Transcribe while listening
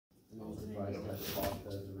tries to plot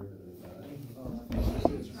the derivative of that.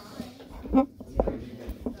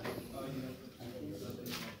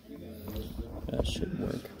 That should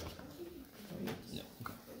work. Yeah.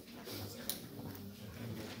 Okay.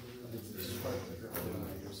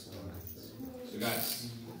 So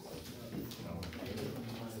guys,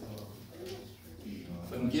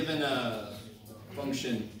 if I'm given a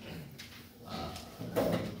function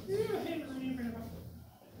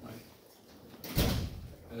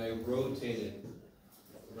and I rotate it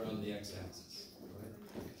around the x-axis,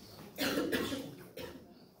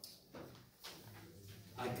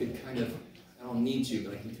 I could kind of, I don't need to,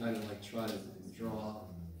 but I can kind of like try to draw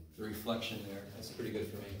the reflection there. That's pretty good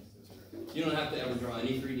for me. You don't have to ever draw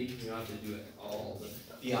any 3D. You don't have to do it all.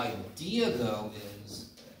 The idea, though,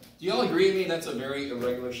 is, do you all agree with me that's a very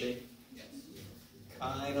irregular shape? Yes.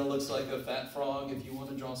 Kind of looks like a fat frog if you want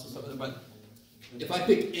to draw some stuff. But if I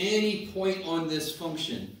pick any point on this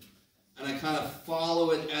function and I kind of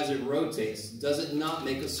follow it as it rotates, does it not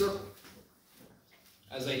make a circle?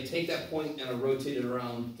 As I take that point and I rotate it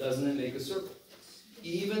around, doesn't it make a circle?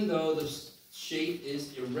 Even though the shape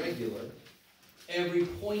is irregular, every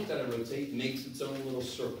point that I rotate makes its own little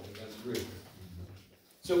circle. You guys agree?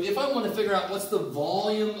 So if I want to figure out what's the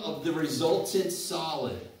volume of the resultant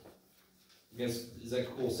solid, you guys, is that a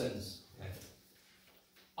cool sentence? Okay.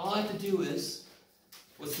 All I have to do is,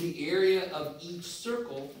 what's the area of each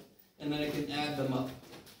circle, and then I can add them up.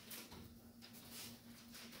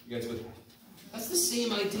 You guys with me? That's the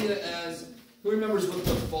same idea as, who remembers what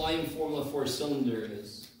the volume formula for a cylinder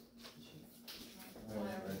is?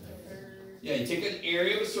 Yeah, you take an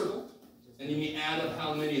area of a circle, and then you add up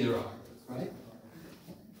how many there are, right?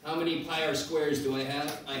 How many pi r squares do I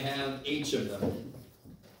have? I have h of them.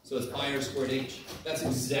 So it's pi r squared h. That's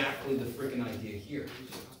exactly the freaking idea here.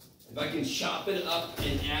 If I can chop it up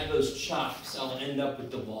and add those chops, I'll end up with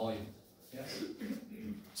the volume. Yes?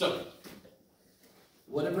 So,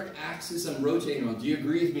 whatever axis I'm rotating on, do you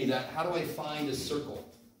agree with me that, how do I find a circle?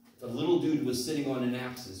 The little dude was sitting on an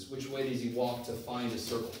axis. Which way does he walk to find a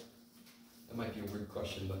circle? That might be a weird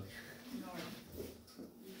question, but...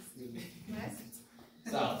 West?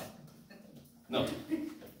 South. No.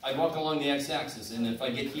 I walk along the x-axis, and if I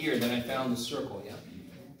get here, then I found the circle, yeah?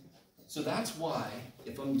 So that's why,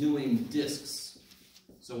 if I'm doing discs,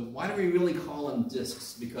 so why do we really call them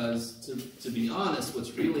discs? Because, to be honest,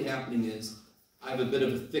 what's really happening is, I have a bit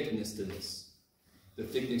of a thickness to this. The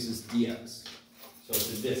thickness is dx. So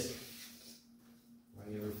it's a disc. Right,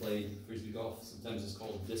 you ever play frisbee golf? Sometimes it's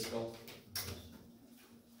called disc golf.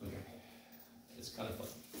 Okay. It's kind of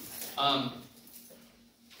fun.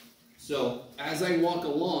 So as I walk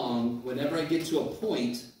along, whenever I get to a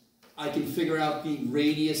point, I can figure out the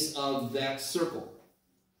radius of that circle.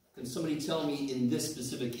 Can somebody tell me in this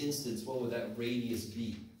specific instance, what would that radius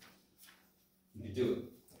be? You can do it.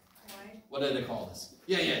 What did I call this?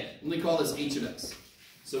 Yeah. Let me call this h of x.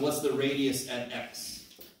 So what's the radius at x?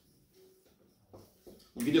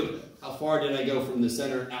 You can do it. How far did I go from the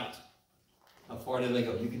center out? How far did I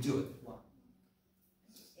go? You can do it.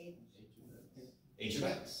 H of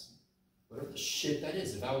x. Whatever the shit that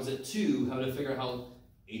is. If I was at 2, how would I figure out how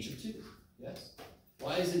h of 2? Yes?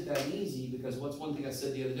 Why is it that easy? Because what's one thing I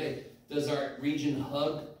said the other day? Does our region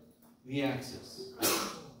hug the axis?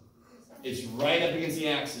 It's right up against the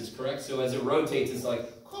axis, correct? So as it rotates, it's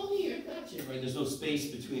like, come here, gotcha, right? There's no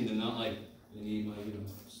space between them, not like, I need my,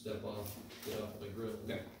 step off, get off my grill.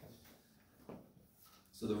 Okay.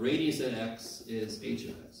 So the radius at x is h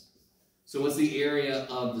of x. So what's the area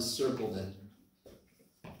of the circle then?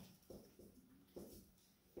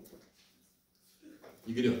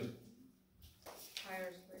 You can do it. Pi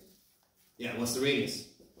r squared. Yeah, what's the radius?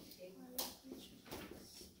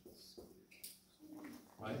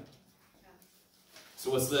 Right? So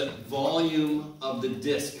what's the volume of the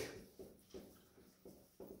disk?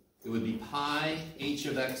 It would be pi h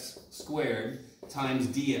of x squared times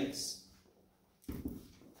dx.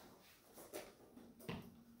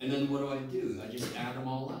 And then what do? I just add them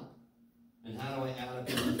all up. And how do I add up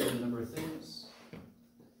an infinite number of things?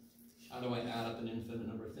 How do I add up an infinite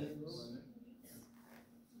number of things?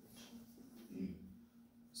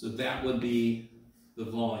 So that would be the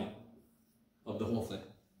volume of the whole thing.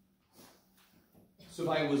 So if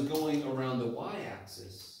I was going around the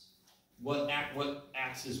y-axis, what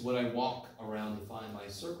axis would I walk around to find my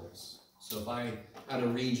circles? So if I had a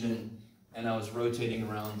region and I was rotating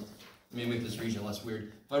around, let me make this region less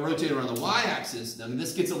weird. If I rotate around the y-axis, now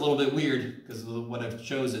this gets a little bit weird because of what I've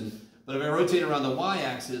chosen, but if I rotate around the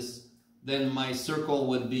y-axis, then my circle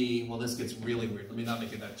would be, well, this gets really weird. Let me not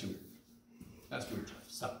make it that too weird. That's weird.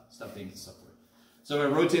 Stop being so weird. So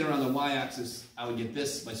if I rotate around the y-axis, I would get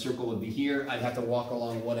this. My circle would be here. I'd have to walk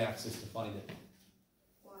along what axis to find it?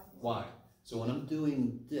 Y. So when I'm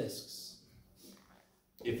doing discs,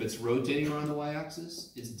 if it's rotating around the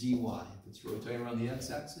y-axis, it's dy. If it's rotating around the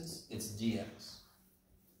x-axis, it's dx.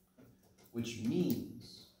 Which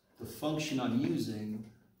means the function I'm using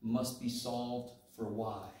must be solved for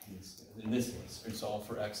y in this case, or solved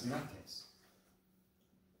for x in that case.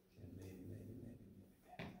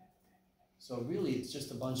 So really, it's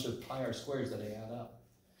just a bunch of pi r squares that I add up.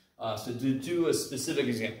 So to do a specific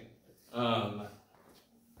example. So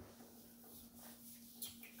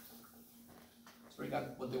we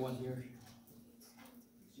got what they want here.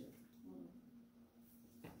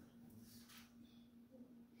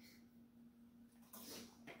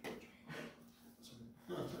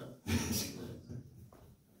 All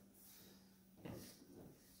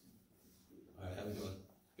right, how we doing?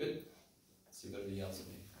 Good? Let's see what everybody yells at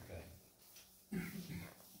me.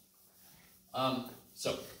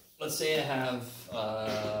 So let's say I have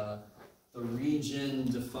the region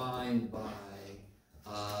defined by,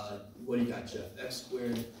 what do you got, Jeff? X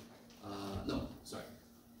squared, no, sorry.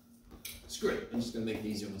 Screw it, I'm just going to make it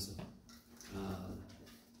easier on myself. I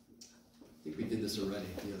think we did this already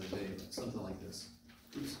the other day, but something like this.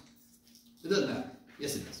 Oops. It doesn't matter.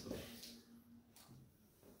 Yes, it does. Okay.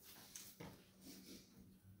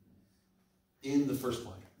 In the first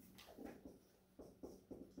point.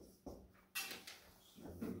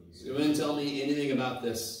 So you want to tell me anything about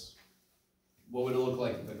this? What would it look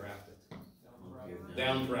like if I graphed it?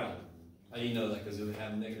 Down parallel. How do you know that? Because it would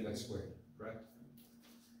have negative x squared, correct?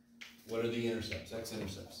 What are the intercepts?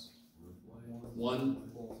 X-intercepts?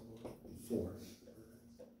 1, 4.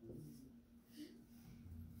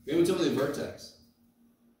 Anyone tell me the vertex?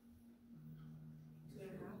 2.5.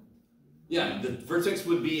 Yeah, the vertex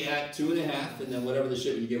would be at 2.5, and then whatever the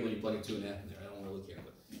shit you get when you plug a 2.5 in there. I don't want to look here,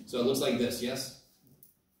 but so it looks like this, yes?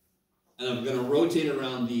 And I'm going to rotate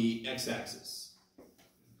around the x-axis.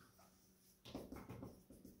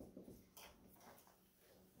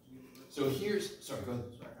 So here's, sorry, go ahead.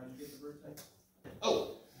 Sorry, how did you get the vertex?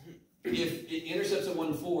 Oh, if it intercepts at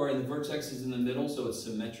 1, 4 and the vertex is in the middle, so it's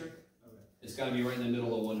symmetric, Okay. it's got to be right in the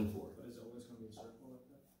middle of 1 and 4. But is it always going to be a circle like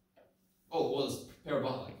that? Oh, well, it's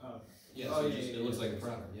parabolic. Oh, okay. Yeah, Oh, so yeah, it yeah, looks yeah. like a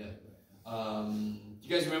parabola, yeah. Do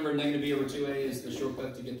you guys remember negative b over 2a is the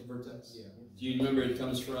shortcut to get the vertex? Yeah. Do you remember it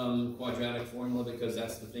comes from quadratic formula because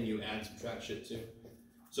that's the thing you add subtract shit to?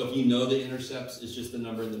 So if you know the intercepts, it's just the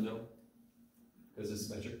number in the middle because it's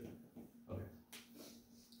symmetric. Okay.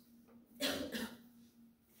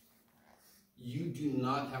 You do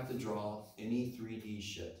not have to draw any 3D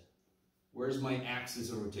shit. Where's my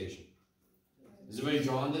axis of rotation? Is everybody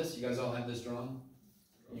drawing this? You guys all have this drawn?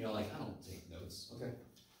 And you're like, I don't take notes. Okay.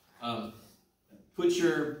 Put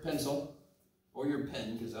your pencil or your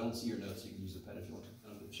pen, because I don't see your notes. You can use a pen if you want to. I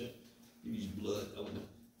don't give a shit. You use blood.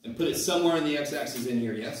 And put it somewhere on the x-axis in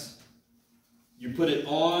here, yes? You put it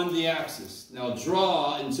on the axis. Now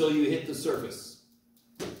draw until you hit the surface.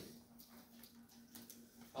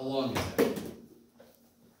 How long is that?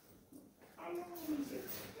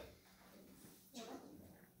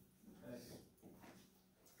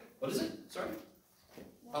 What is it? Sorry?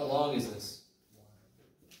 How long is this?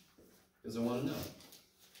 Because I want to know.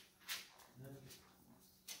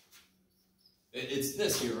 It's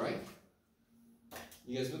this here, right?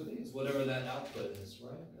 You guys with me? It's whatever that output is,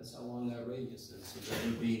 right? That's how long that radius is. So that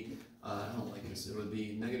would be, I don't like this, it would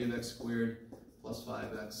be negative x squared plus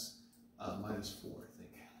 5x minus 4, I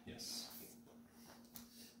think. Yes.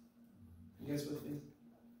 You guys with me?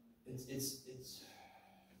 It's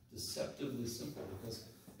deceptively simple because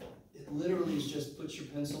it literally is just put your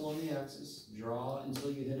pencil on the axis, draw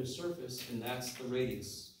until you hit a surface, and that's the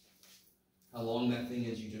radius. How long that thing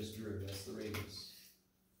is you just drew, that's the radius.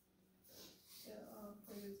 So,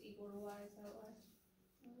 because it's equal to y, is that why?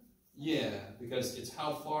 Yeah, because it's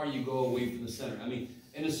how far you go away from the center. I mean,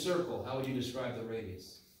 in a circle, how would you describe the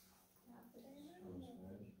radius?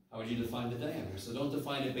 How would you define the diameter? So don't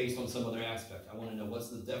define it based on some other aspect. I want to know what's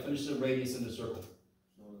the definition of radius in a circle.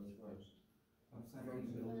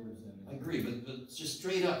 I agree, but just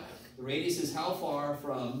straight up, the radius is how far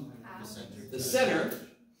from the center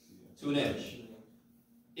to an edge.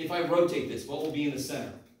 If I rotate this, what will be in the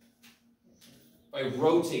center? If I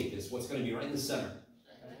rotate this, what's going to be right in the center?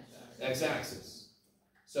 The x-axis.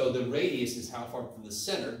 So the radius is how far from the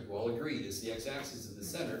center, you all agree, this is the x-axis of the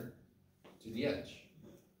center to the edge.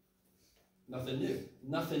 Nothing new.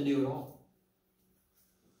 Nothing new at all.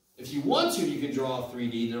 If you want to, you can draw a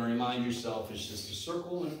 3D to remind yourself it's just a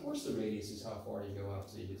circle, and of course the radius is how far you go out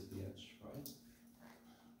till you get to the edge, right?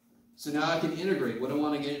 So now I can integrate. What do I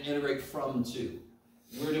want to integrate from to?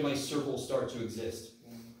 where do my circles start to exist?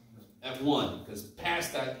 At 1, because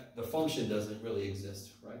past that, the function doesn't really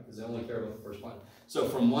exist, right? Because I only care about the first line. So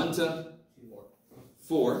from 1 to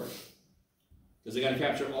 4, because I got to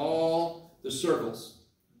capture all the circles.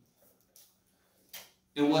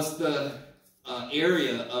 And what's the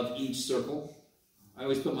area of each circle? I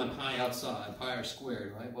always put my pi outside, pi r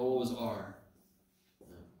squared, right? Well, what was r?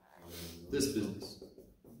 This business.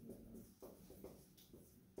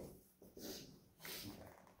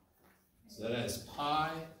 So that is pi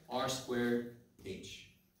r squared h.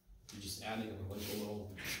 You're just adding up a bunch of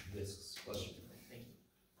little discs.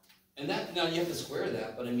 And that, now you have to square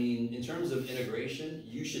that, but I mean, in terms of integration,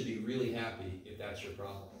 you should be really happy if that's your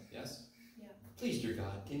problem. Yes? Yeah. Please, dear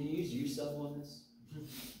God, can you use U sub on this?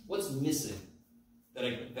 What's missing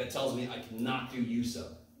that tells me I cannot do U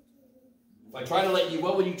sub? If I try to let U,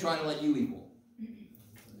 what would you try to let U equal?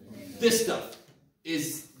 This stuff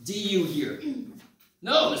is du here.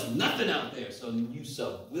 No, there's nothing out there, so U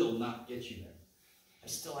sub will not get you there.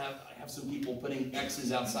 I have some people putting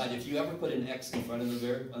x's outside. If you ever put an x in front of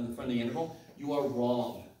the interval, you are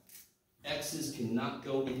wrong. X's cannot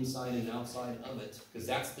go inside and outside of it, because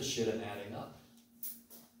that's the shit I'm adding up.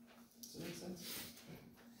 Does that make sense?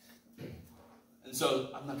 And so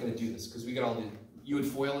I'm not going to do this, because we could all do it. You would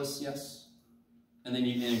FOIL this, yes? And then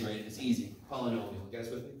you integrate it. It's easy. Polynomial. You guys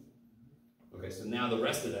with me? Okay, so now the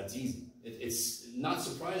rest of that's easy. It's not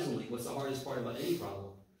surprisingly what's the hardest part about any problem.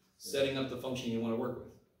 Setting up the function you want to work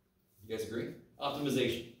with. You guys agree?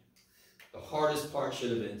 Optimization. The hardest part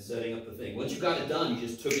should have been setting up the thing. Once you got it done, you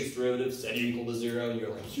just took its derivative, set it equal to 0, and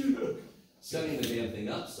you're like, yeah. Setting the damn thing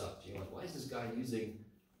up sucked. You're like, why is this guy using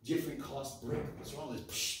different cost brick? What's wrong with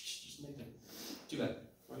this? Just make it. Too bad,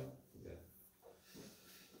 right? Okay.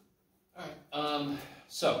 All right.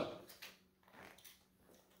 So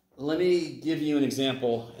let me give you an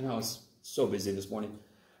example. And I was so busy this morning.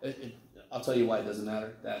 I'll tell you why it doesn't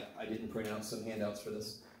matter that I didn't print out some handouts for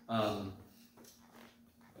this.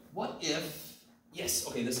 What if, yes,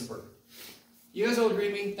 okay, this is perfect. You guys all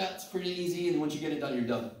agree with me? That's pretty easy, and once you get it done, you're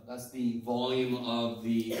done. That's the volume of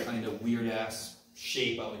the kind of weird-ass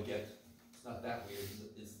shape I would get. It's not that weird.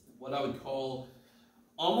 It's what I would call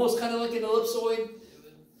almost kind of like an ellipsoid.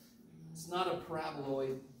 It's not a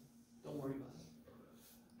paraboloid. Don't worry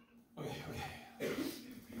about it. Okay.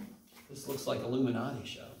 This looks like Illuminati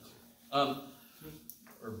show. Or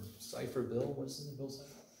Cipher Bill, what's in the Bill Cipher?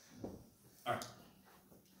 All right.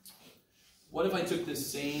 What if I took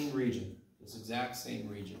this same region, this exact same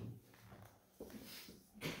region,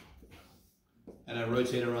 and I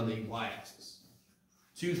rotate around the y-axis?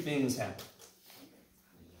 Two things happen.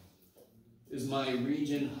 Is my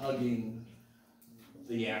region hugging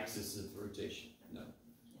the axis of rotation? No.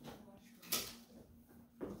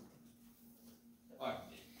 All right.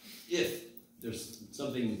 If there's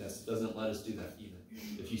something that doesn't let us do that either.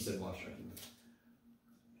 If you said wash, I can.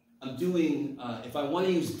 I'm doing, if I want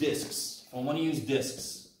to use discs,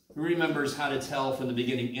 who remembers how to tell from the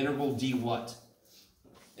beginning integral d what?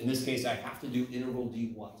 In this case, I have to do integral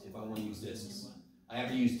d what if I want to use discs. I have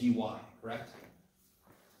to use dy, correct?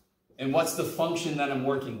 And what's the function that I'm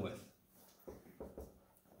working with?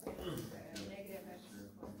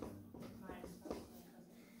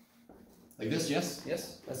 Like this, yes?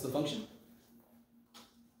 Yes? That's the function?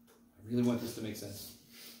 I really want this to make sense.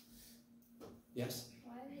 Yes?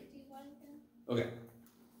 Why is it D1 again? Okay.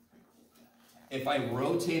 If I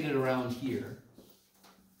rotate it around here,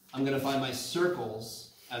 I'm going to find my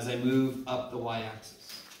circles as I move up the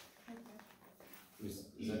y-axis. Okay.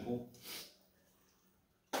 Is that cool?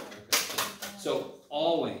 Okay. So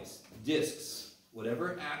always, discs,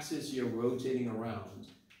 whatever axis you're rotating around,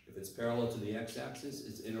 if it's parallel to the x-axis,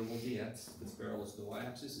 it's integral dx. If it's parallel to the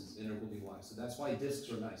y-axis, it's integral dy. So that's why discs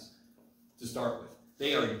are nice to start with.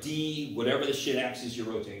 They are d, whatever the shit axis you're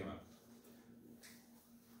rotating around.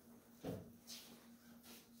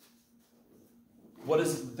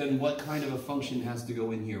 What kind of a function has to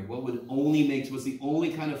go in here? What's the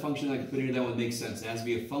only kind of function I can put in here that would make sense? It has to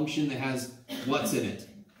be a function that has what's in it?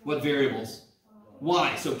 What variables?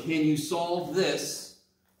 Y. So can you solve this?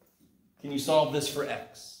 Can you solve this for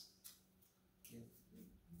x?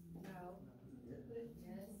 No.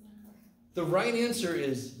 The right answer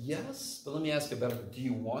is yes, but let me ask a better. Do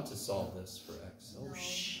you want to solve this for x? Oh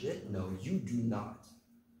shit, no, you do not.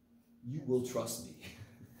 You will trust me.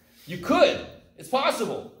 You could. It's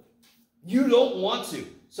possible. You don't want to.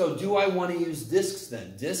 So do I want to use discs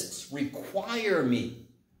then? Discs require me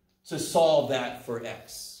to solve that for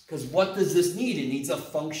x. Because what does this need? It needs a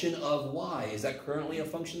function of y. Is that currently a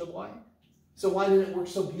function of y? So why did it work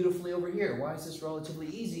so beautifully over here? Why is this relatively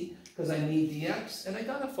easy? Because I need the x, and I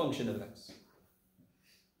got a function of x.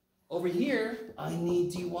 Over here, I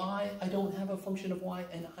need dy, I don't have a function of y,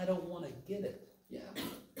 and I don't want to get it. Yeah.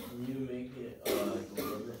 Can you make it like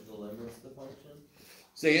the limits the function?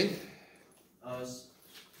 Say again? I was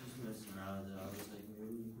just messing around and I was like,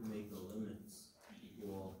 maybe you can make the limits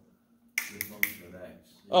equal the function of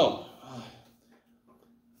x. Oh.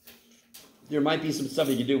 There might be some stuff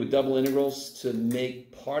you can do with double integrals to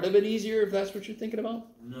make part of it easier, if that's what you're thinking about.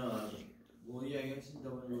 No. Well, yeah, I guess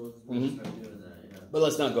double integrals. We can start doing that. Yeah. But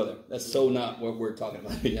let's not go there. That's so not what we're talking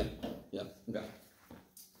about. Yeah. Yeah. Okay.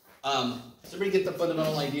 Does everybody get the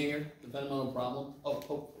fundamental idea here? The fundamental problem?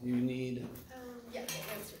 Oh, you need... Yeah,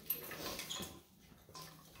 answer.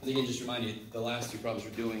 I think I just remind you, the last two problems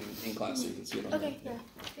we're doing in class so you can see it on Okay, yeah.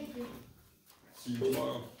 Thank you. See you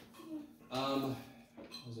tomorrow. What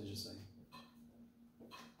was I just saying?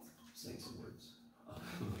 Saying some words.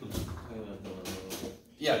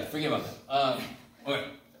 Yeah, forget about that. Okay.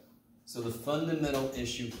 So the fundamental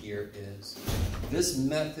issue here is this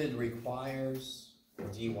method requires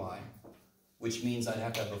dy, which means I'd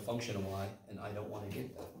have to have a function of y, and I don't want to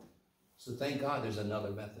get that. So thank God there's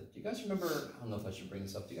another method. Do you guys remember, I don't know if I should bring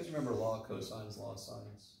this up, do you guys remember law of cosines, law of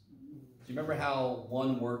sines? Do you remember how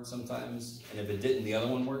one worked sometimes, and if it didn't, the other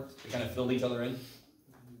one worked? They kind of filled each other in?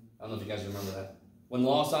 I don't know if you guys remember that. When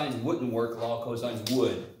law of sines wouldn't work, law of cosines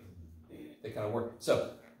would. They kind of work.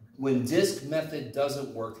 So when disk method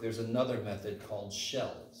doesn't work, there's another method called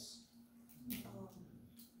shells.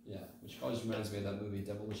 Yeah, which always reminds me of that movie,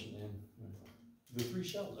 Demolition Man. The three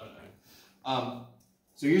shells.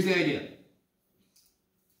 So here's the idea.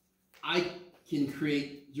 I can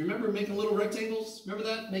create, do you remember making little rectangles? Remember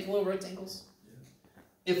that? Making little rectangles?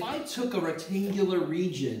 Yeah. If I took a rectangular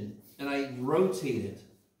region and I rotate it,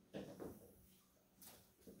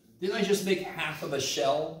 didn't I just make half of a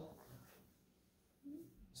shell?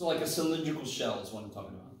 So like a cylindrical shell is what I'm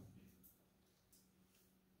talking about.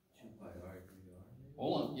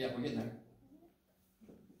 Hold on, yeah, we're getting there.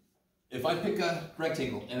 If I pick a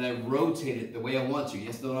rectangle and I rotate it the way I want to,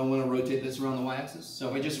 yes, don't I want to rotate this around the y-axis? So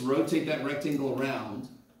if I just rotate that rectangle around,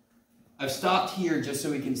 I've stopped here just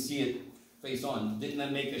so we can see it face on. Didn't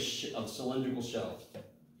that make a cylindrical shell?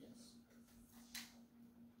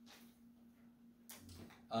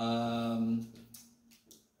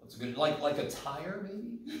 What's a good, like a tire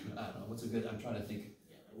maybe? I don't know, what's a good, I'm trying to think.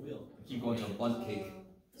 A wheel. I keep going to a bunt cake.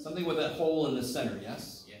 Something with a hole in the center,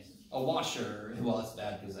 yes? Yes. A washer, well that's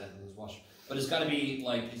bad because that is washer. But it's got to be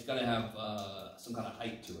like, it's got to have some kind of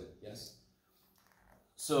height to it, yes?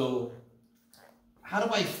 So, how do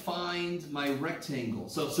I find my rectangle?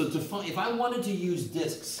 So to find, if I wanted to use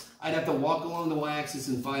disks, I'd have to walk along the y-axis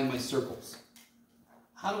and find my circles.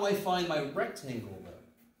 How do I find my rectangle though?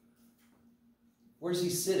 Where's he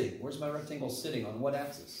sitting? Where's my rectangle sitting? On what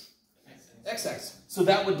axis? X-axis. So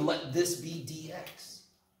that would let this be dx.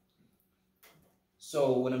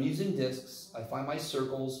 So when I'm using disks, I find my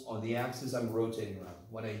circles on the axis I'm rotating around.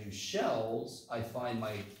 When I use shells, I find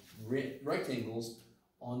my rectangles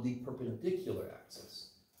on the perpendicular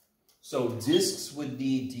axis. So disks would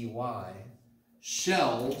need dy,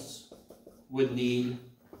 shells would need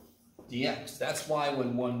dx. That's why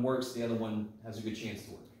when one works, the other one has a good chance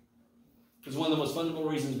to work. Because one of the most fundamental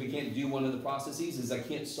reasons we can't do one of the processes is I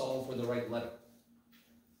can't solve for the right letter.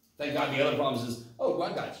 Thank God the other problem is, oh,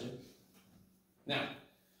 I got you. Now,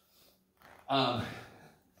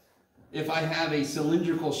 if I have a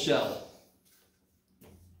cylindrical shell,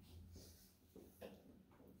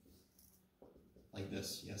 like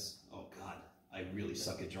this, yes? Oh God, I really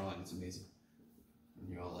suck at drawing, it's amazing. And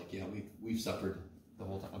you're all like, yeah, we've suffered the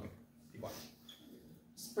whole time. Okay, be quiet.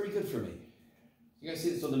 It's pretty good for me. You guys see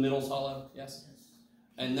this? So the middle's hollow, yes?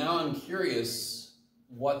 And now I'm curious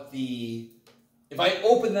what the, if I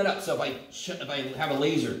open that up, so if I have a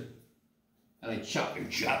laser, and I chop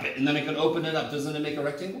it, and then I can open it up. Doesn't it make a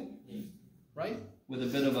rectangle? Right? With a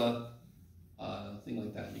bit of a thing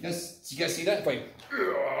like that. You guys see that? If I,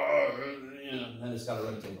 then it's got a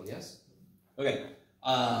rectangle, yes? Okay.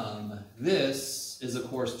 This is, of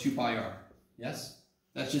course, 2 pi r, yes?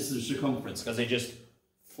 That's just the circumference, because I just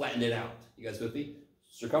flattened it out. You guys with me?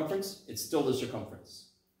 Circumference, it's still the circumference.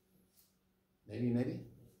 Maybe.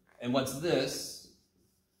 And what's this?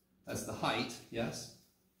 That's the height, yes?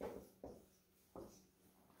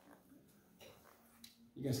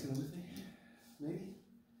 You guys coming with me? Maybe?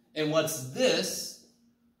 And what's this?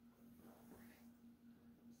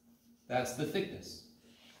 That's the thickness.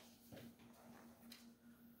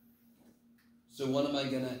 So what am I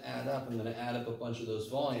going to add up? I'm going to add up a bunch of those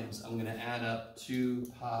volumes. I'm going to add up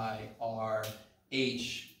 2 pi r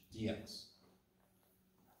h dx.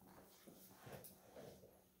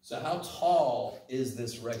 So how tall is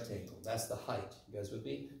this rectangle? That's the height. You guys with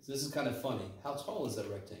me? So this is kind of funny. How tall is that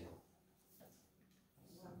rectangle?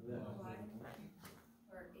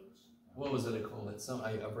 Or H. What was it I called it?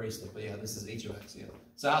 I erased it, but yeah, this is h of x. Yeah.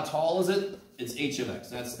 So how tall is it? It's h of x.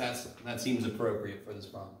 That seems appropriate for this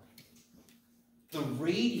problem. The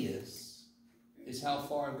radius is how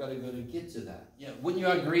far I've got to go to get to that. Yeah. Wouldn't you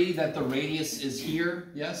agree that the radius is here?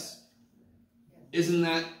 Yes. Isn't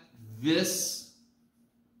that this?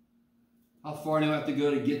 How far do I have to go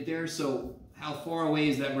to get there? So how far away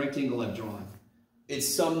is that rectangle I've drawn? It's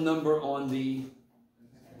some number on the.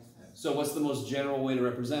 So what's the most general way to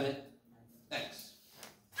represent it? X.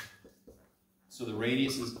 So the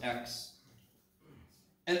radius is x.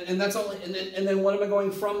 And that's all. And then what am I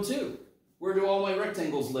going from to? Where do all my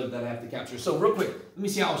rectangles live that I have to capture? So real quick, let me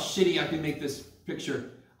see how shitty I can make this picture.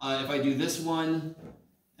 If I do this one,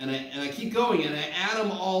 and I keep going, and I add them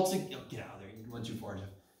all together. Oh, get out of there! You went too far, Jeff.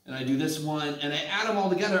 And I do this one, and I add them all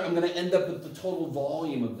together. I'm going to end up with the total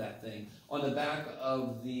volume of that thing. On the back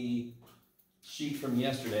of the sheet from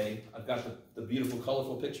yesterday, I've got the beautiful,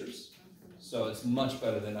 colorful pictures. So it's much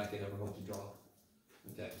better than I could ever hope to draw.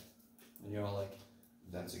 Okay. And you're all like,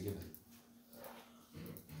 that's a given.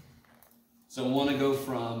 So I want to go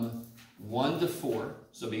from 1 to 4.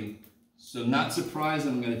 So not surprised,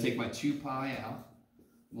 I'm going to take my 2 pi out.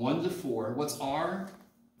 1 to 4. What's r?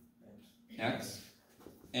 X.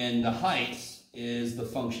 And the height is the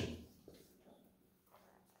function.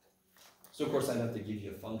 So of course I'd have to give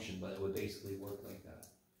you a function, but it would basically work like that.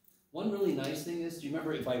 One really nice thing is, do you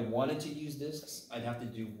remember if I wanted to use discs, I'd have to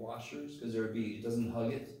do washers because it doesn't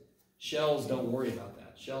hug it. Shells don't worry about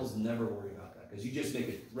that. Shells never worry about that because you just make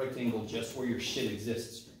a rectangle just where your shit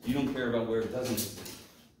exists. You don't care about where it doesn't exist.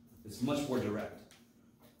 It's much more direct.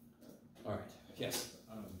 All right. Yes.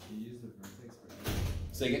 Do you use the vertex for x?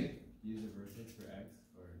 Say again. Do you use the vertex for x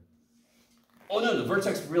or? Oh no, the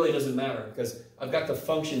vertex really doesn't matter because I've got the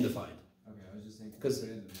function defined. Okay, I was just saying Because put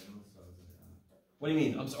it in the middle, so I was like, what do you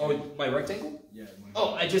mean? My rectangle? yeah.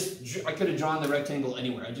 Oh, I could have drawn the rectangle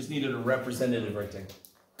anywhere. I just needed a representative rectangle.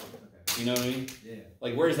 Okay. You know what I mean? Yeah.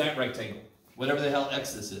 Like, where's that rectangle? Whatever the hell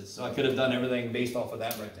x this is. So I could have done everything based off of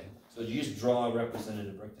that rectangle. So you just draw a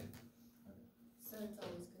representative rectangle. So it's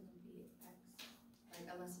always going to be X, like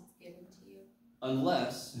unless it's given to you.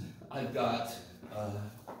 Unless I've got a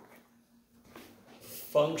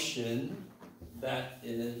function that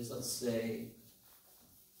is, let's say,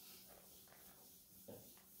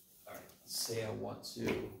 all right, say I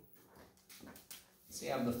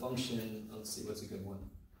have the function, let's see, what's a good one?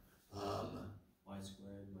 Y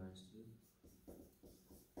squared minus 2.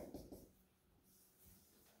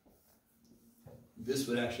 This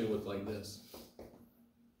would actually look like this,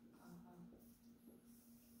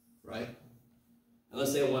 right? And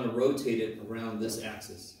let's say I want to rotate it around this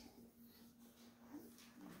axis.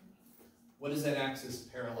 What is that axis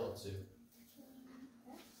parallel to?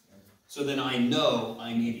 So then I know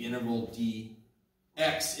I need interval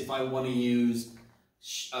dx if I want to use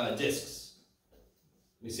discs.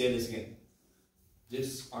 Let me say this again.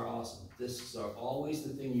 Discs are awesome. Discs are always the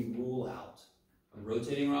thing you rule out. I'm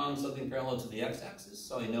rotating around something parallel to the x-axis,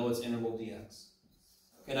 so I know it's interval dx.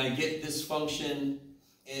 Can I get this function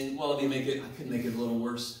in, well, let me make it, I could make it a little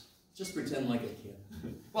worse. Just pretend like I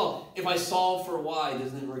can. Well, if I solve for y,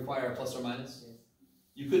 doesn't it require a plus or minus?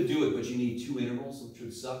 You could do it, but you need 2 intervals, which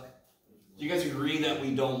would suck. Do you guys agree that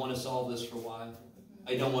we don't want to solve this for y?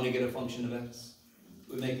 I don't want to get a function of x.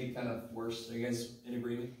 It would make it kind of worse. Are you guys in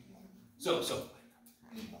agreement? So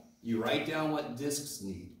you write down what discs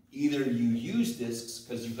need. Either you use discs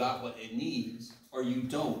because you got what it needs, or you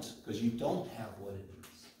don't because you don't have what it needs.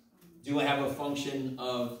 Do I have a function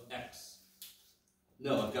of x?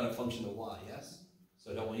 No, I've got a function of y, yes?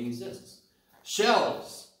 So I don't want to use discs.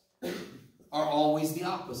 Shells are always the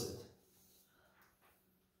opposite.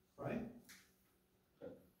 Right?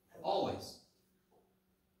 Always.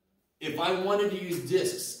 If I wanted to use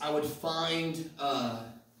discs, I would find,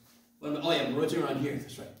 I'm rotating around here,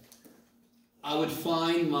 that's right. I would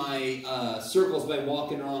find my circles by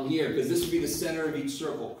walking along here, because this would be the center of each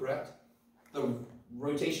circle, correct? The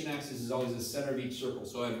rotation axis is always the center of each circle.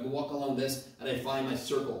 So I walk along this, and I find my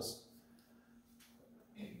circles.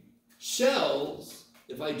 Shells,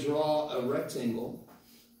 if I draw a rectangle,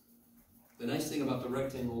 the nice thing about the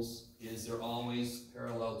rectangles is they're always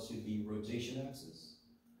parallel to the rotation axis.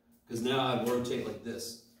 Because now I rotate like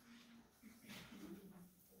this.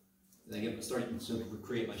 And I start to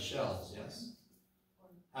create my shells, yes?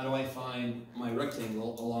 How do I find my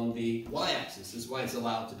rectangle along the y-axis? This is why it's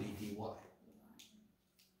allowed to be dy.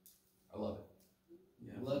 I love it.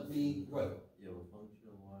 Yeah. Let me, go ahead. You have a function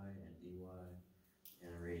of y and dy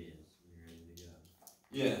and a radius.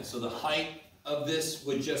 Yeah, so the height of this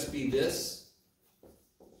would just be this.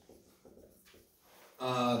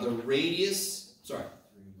 The radius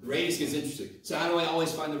gets interesting. So how do I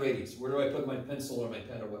always find the radius? Where do I put my pencil or my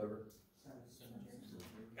pen or whatever?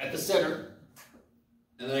 At the center.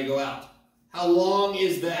 And then I go out. How long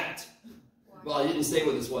is that? Well, I didn't say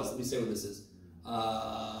what this was. Let me say what this is.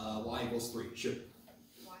 Y equals 3. Sure.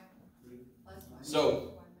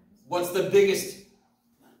 So, what's the biggest?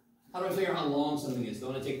 How do I figure out how long something is?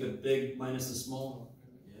 Don't I take the big minus the small?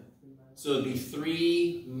 Yeah. So it'd be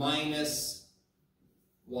 3 minus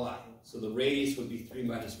y. So the radius would be 3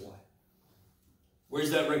 minus y. Where's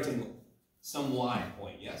that rectangle? Some y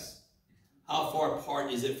point, yes? How far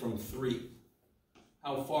apart is it from 3?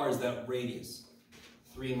 How far is that radius?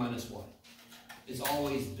 3 minus y. It's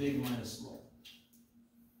always big minus small.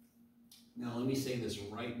 Now let me say this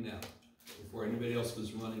right now, before anybody else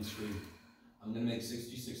was running screen. I'm going to make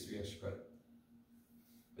 626 extra credit.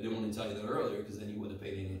 I didn't want to tell you that earlier because then you wouldn't have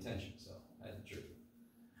paid any attention, so I had to trick you.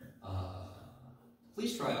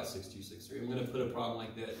 Please try out 6263. I'm going to put a problem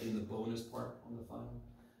like that in the bonus part on the final.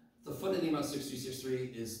 The funny thing about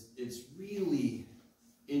 6263 is it's really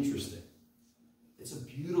interesting. It's a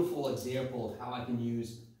beautiful example of how I can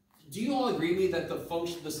use. Do you all agree with me that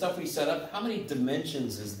the stuff we set up, how many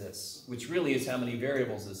dimensions is this? Which really is how many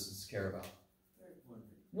variables this care about.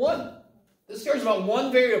 1. This cares about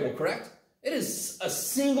 1 variable, correct? It is a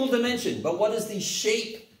single dimension, but what is the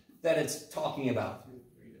shape that it's talking about?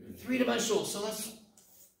 3-dimensional, so that's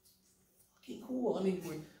fucking cool. I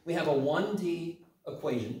mean, we have a 1D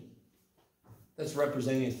equation that's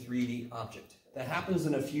representing a 3D object. That happens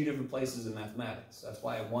in a few different places in mathematics. That's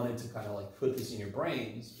why I wanted to kind of like put this in your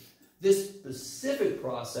brains. This specific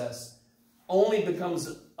process only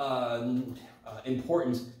becomes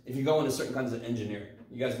important if you go into certain kinds of engineering.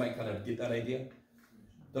 You guys might kind of get that idea.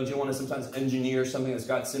 Don't you want to sometimes engineer something that's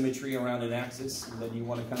got symmetry around an axis, and then you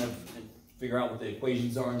want to kind of figure out what the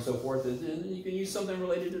equations are and so forth, and then you can use something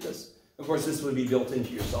related to this. Of course, this would be built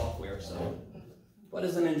into your software, so. But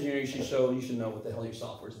as an engineer, you should know what the hell your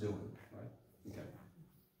software is doing, right? Okay.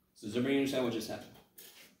 So does everybody understand what just happened?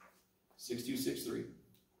 6263,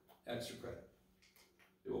 extra credit.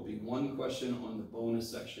 There will be one question on the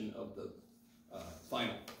bonus section of the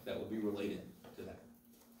final that will be related to that.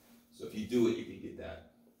 So if you do it, you can get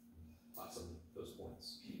that, possibly, those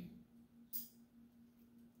points.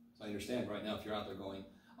 So I understand right now if you're out there going,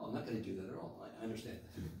 oh, I'm not going to do that at all. I understand.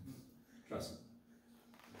 Trust me.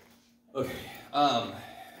 Okay.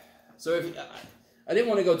 So if I didn't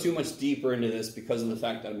want to go too much deeper into this because of the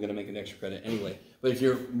fact that I'm going to make an extra credit anyway. But if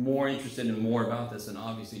you're more interested in more about this, then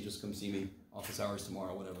obviously just come see me office hours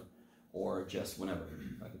tomorrow, whatever. Or just whenever,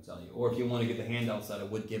 I can tell you. Or if you want to get the handouts that I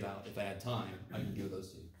would give out if I had time, I can give those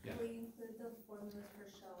to you. Yeah. Will you include the formulas for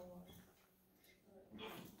shell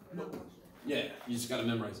wash? Yeah, you just got to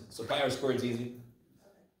memorize it. So pi r squared is easy.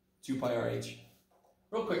 2 pi r h.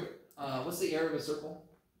 Real quick, what's the area of a circle?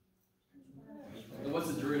 And what's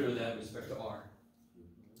the derivative of that with respect to r?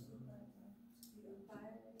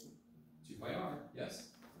 2 pi r, yes.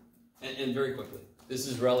 And very quickly, this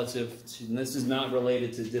is relative to, and this is not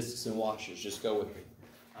related to discs and washers, just go with me.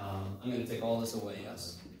 I'm going to take all this away,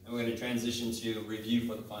 yes. And we're going to transition to review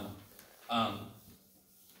for the final.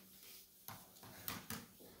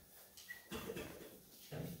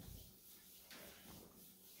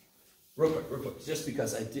 Real quick, just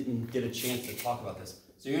because I didn't get a chance to talk about this.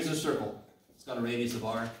 So here's a circle. It's got a radius of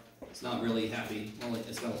r. It's not really happy. Well,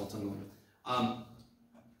 it's got a little tongue going.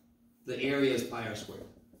 The area is pi r squared.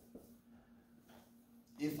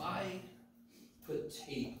 If I put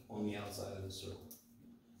tape on the outside of the circle,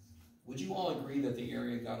 would you all agree that the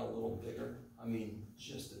area got a little bigger? I mean,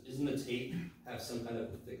 isn't the tape have some kind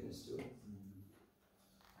of a thickness to it?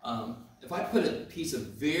 If I put a piece of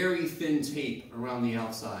very thin tape around the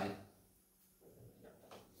outside,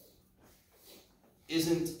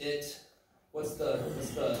 isn't it, what's the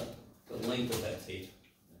length of that tape?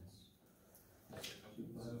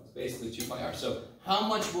 It's basically 2 pi r. So how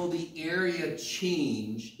much will the area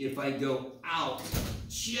change if I go out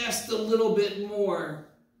just a little bit more?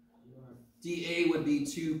 dA would be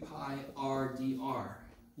 2 pi r dr.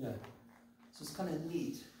 Yeah. So it's kind of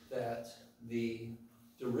neat that the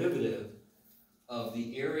derivative of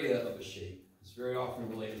the area of a shape is very often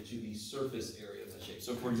related to the surface area of the shape.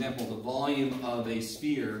 So for example, the volume of a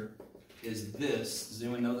sphere is this. Does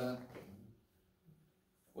anyone know that?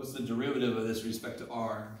 What's the derivative of this with respect to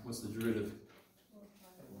r? What's the derivative?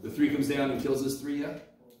 The 3 comes down and kills this 3, yeah?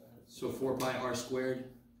 So 4 pi r squared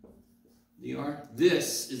dr.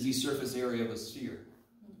 This is the surface area of a sphere.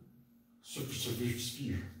 Surface of a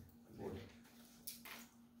sphere.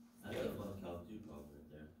 I got a fun Cal 2 problem.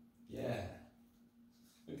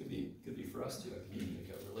 for us to. I can make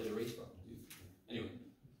a related rates problem too.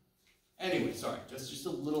 Anyway, sorry, just a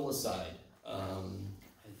little aside.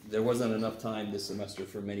 There wasn't enough time this semester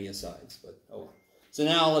for many asides, but oh well. So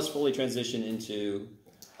now let's fully transition into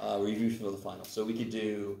review for the final. So we could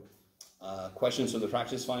do questions from the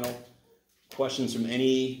practice final, questions from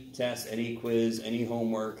any test, any quiz, any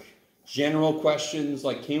homework, general questions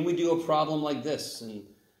like, can we do a problem like this? And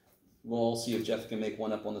we'll all see if Jeff can make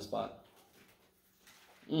one up on the spot.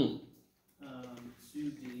 2D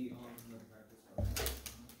on the practice problem.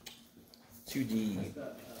 2D. I've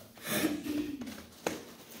got,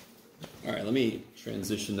 All right, let me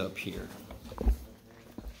transition up here.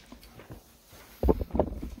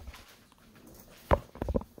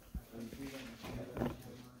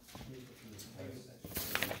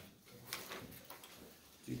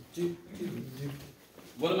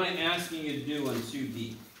 What am I asking you to do on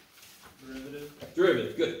 2D? derivative,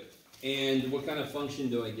 Derivative, good. And what kind of function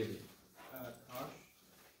do I give you? cosh,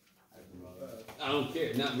 I don't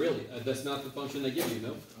care, not really. That's not the function I give you,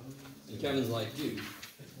 no? And Kevin's like, dude,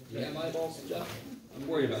 you have eyeballs, Jeff? I'm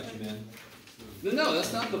worried about you, man. No,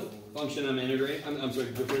 that's not the function I'm integrating. I'm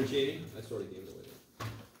sorry, differentiating. I sort of gave it away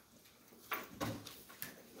there.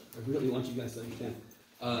 I really want you guys to understand.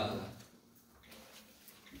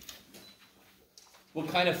 What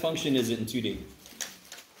kind of function is it in 2D?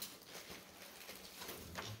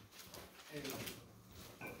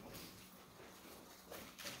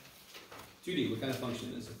 What kind of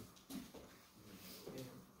function is it?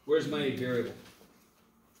 Where's my variable?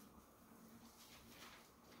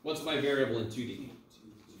 What's my variable in 2D?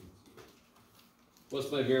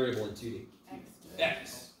 What's my variable in 2D?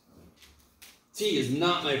 X. T is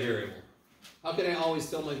not my variable. How can I always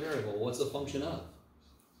tell my variable? What's the function of?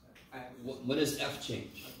 When does F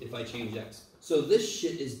change if I change X? So this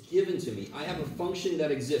shit is given to me. I have a function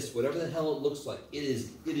that exists, whatever the hell it looks like. It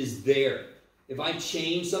is there. If I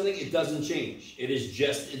change something, it doesn't change. It is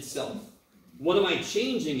just itself. What am I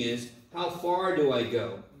changing is, how far do I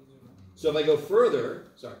go? So if I go further,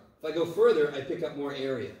 I pick up more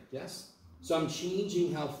area. Yes? So I'm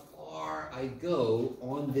changing how far I go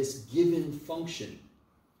on this given function.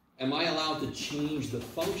 Am I allowed to change the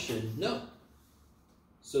function? No.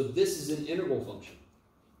 So this is an integral function.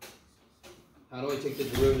 How do I take the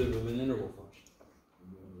derivative of an integral function?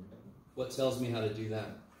 What tells me how to do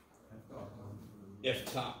that? F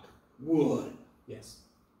talk would. Yes.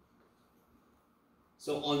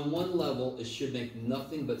 So on one level, it should make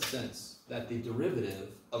nothing but sense that the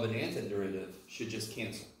derivative of an antiderivative should just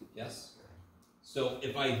cancel. Yes? So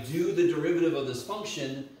if I do the derivative of this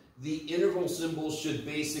function, the integral symbol should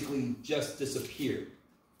basically just disappear.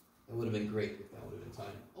 That would have been great if that would have been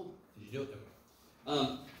time. Oh, did you do it?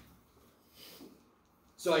 Okay.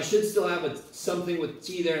 So I should still have something with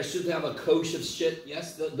t there. I should have a cosh of shit.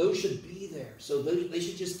 Yes, those should be there. So they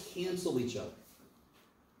should just cancel each other.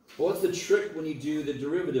 But what's the trick when you do the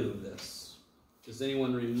derivative of this? Does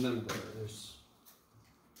anyone remember? Is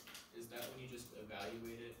that when you just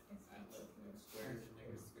evaluate it at like squared and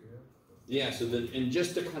negative square? Yeah, so and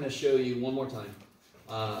just to kind of show you one more time,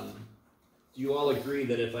 do you all agree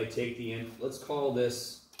that if I take the let's call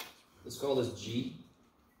this g.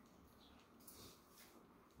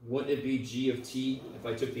 Wouldn't it be g of t if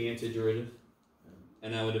I took the antiderivative?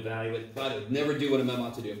 And I would evaluate, but I would never do what I'm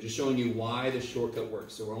about to do. I'm just showing you why the shortcut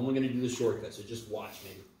works. So we're only going to do the shortcut, so just watch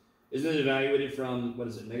maybe. Isn't it evaluated from, what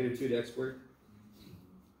is it, -2 to x squared?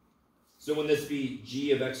 So wouldn't this be g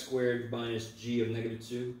of x squared minus g of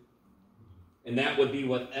 -2? And that would be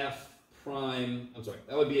what that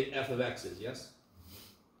would be f of x is, yes?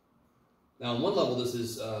 Now on one level this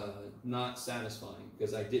is not satisfying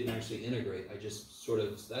because I didn't actually integrate. I just sort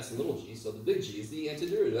of, that's little g, so the big G is the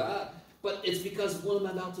antiderivative. But it's because of what I'm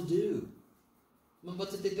about to do. I'm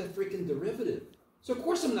about to take that freaking derivative. So of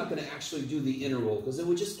course I'm not going to actually do the integral because it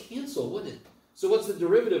would just cancel, wouldn't it? So what's the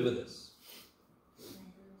derivative of this?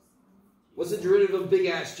 What's the derivative of big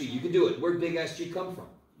ass G? You can do it. Where'd big ass G come from?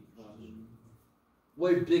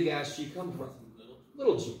 Where'd big ass G come from?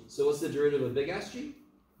 Little g. So what's the derivative of big ass G?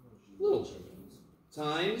 Little g.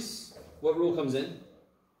 Times, what rule comes in?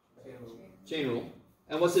 Chain rule.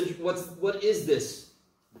 And what is this?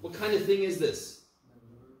 What kind of thing is this?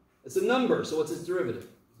 It's a number, so what's its derivative?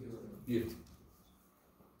 Beautiful.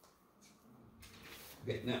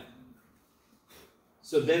 Okay, now.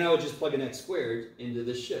 So then I would just plug an x squared into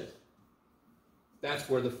this shit. That's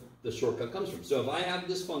where the shortcut comes from. So if I have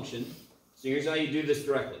this function, so here's how you do this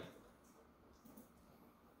directly.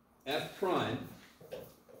 F prime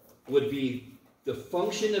would be the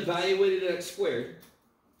function evaluated at x squared.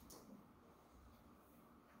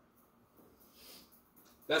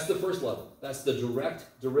 That's the first level. That's the direct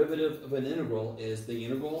derivative of an integral, is the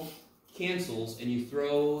integral cancels and you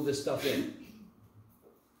throw the stuff in.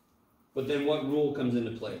 But then what rule comes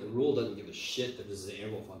into play? The rule doesn't give a shit that this is an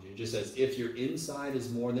integral function. It just says if your inside is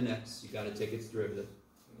more than x, you got to take its derivative.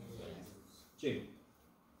 Change.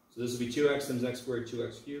 So this would be 2x times x squared,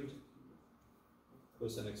 2x cubed.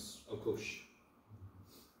 Cosine x, oh cosh.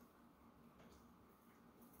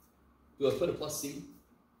 Do I put a plus c?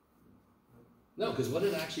 No, because what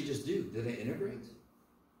did I actually just do? Did I integrate?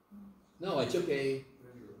 No, I took a...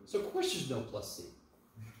 So of course there's no plus c.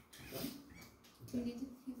 Right? You need to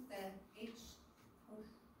keep the H.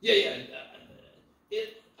 Yeah.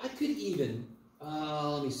 I could even...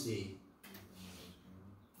 let me see.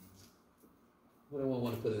 What do I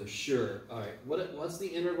want to put in there? Sure. All right. What's the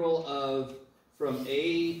integral of from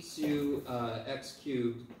a to x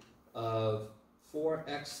cubed of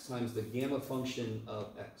 4x times the gamma function of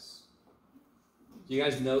x? Do you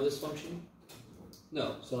guys know this function?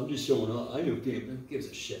 No. So I'm just showing up. I know gamma. Who gives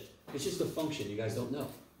a shit? It's just a function. You guys don't know.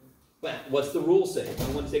 But what's the rule say? If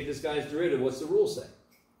I want to take this guy's derivative, what's the rule say?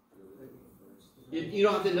 You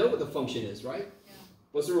don't have to know what the function is, right? Yeah.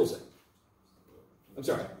 What's the rule say? I'm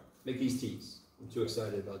sorry. Make these t's. I'm too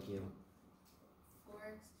excited about gamma.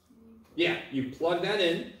 4x cubed. Yeah, you plug that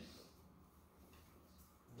in.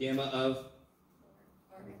 Gamma of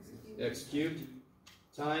Or x cubed. x cubed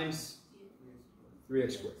times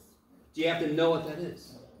 3x squared. Do you have to know what that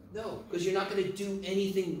is? No, because you're not going to do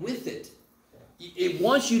anything with it. It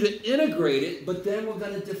wants you to integrate it, but then we're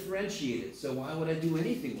going to differentiate it. So why would I do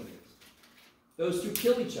anything with it? Those two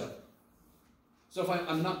kill each other. So if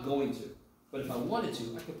I'm not going to. But if I wanted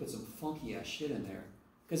to, I could put some funky ass shit in there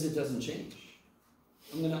because it doesn't change.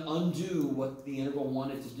 I'm going to undo what the integral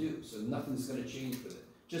wanted to do, so nothing's going to change with it.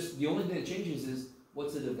 Just the only thing that changes is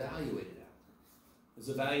what's it evaluated at. It's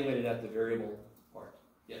evaluated at the variable part.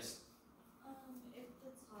 Yes. If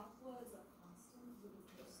the top was a constant, would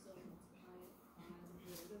it still multiply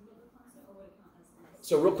it as a derivative of the constant, or would it count as less?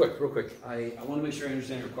 So real quick, I want to make sure I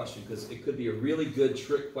understand your question because it could be a really good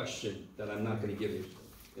trick question that I'm not going to give you.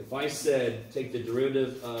 If I said, take the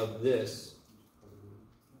derivative of this.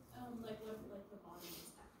 Like the bottom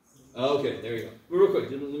is x. Okay, there you go. Real quick,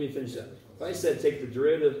 let me finish that. If I said, take the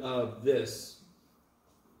derivative of this.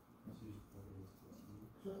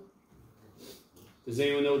 Does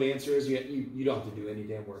anyone know what the answer is? You don't have to do any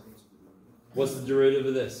damn work. What's the derivative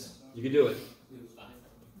of this? You can do it.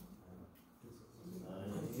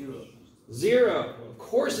 0. 0. Of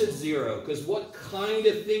course it's 0, because what kind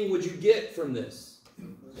of thing would you get from this?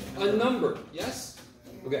 A number, yes?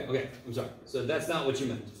 Okay, I'm sorry. So that's not what you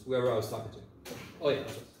meant, whoever I was talking to. Oh yeah,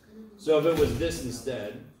 sorry. So if it was this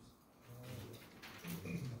instead,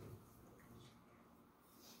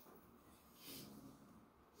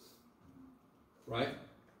 right?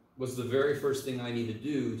 What's the very first thing I need to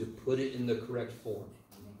do to put it in the correct form?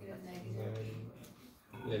 Make it a negative.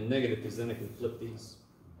 Yeah, negative, because then I can flip these.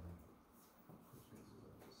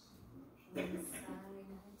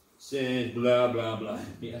 Sin, blah, blah, blah.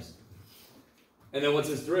 Yes. And then what's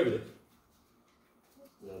its derivative?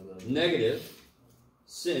 Negative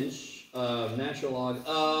sinh of natural log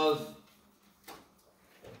of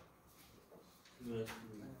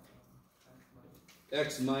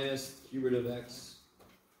x minus cube root of x.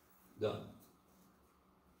 Done.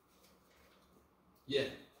 Yeah.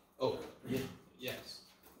 Oh, yeah. Yes.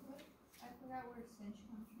 I forgot where cinch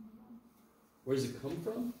comes from. Where does it come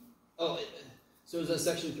from? Oh, so is that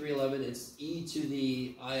section 311? It's e to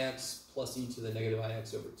the ix plus e to the negative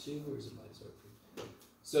ix over 2, or is it minus over 3?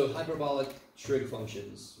 So hyperbolic trig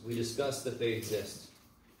functions, we discussed that they exist.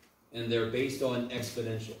 And they're based on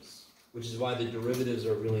exponentials, which is why the derivatives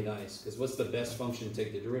are really nice. Because what's the best function to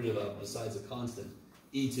take the derivative of besides a constant?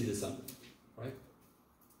 E to the something, right?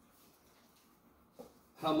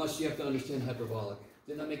 How much do you have to understand hyperbolic?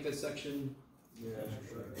 Didn't I make that section? Yeah,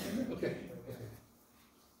 sure. Okay.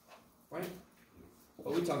 Right?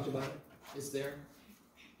 Well, we talked about it. It's there.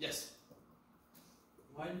 Yes.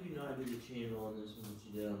 Why did you not do the chain rule on this one that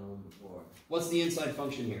you did on the one before? What's the inside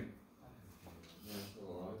function here?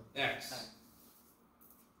 Natural log. X.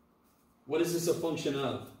 What is this a function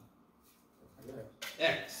of?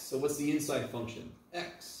 X. So what's the inside function?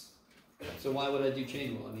 X. So why would I do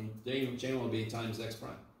chain rule? I mean, chain rule would be times x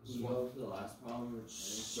prime. Did you go to the last problem?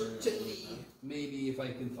 Certainly. Maybe if I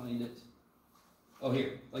can find it. Oh,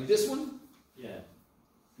 here. Like this one? Yeah.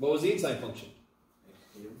 What was the inside function? X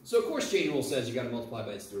cubed. So of course chain rule says you got to multiply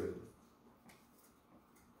by its derivative.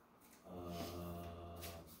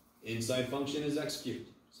 Inside function is x cubed.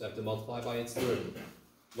 So I have to multiply by its derivative.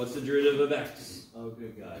 What's the derivative of x? Oh,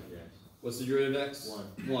 good God, yes. What's the derivative of x?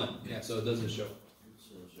 1. 1. Yeah, so it doesn't show.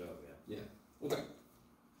 So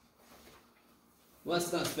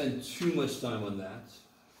Let's not spend too much time on that,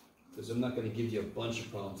 because I'm not going to give you a bunch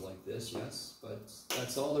of problems like this, yes? But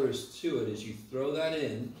that's all there is to it, is you throw that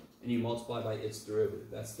in, and you multiply by its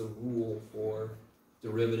derivative. That's the rule for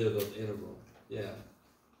derivative of integral. Yeah.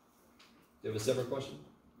 Do you have a separate question?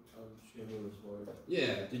 I'm just gonna move this forward.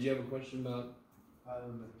 Yeah. Did you have a question about?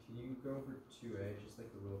 Can you go over 2a, just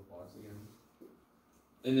like the rule of logs again?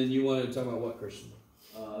 And then you wanted to talk about what, Christian?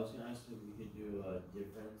 I was gonna ask if we could do a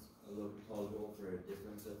difference, a L'Hopital's rule for a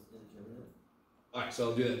difference that's indeterminate. All right, so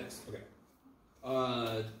I'll do that next. Okay.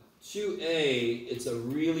 2a, it's a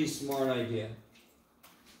really smart idea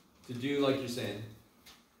to do like you're saying.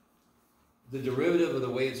 The derivative of the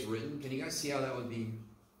way it's written, can you guys see how that would be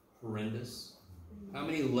horrendous? How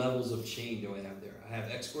many levels of chain do I have there? I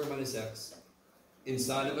have x squared minus x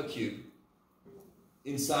inside of a cube,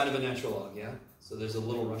 inside of a natural log, yeah? So there's a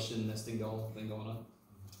little Russian nesting doll thing going on.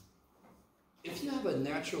 If you have a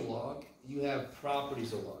natural log, you have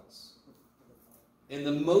properties of logs. And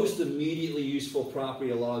the most immediately useful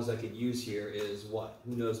property of logs I could use here is what?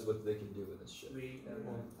 Who knows what they can do with this shit?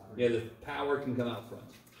 Yeah, the power can come out front.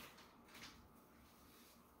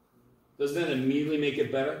 Doesn't that immediately make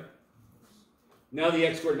it better? Now the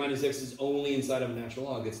x squared minus x is only inside of a natural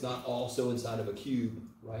log. It's not also inside of a cube,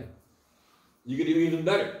 right? You can do even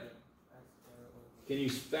better. Can you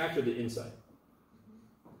factor the inside?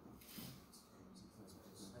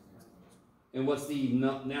 And what's the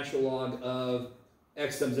natural log of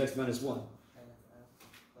x times x minus 1?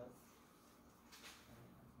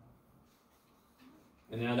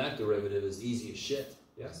 And now that derivative is easy as shit,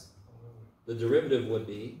 yes? The derivative would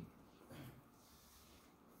be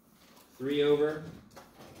 3 over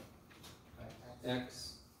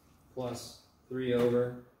x plus 3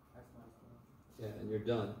 over, yeah, and you're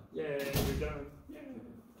done. Yeah, you're done. Yeah.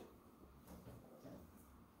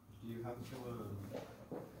 Do you have to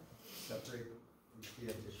separate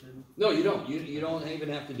the addition? No, you don't. You don't even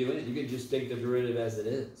have to do it. You can just take the derivative as it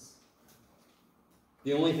is.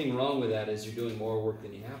 The only thing wrong with that is you're doing more work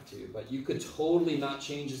than you have to. But you could totally not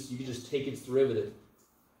change this. You could just take its derivative.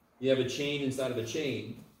 You have a chain inside of a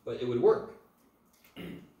chain, but it would work.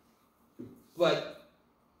 But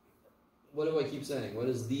what do I keep saying? What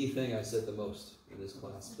is the thing I said the most in this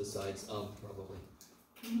class besides probably?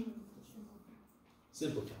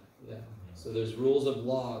 Simplify. Yeah. So there's rules of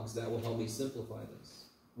logs that will help me simplify this,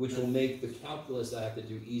 which will make the calculus I have to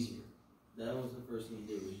do easier. That was the first thing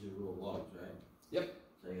you did, was the rule of logs, right? Yep.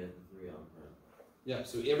 So you got the 3 on front. Yeah,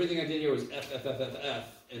 so everything I did here was f, f, f, f, f,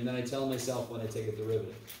 and then I tell myself when I take a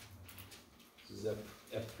derivative. This is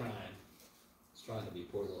f prime. It's trying to be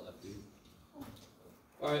poor little f dude.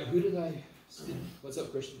 Alright, who did I skip? What's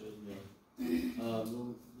up, Christian? The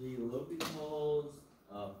L'Hopital's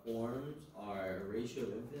forms are a ratio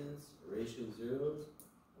of infinites, a ratio of zeros,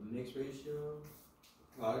 a mixed ratio,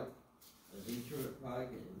 a product, an indeterminate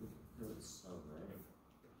product, and an indeterminate sum,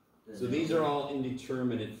 right? So these are all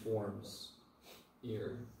indeterminate forms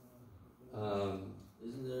here.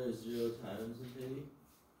 Isn't there a 0 times infinity?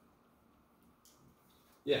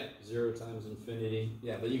 Yeah, 0 times infinity.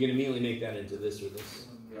 Yeah, but you can immediately make that into this or this.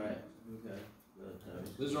 Right, okay.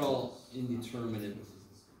 Those are all indeterminate.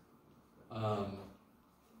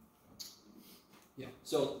 Yeah,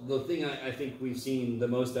 so the thing I think we've seen the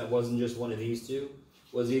most that wasn't just one of these two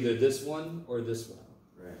was either this one or this one.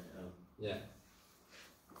 Right, yeah.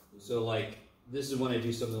 So like, this is when I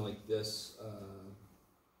do something like this.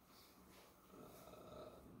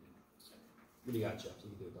 What do you got, Jeff? You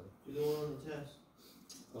can do it, buddy. Do the one on the test.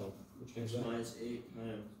 Oh, which game's that? Minus 8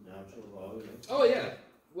 times natural log. Right? Oh yeah.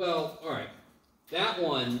 Well, all right. That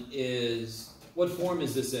one is, what form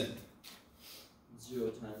is this in? 0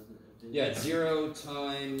 times infinity. Yeah, 0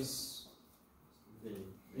 times Infinity.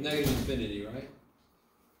 negative infinity, right?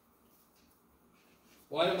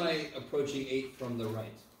 Why am I approaching 8 from the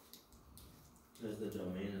right? Because the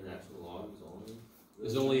domain of natural log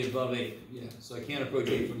Is only above 8. Yeah, so I can't approach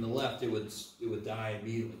 8 from the left. It would die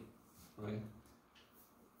immediately, right?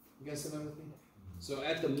 You guys still with me? So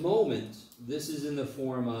at the moment, this is in the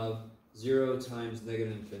form of 0 times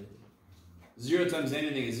negative infinity. 0 times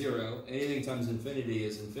anything is 0. Anything times infinity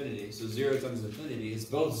is infinity. So 0 times infinity is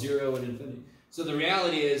both 0 and infinity. So the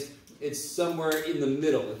reality is, it's somewhere in the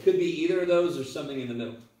middle. It could be either of those or something in the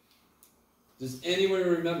middle. Does anyone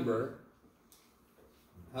remember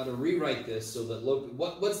how to rewrite this so that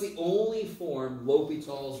what's the only form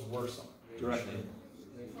L'Hopital's works on directly?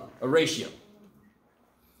 A ratio.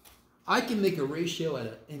 I can make a ratio out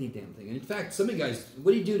of any damn thing. And in fact, some of you guys,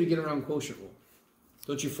 what do you do to get around quotient rule?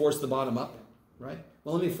 Don't you force the bottom up, right?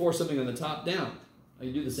 Well, let me force something on the top down. I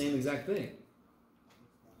can do the same exact thing.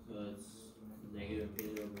 So it's negative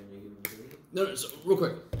infinity over negative infinity? No, so real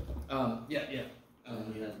quick. Yeah. You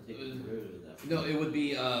have to take the derivative of that. No, it would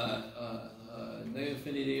be negative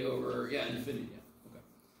infinity over infinity. Yeah.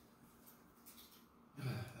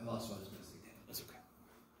 Okay. I lost what I was going to say. Damn it. That's okay.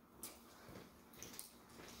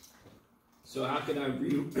 So how can I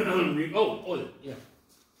yeah.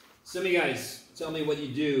 Some of you guys tell me what you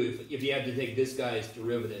do if you have to take this guy's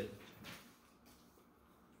derivative.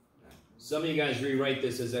 Some of you guys rewrite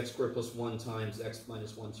this as x squared plus 1 times x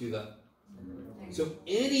minus 1 to the. So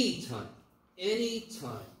anytime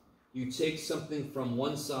you take something from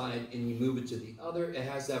one side and you move it to the other, it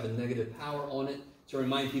has to have a negative power on it to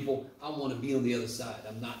remind people, I want to be on the other side.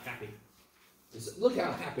 I'm not happy. Look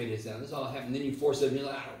how happy it is now. This all happened. Then you force it and you're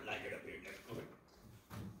like, I don't like it up here.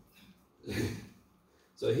 Okay.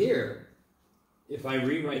 So here, if I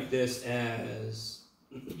rewrite this as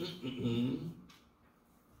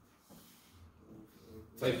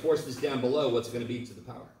if I force this down below, what's it going to be to the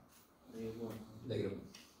power? -1. -1.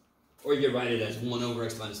 Or you could write it as 1 over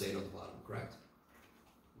x minus 8 on the bottom, correct?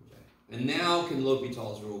 Okay. And now can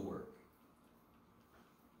L'Hopital's rule work?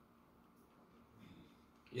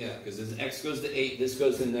 Yeah, because as x goes to 8, this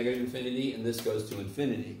goes to negative infinity, and this goes to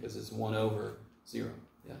infinity, because it's 1 over 0.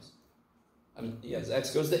 Yes? Yes,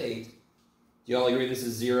 x goes to 8. Do you all agree this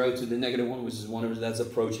is 0 to the -1, which is 1 over, that's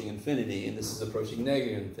approaching infinity, and this is approaching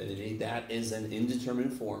negative infinity. That is an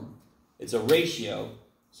indeterminate form. It's a ratio,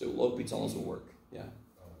 so L'Hopital's will work. Yeah.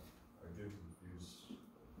 I get confused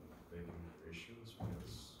making ratios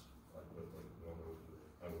because I put like 1 over,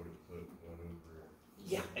 I would have put 1 over.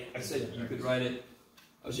 Yeah, I said you could write it.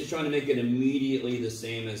 I was just trying to make it immediately the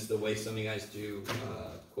same as the way some of you guys do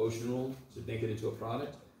quotient rule, to make it into a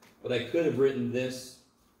product. But I could have written this.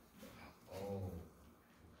 Oh.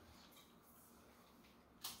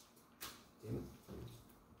 Damn it.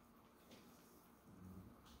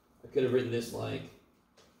 I could have written this like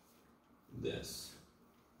this.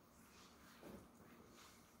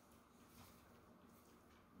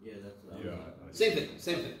 Yeah, that's what Yeah. Same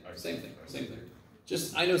thing.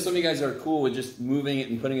 Just, I know some of you guys are cool with just moving it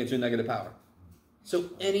and putting it to a negative power.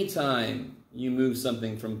 So anytime you move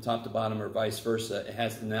something from top to bottom or vice versa, it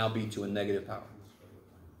has to now be to a negative power.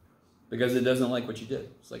 Because it doesn't like what you did.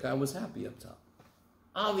 It's like, I was happy up top.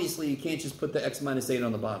 Obviously, you can't just put the x minus 8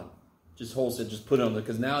 on the bottom. Just wholesale, just put it on the,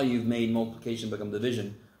 because now you've made multiplication become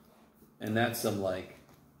division. And that's some, like,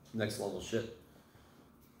 next level shit.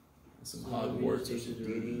 That's some Hogwarts or take the some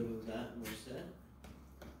derivative DD. of that instead?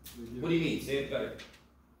 What do you mean? Say it better.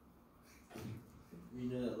 You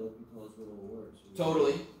know that L'Hopital's rule works.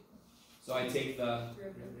 Totally. So I take the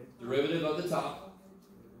derivative of the top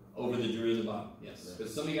over the derivative of the bottom. Yes.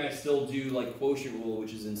 Because some of you guys still do like quotient rule,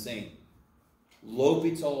 which is insane.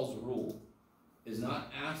 L'Hopital's rule is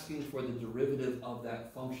not asking for the derivative of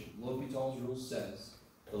that function. L'Hopital's rule says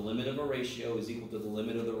the limit of a ratio is equal to the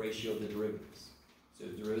limit of the ratio of the derivatives. So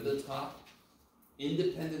the derivative of the top,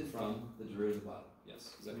 independent from the derivative of the bottom.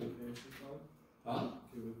 Yes. Is that Can we cool? finish this problem? Huh?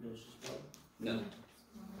 Can we finish this problem? No.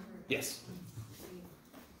 Yes.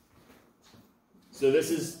 So this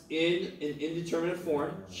is in an indeterminate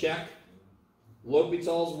form. Check.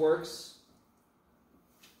 L'Hopital's works.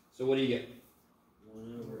 So what do you get?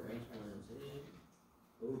 1 over x minus 8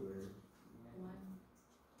 over -1.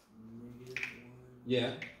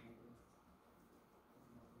 Yeah.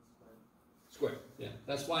 Square. Yeah.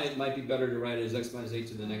 That's why it might be better to write it as x minus 8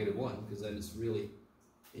 to the -1, because then it's really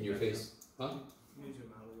in your face. Huh?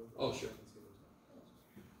 Oh, sure.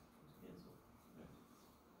 Cancel.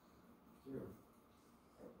 0.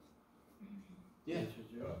 Yeah. Answer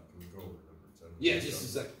 0. Can we go over number 10? Yeah, just a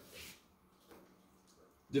second.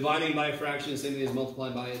 Dividing by a fraction, same thing as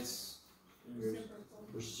multiplying by its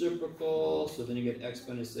reciprocal. So then you get x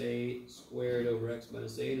minus 8 squared over x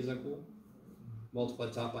minus 8. Is that cool? Multiply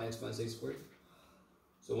top by x minus 8 squared.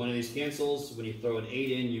 So one of these cancels. When you throw an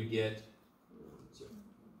 8 in, you get 0.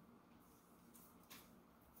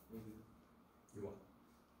 You're welcome.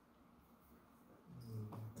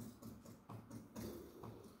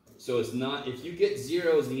 So it's not, if you get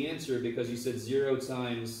 0 as the answer because you said 0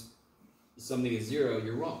 times something is 0,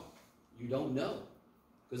 you're wrong. You don't know.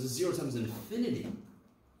 Because it's 0 times infinity.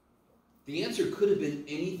 The answer could have been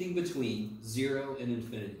anything between 0 and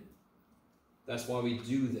infinity. That's why we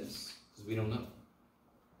do this, because we don't know.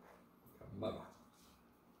 Bye-bye.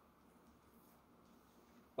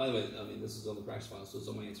 By the way, I mean, this is on the practice file, so it's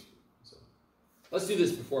on my answer. So let's do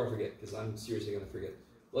this before I forget, because I'm seriously going to forget.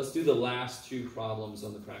 Let's do the last 2 problems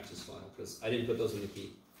on the practice file, because I didn't put those in the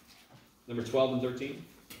key. Number 12 and 13.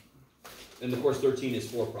 And of course, 13 is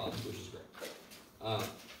 4 problems, which is great.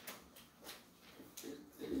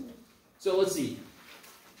 So let's see.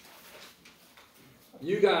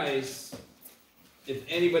 You guys if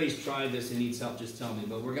anybody's tried this and needs help, just tell me.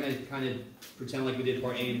 But we're going to kind of pretend like we did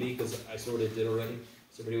part A and B because I sort of did already.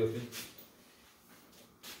 Is everybody with me?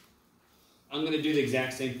 I'm going to do the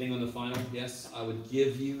exact same thing on the final. Yes, I would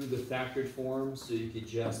give you the factored form so you could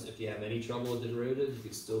just, if you have any trouble with the derivative, you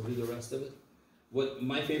could still do the rest of it. What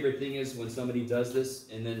my favorite thing is when somebody does this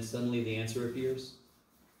and then suddenly the answer appears.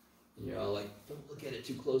 And you're all like, don't look at it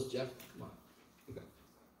too close, Jeff. Come on. Okay.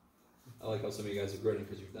 I like how some of you guys are grinning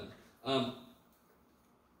because you've done it. If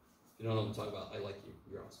you don't know what I'm talking about, I like you.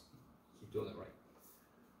 You're awesome. Keep doing that right.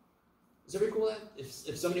 Is everybody cool with that?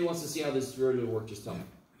 If somebody wants to see how this derivative works, just tell me.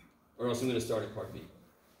 Or else I'm going to start at part B.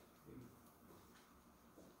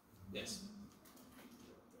 Yes.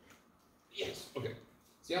 Yes. Okay.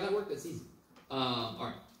 See how that worked? That's easy. All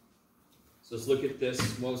right. So let's look at this.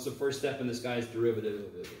 What was the first step in this guy's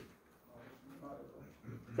derivative?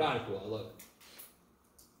 Product rule. I love it.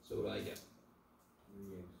 So what do I get?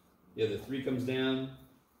 Yeah, the 3 comes down.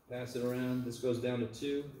 Pass it around. This goes down to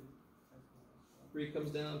 2. 3 comes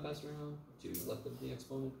down. Pass it around. 2 left of the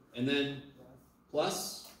exponent. And then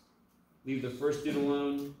plus. Leave the first dude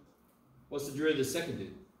alone. What's the derivative of the second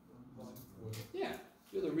dude? Yeah,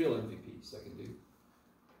 you're the real MVP, second dude.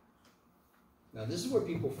 Now this is where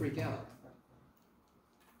people freak out.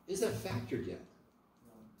 Is that factored yet?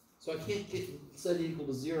 So I can't set it equal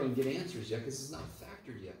to 0 and get answers yet because it's not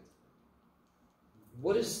factored yet.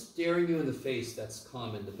 What is staring you in the face that's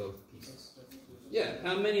common to both pieces? Yeah,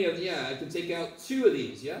 how many of, I can take out 2 of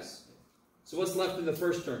these, yes? So what's left in the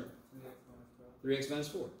first term? 3x minus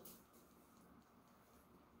 4.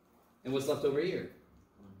 And what's left over here?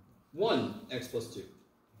 1x plus 2.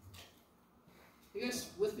 You guys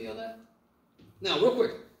with me on that? Now, real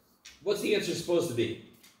quick, what's the answer supposed to be?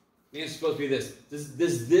 The answer's supposed to be this.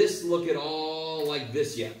 Does this look at all like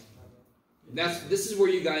this yet? This is where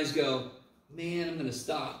you guys go, man, I'm going to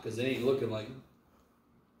stop because it ain't looking like.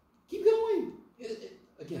 Keep going.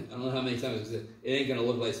 Again, I don't know how many times I said it ain't going to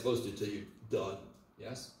look like it's supposed to until you're done.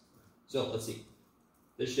 Yes? So, let's see.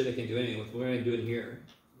 This shit I can do anything with. We're going to do it here.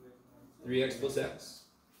 3x plus x.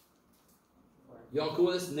 Y'all cool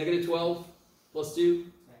with this? Negative 12 plus 2.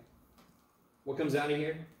 What comes out of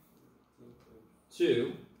here?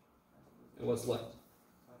 2. And what's left?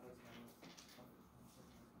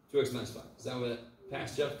 2x minus 5. Is that what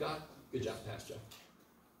Past Jeff got? Good job, Past Jeff.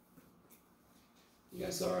 You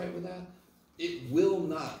guys all right with that? It will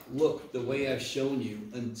not look the way I've shown you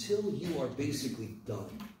until you are basically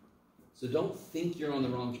done. So don't think you're on the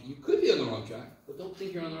wrong track. You could be on the wrong track, but don't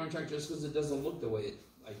think you're on the wrong track just because it doesn't look the way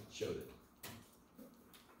I showed it.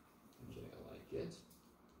 Okay, I like it.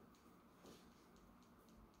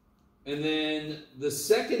 And then the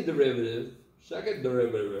second derivative, I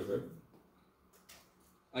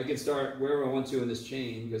can start wherever I want to in this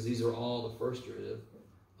chain because these are all the first derivative.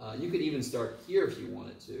 You could even start here if you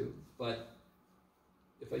wanted to, but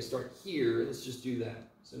if I start here, let's just do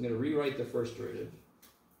that. So I'm going to rewrite the first derivative.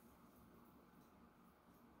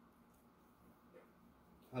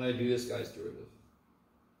 How do I do this guy's derivative?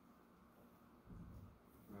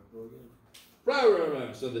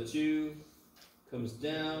 Right. So the 2 comes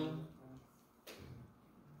down.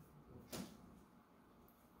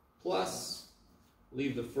 Plus,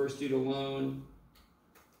 leave the first dude alone.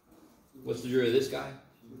 What's the derivative of this guy?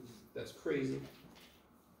 That's crazy.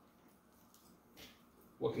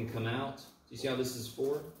 What can come out? Do you see how this is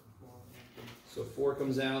 4? So 4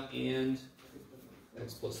 comes out and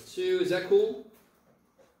x plus 2. Is that cool?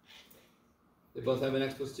 They both have an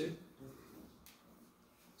x plus 2.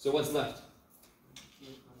 So what's left?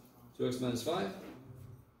 2x minus 5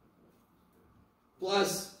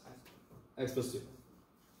 plus x plus 2.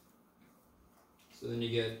 So then you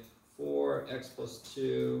get 4x plus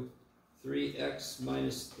 2, 3x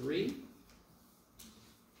minus 3.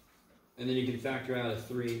 And then you can factor out a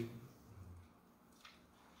 3. Is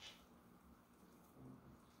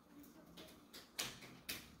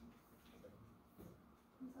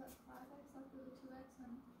that 5x after the 2x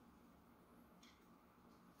and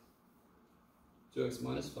 2x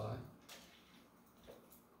minus 5.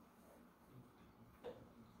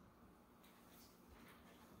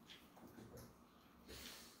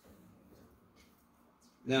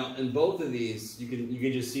 Now, in both of these, you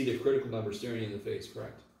can just see the critical number staring you in the face,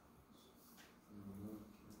 correct?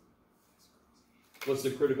 What's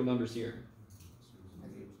the critical numbers here?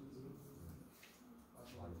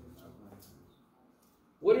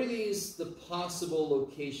 What are these the possible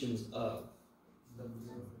locations of?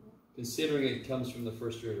 Considering it comes from the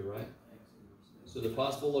first derivative, right? So the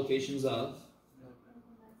possible locations of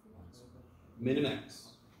min and x.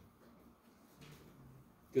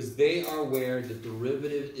 Because they are where the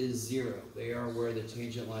derivative is 0. They are where the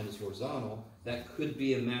tangent line is horizontal. that could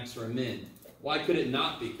be a max or a min. Why could it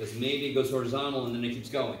not be? Because maybe it goes horizontal and then it keeps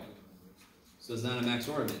going. So it's not a max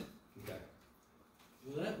or a min. Okay.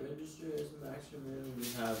 Will that register as a max or min when you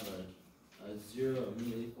have a 0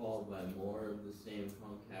 immediately followed by more of the same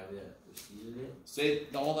concavity that preceded it? Say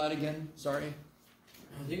all that again. Sorry.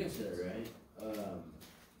 I think I said it right.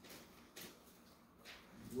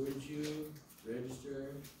 Would you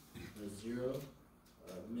register a 0,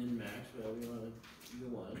 min, max, whatever you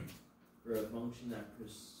want, for a function that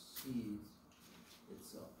precedes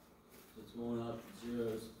itself? So it's going up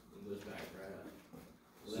zeros and goes back right up.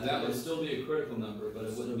 So that would still be a critical number, but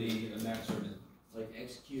it wouldn't be a max or a min. Like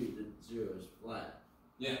execute the zeros flat.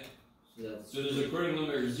 Yeah. So that's So there's a critical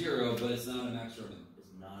number of 0, but it's not a max or a min.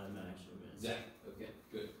 it's not a max or min. Exactly. Okay.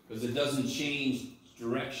 Good. Because it doesn't change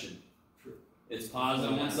direction. True. It's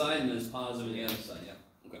positive on one side and then it's positive on the other side. Yeah.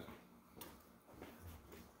 Okay.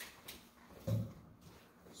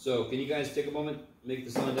 So can you guys take a moment, make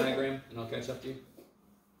the sign diagram, and I'll catch up to you?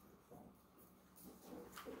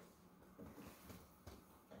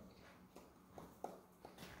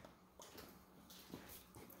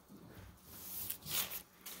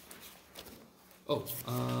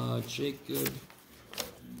 Oh, Jacob.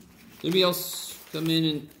 Anybody else come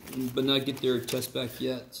in but not get their test back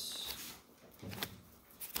yet?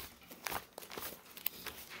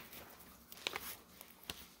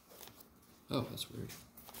 Oh, that's weird.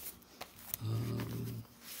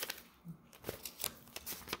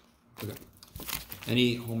 Okay.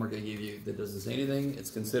 Any homework I gave you that doesn't say anything,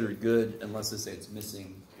 it's considered good unless they say it's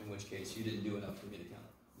missing, in which case you didn't do enough for me to count it.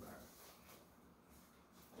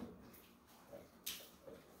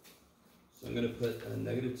 So I'm going to put a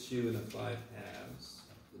 -2 and a 5 halves.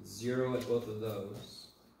 0 at both of those.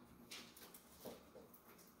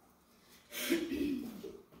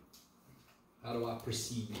 How do I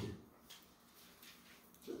proceed?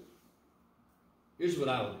 Here's what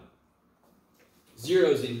I would do.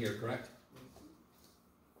 0's in here, correct?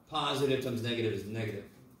 Positive times negative is negative.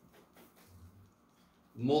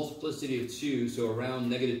 Multiplicity of 2, so around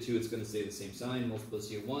 -2 it's going to stay the same sign.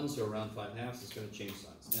 Multiplicity of 1, so around 5 halves it's going to change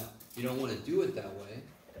signs. Now, you don't want to do it that way.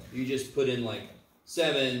 You just put in like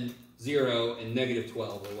 7, 0, and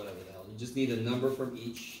 -12 or whatever the hell. You just need a number from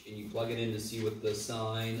each, and you plug it in to see what the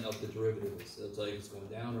sign of the derivative is. It'll tell you if it's going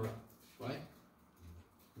down or up, right?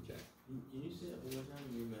 Okay. Can you say that one more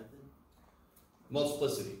time, your method?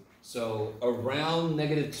 Multiplicity. So around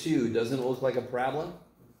 -2 doesn't it look like a parabola?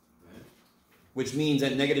 Right. Which means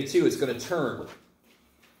at -2 it's going to turn.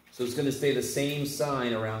 So it's going to stay the same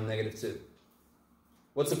sign around -2.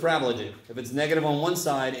 What's the parabola do? If it's negative on one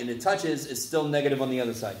side and it touches, it's still negative on the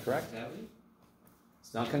other side, correct? Cavity?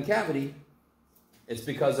 It's not concavity. It's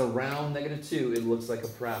because around -2 it looks like a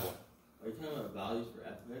parabola. Are you talking about values for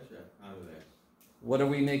f of x or f prime of x? What are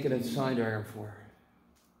we making a sign diagram for?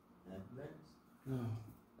 F of x? No,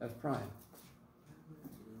 f prime.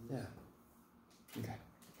 Yeah. Okay.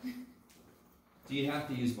 Do you have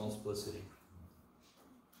to use multiplicity?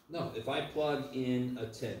 No. If I plug in a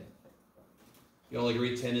 10, you all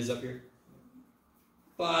agree 10 is up here?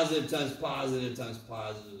 Positive times positive times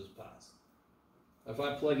positive is positive. If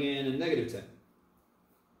I plug in a -10,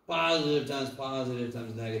 positive times positive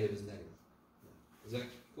times negative is negative. Is that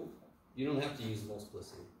cool? You don't have to use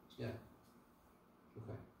multiplicity. Yeah.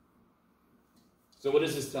 Okay. So what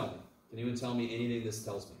does this tell me? Can anyone tell me anything this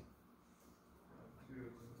tells me?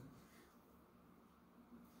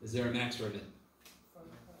 Is there a max or a min?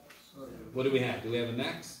 What do we have? Do we have a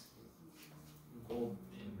max?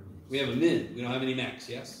 We have a min. We don't have any max,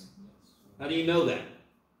 yes? How do you know that?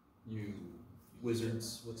 You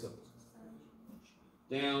wizards. What's up?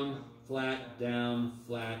 Down, flat,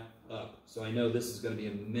 up. So I know this is going to be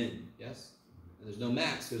a min, yes? And there's no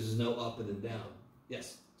max because there's no up and then down.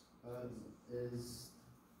 Yes? I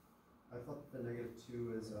thought the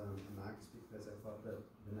 -2 is a max because I thought that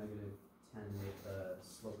the -10 made the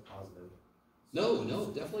slope positive. No,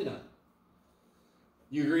 definitely not.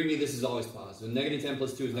 You agree with me this is always positive. -10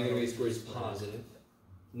 plus 2 is -8 squared is positive.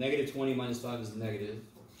 -20 minus 5 is negative.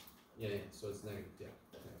 Yeah, so it's negative, yeah.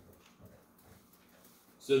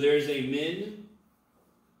 So there's a min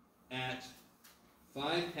at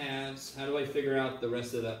 5 halves. How do I figure out the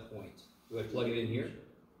rest of that point? Do I plug it in here?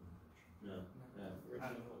 No.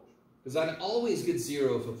 Because I'd always get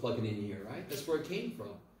 0 if I plug it in here, right? That's where it came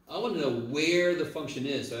from. I want to know where the function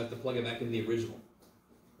is, so I have to plug it back in the original.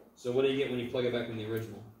 So what do you get when you plug it back in the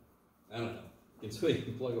original? I don't know. So you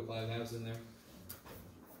can plug a 5 halves in there.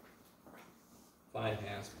 5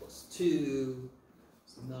 halves plus 2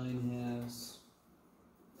 is 9 halves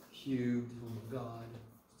cubed. Oh my god.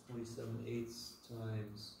 27/8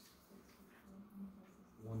 times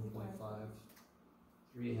 1.5.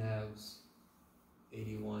 3/2,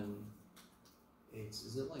 81/8.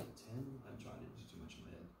 Is it like 10? I'm trying to do too much in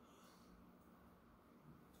my head.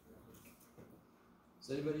 Is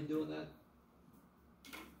anybody doing that?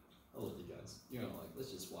 I'll let you guys. You're gonna like,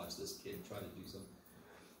 let's just watch this kid try to do something.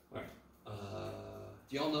 Alright.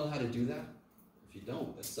 Do y'all know how to do that? If you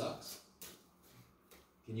don't, that sucks.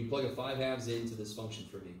 Can you plug a 5/2 into this function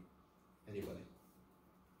for me? Anybody?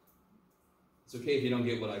 It's okay if you don't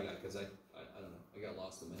get what I got, because I don't know. I got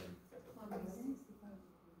lost in my head.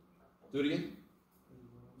 Do it again.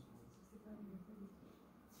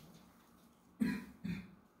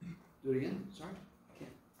 Do it again? Sorry? I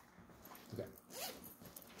can't. Okay.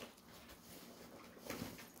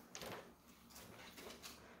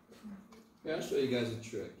 Yeah, I'll show you guys a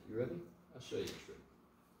trick. You ready? I'll show you a trick.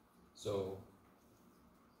 So,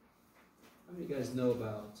 how many of you guys know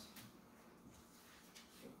about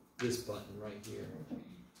this button right here?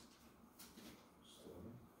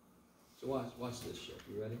 So watch this shit.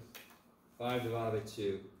 You ready? 5 divided by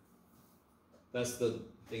 2. That's the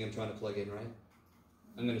thing I'm trying to plug in, right?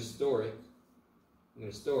 I'm going to store it. I'm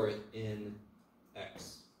going to store it in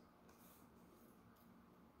X.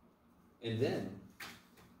 And then,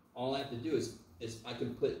 all I have to do is I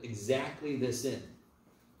can put exactly this in.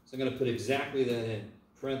 So I'm going to put exactly that in.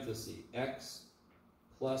 Parenthesis, X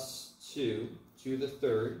plus 2 to the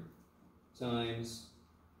third times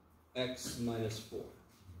X minus 4.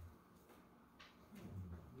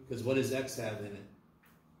 Because what does X have in it?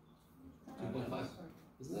 2.5.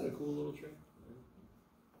 Isn't that a cool little trick?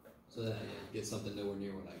 So that I get something nowhere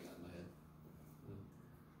near what I got in my head.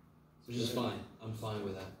 Which is fine. I'm fine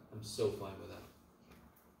with that. I'm so fine with that.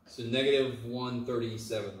 So negative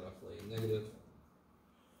 137 roughly. Negative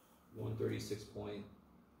 136.7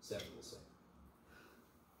 we'll say.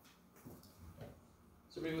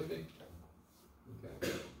 Is everybody with me?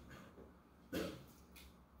 Okay.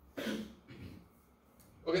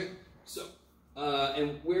 Okay, so,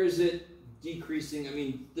 and where is it decreasing? I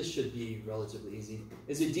mean, this should be relatively easy.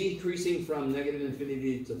 Is it decreasing from negative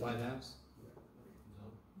infinity to 5/2? No.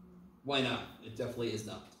 Why not? It definitely is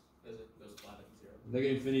not. Because it goes flat at 0.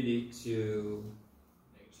 Negative infinity to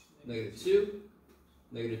negative 2,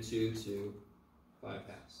 negative 2 to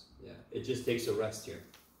 5/2. Yeah, it just takes a rest here.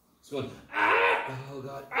 It's going, ah! Oh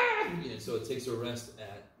God, ah! Yeah, so it takes a rest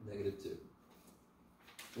at negative 2.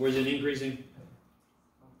 Where's it increasing?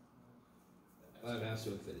 5/2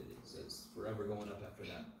 to infinity. So it's forever going up after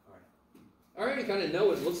that. Alright. I already kind of know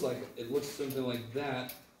what it looks like. It looks something like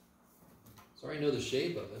that. So I already know the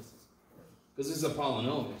shape of it. Because this is a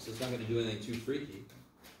polynomial, so it's not going to do anything too freaky.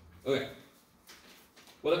 Okay.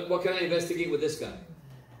 What can I investigate with this guy?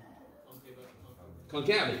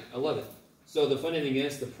 Concavity. I love it. So the funny thing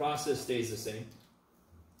is, the process stays the same.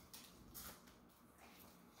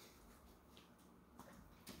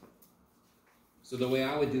 So the way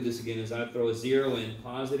I would do this again is I'd throw a 0 in,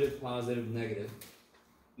 positive, positive, negative.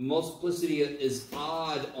 Multiplicity is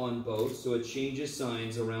odd on both, so it changes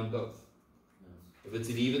signs around both. If it's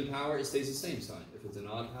an even power, it stays the same sign. If it's an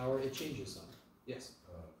odd power, it changes sign. Yes?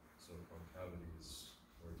 So concavity is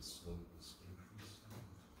where the slope is increasing?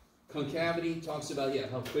 Concavity talks about,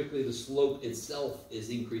 how quickly the slope itself is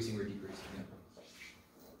increasing or decreasing. Yeah.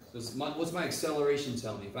 So what's my acceleration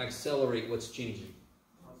tell me? If I accelerate, what's changing?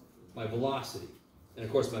 My velocity. And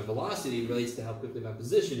of course, my velocity relates to how quickly my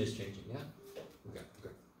position is changing, yeah? Okay.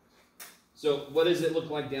 So what does it look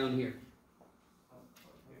like down here?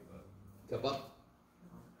 Cup up,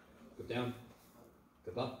 cup down,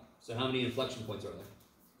 cup up. So how many inflection points are there?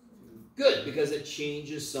 Good, because it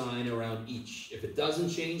changes sign around each. If it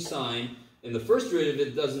doesn't change sign, in the first derivative, if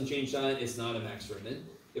it doesn't change sign, it's not a max or a min.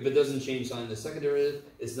 If it doesn't change sign in the second derivative,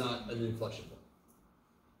 it's not an inflection point.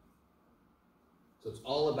 So it's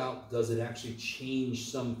all about, does it actually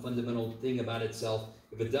change some fundamental thing about itself?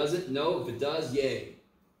 If it doesn't, no. If it does, yay.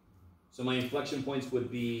 So my inflection points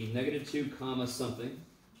would be negative 2 comma something.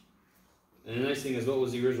 And the nice thing is, what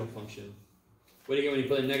was the original function? What do you get when you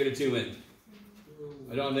put a negative 2 in?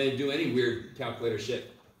 I don't have to do any weird calculator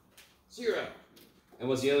shit. 0. And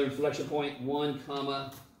what's the other inflection point? 1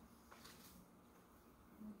 comma.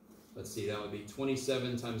 Let's see, that would be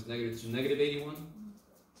 27 times negative 2, negative 81.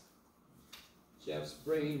 Jeff's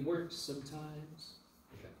brain works sometimes.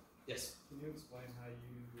 Okay. Yes? Can you explain how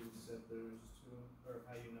you said there's 2, or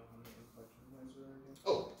how you know how many inflection points there are again?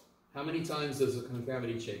 Oh, how many times does the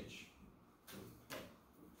concavity change?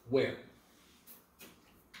 Where?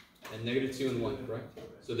 And negative 2 and 1, correct?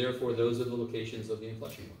 So therefore, those are the locations of the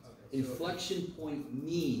inflection points. Okay, Inflection point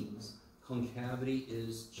means concavity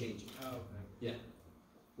is changing. Oh, okay. Yeah.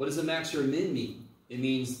 What does a max or a min mean? It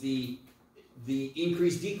means the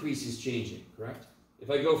increase-decrease is changing, correct? If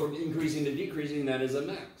I go from increasing to decreasing, that is a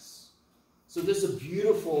max. So this is a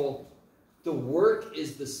beautiful, the work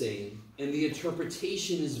is the same, and the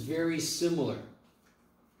interpretation is very similar.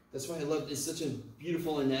 That's why I love, it's such a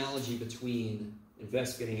beautiful analogy between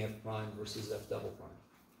investigating f prime versus f double prime.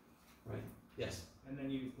 Right? Yes? And then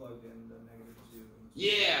you plug in the -2.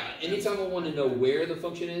 Yeah! Anytime I want to know where the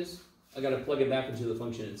function is, I got to plug it back into the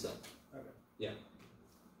function itself. Okay. Yeah.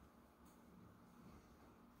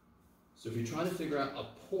 So if you're trying to figure out a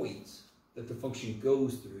point that the function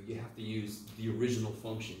goes through, you have to use the original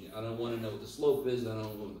function. I don't want to know what the slope is, I don't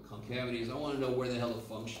know what the concavity is, I want to know where the hell the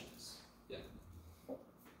function is. Yeah.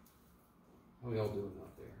 How are we all doing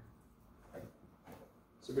out there?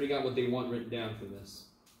 So everybody got what they want written down from this.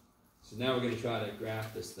 So now we're going to try to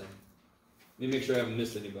graph this thing. Let me make sure I haven't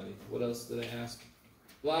missed anybody. What else did I ask?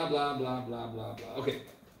 Blah, blah, blah, blah, blah, blah. Okay.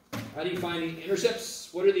 How do you find the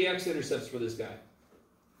intercepts? What are the x-intercepts for this guy?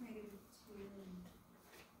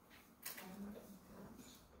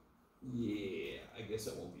 Yeah, I guess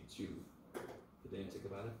that won't be too pedantic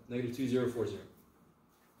about it. -2, 0, 4, 0.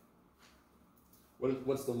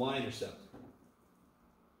 What's the y-intercept?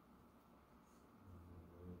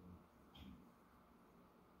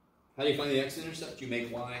 How do you find the x-intercept? You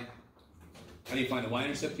make y. How do you find the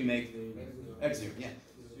y-intercept? You make x0. Yeah.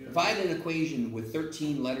 If I had an equation with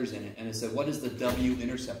 13 letters in it and it said, what is the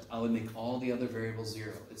w-intercept? I would make all the other variables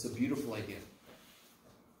 0. It's a beautiful idea.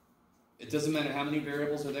 It doesn't matter how many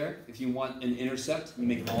variables are there. If you want an intercept, you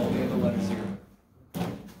make all the other letters 0.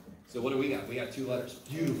 So what do we got? We got 2 letters.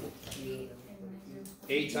 Beautiful.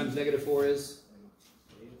 8 times -4 is?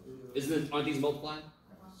 Aren't these multiplied?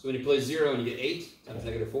 So when you play 0 and you get 8 times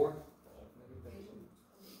 -4,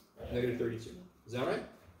 -32. Is that right?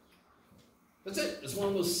 That's it. It's one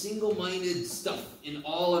of those single-minded stuff in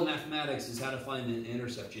all of mathematics is how to find an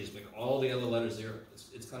intercept. You just make all the other letters 0.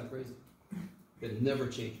 It's kind of crazy. It never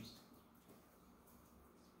changes.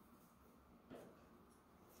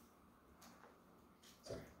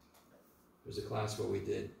 There's a class where we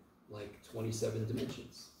did like 27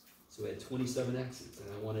 dimensions. So we had 27 x's,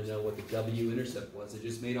 and I want to know what the w-intercept was. It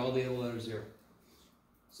just made all the other letters 0.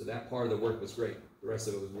 So that part of the work was great. The rest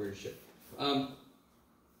of it was weird shit.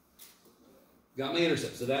 Got my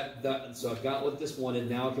intercept. So so I've got what this wanted.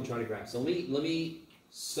 Now I can try to graph. So let me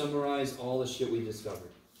summarize all the shit we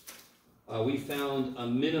discovered. We found a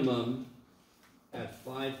minimum at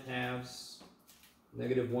 5/2,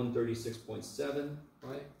 -136.7,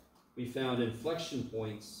 right? We found inflection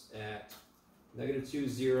points at -2,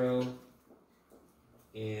 0,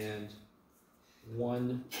 and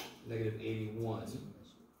 1, -81.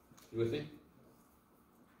 You with me?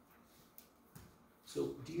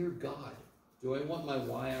 So, dear God, do I want my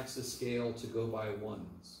y-axis scale to go by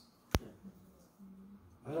 1s?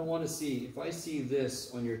 I don't want to see, if I see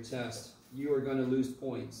this on your test, you are going to lose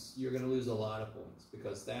points. You're going to lose a lot of points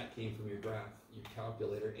because that came from your graph, your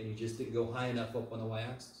calculator, and you just didn't go high enough up on the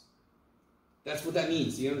y-axis. That's what that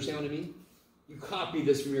means. Do you understand what I mean? You copy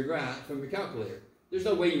this from your graph, from your calculator. There's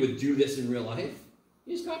no way you would do this in real life.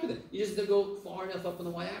 You just copy that. You just didn't go far enough up on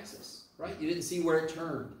the y-axis, right? You didn't see where it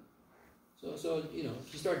turned. So you know,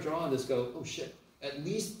 if you start drawing this, go, oh shit, at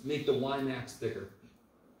least make the y-max bigger,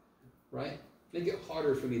 right? Make it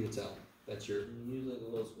harder for me to tell. That's your... Can you use like a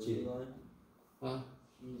little squiggly line? Huh?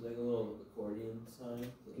 Can you use like a little accordion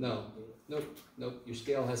sign? No. Nope. Your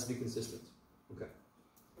scale has to be consistent. Okay.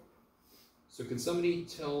 So can somebody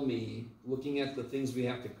tell me, looking at the things we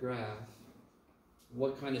have to graph,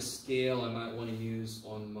 what kind of scale I might want to use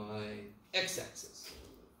on my x-axis?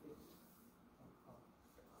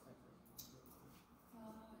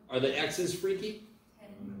 Are the x's freaky?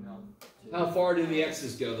 How far do the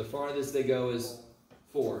x's go? The farthest they go is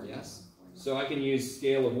 4, yes? So I can use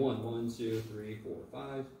scale of 1. 1, 2, 3, 4,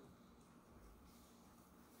 5.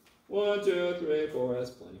 1, 2, 3, 4. That's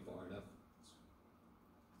plenty far enough.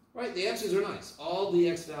 Right, the x's are nice. All the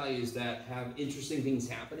x values that have interesting things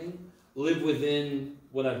happening live within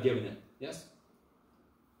what I've given it. Yes?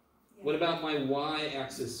 Yeah. What about my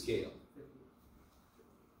y-axis scale?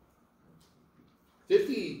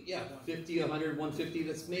 50, yeah, 50, 100, 150,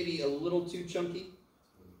 that's maybe a little too chunky.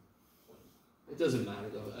 It doesn't matter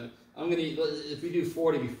though. I'm going to, if we do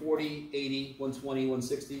 40, it'd be 40, 80, 120,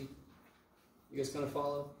 160. You guys kind of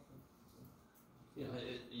follow?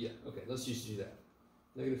 Yeah, okay, let's just do that.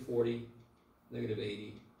 -40,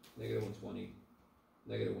 -80, -120,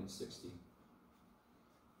 -160,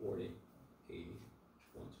 40, 80,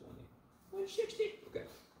 120, 160. Okay.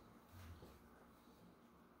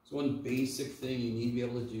 So one basic thing you need to be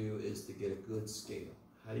able to do is to get a good scale.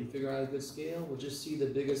 How do you figure out a good scale? Well, just see the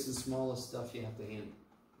biggest and smallest stuff you have to handle,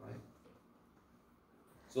 right?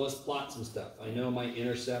 So let's plot some stuff. I know my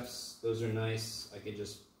intercepts, those are nice.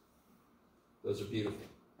 Those are beautiful.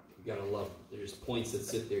 You gotta love them. There's points that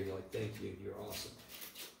sit there, you're like, thank you, you're awesome.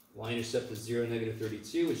 Y-intercept is 0, negative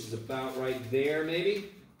 32, which is about right there, maybe.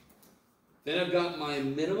 Then I've got my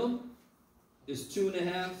minimum is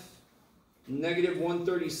 2.5, negative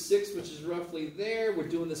 136, which is roughly there. We're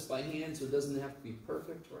doing this by hand, so it doesn't have to be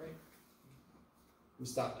perfect, right? Let me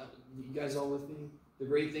stop. You guys all with me? The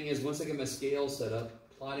great thing is, once I get my scale set up,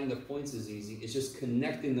 plotting the points is easy. It's just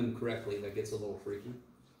connecting them correctly that gets a little freaky.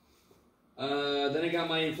 Then I got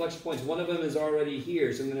my inflection points. One of them is already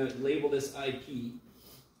here, so I'm going to label this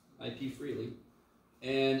IP freely.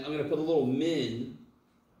 And I'm going to put a little min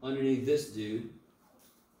underneath this dude.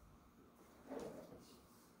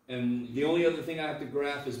 And the only other thing I have to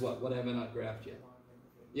graph is what? What have I not graphed yet?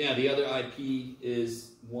 Yeah, the other IP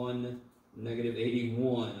is 1, negative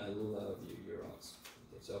 81. I love you. You're awesome.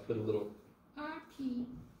 Okay, so I'll put a little IP.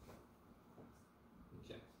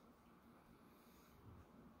 Okay.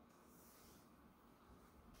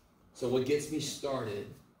 So what gets me started,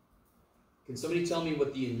 can somebody tell me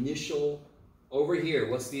what the initial, over here,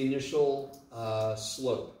 what's the initial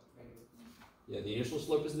slope? Yeah, the initial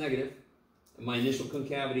slope is negative, and my initial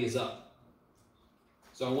concavity is up.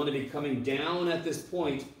 So I want to be coming down at this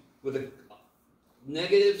point with a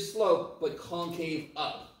negative slope, but concave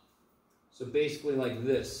up. So basically like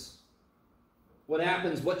this. What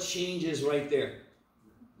happens, what changes right there?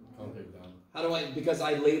 Concave down. How do I, because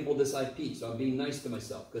I labeled this IP, so I'm being nice to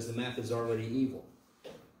myself, because the math is already evil.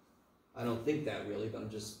 I don't think that really, but I'm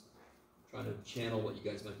just trying to channel what you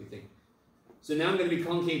guys might be thinking. So now I'm going to be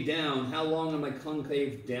concave down. How long am I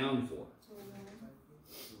concave down for?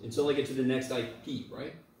 Until I get to the next IP,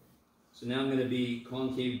 right? So now I'm going to be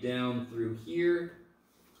concave down through here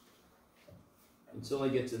until I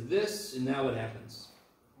get to this, and now what happens?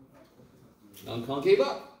 Now I'm concave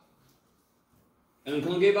up. And I'm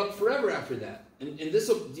concave up forever after that. And this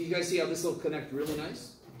will, do you guys see how this will connect really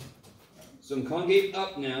nice? So I'm concave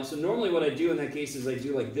up now. So normally what I do in that case is I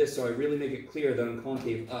do like this, so I really make it clear that I'm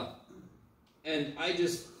concave up. And I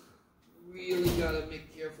just really got to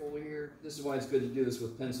make careful here. This is why it's good to do this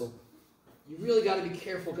with pencil. You really got to be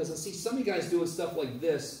careful, because I see some of you guys doing stuff like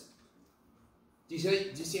this. Do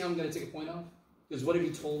you see how I'm going to take a point off? Because what have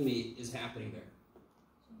you told me is happening there?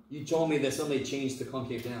 You told me that somebody changed to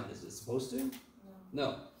concave down. Is it supposed to?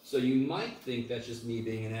 No. So you might think that's just me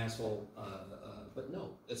being an asshole, but no.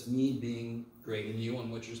 That's me being grading you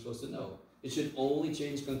on what you're supposed to know. It should only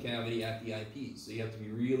change concavity at the IP, so you have to be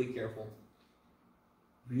really careful.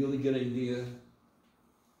 Really good idea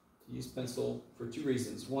to use pencil for 2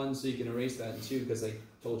 reasons. 1, so you can erase that, and 2, because I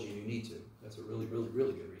told you need to. That's a really, really,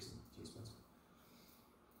 really good reason to use pencil.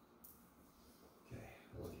 Okay,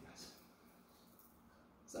 I love you guys.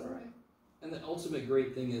 Is that all right? And the ultimate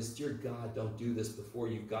great thing is, dear God, don't do this before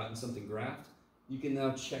you've gotten something graphed. You can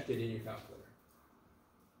now check it in your calculator.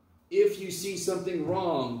 If you see something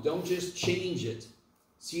wrong, don't just change it.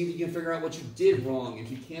 See if you can figure out what you did wrong. If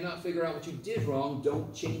you cannot figure out what you did wrong,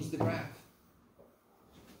 don't change the graph.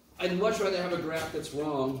 I'd much rather have a graph that's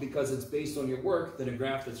wrong because it's based on your work than a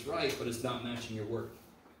graph that's right but it's not matching your work.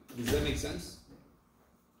 Does that make sense?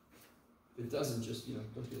 If it doesn't, just,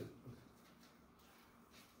 don't do that.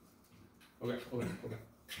 Okay.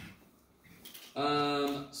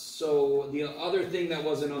 So the other thing that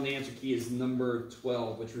wasn't on the answer key is number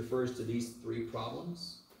 12, which refers to these 3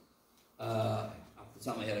 problems. Off the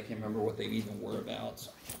top of my head, I can't remember what they even were about.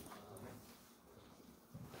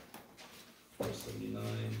 479.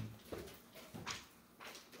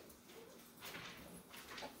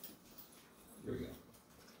 Here we go.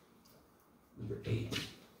 Number 8.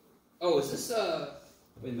 Oh, is this,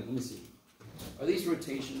 wait a minute, let me see. Are these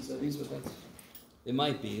rotations? Are these what that's? It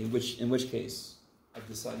might be, in which case I've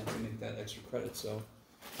decided to make that extra credit, so.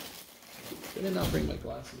 Did I not bring my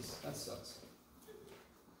glasses? That sucks.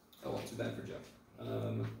 Oh, well, too bad for Jeff.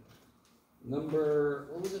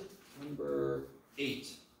 What was it? Number 8.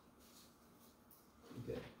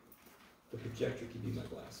 Okay. The projector could be my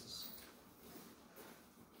glasses.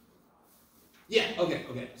 Yeah, okay.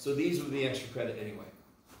 So these would be extra credit anyway,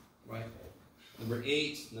 right? Number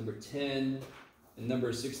 8, number 10, and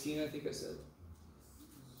number 16, I think I said.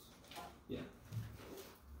 Yeah.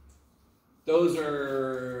 Those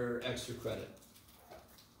are extra credit.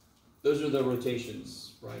 Those are the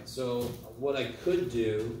rotations, right? So what I could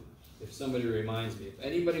do, if somebody reminds me, if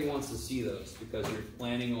anybody wants to see those because you're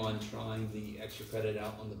planning on trying the extra credit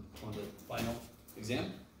out on the final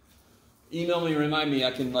exam, email me, remind me.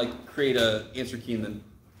 I can create a answer key and then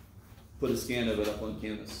put a scan of it up on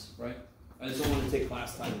Canvas, right? I just don't want to take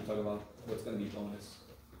class time to talk about what's going to be bonus.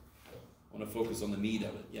 I want to focus on the meat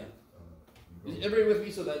of it, yeah. You Is go- everybody with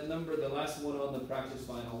me? So that number, the last one on the practice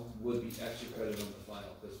final would be extra credit on the final,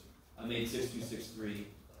 because I made 6263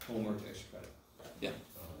 homework extra credit.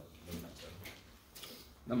 number 10.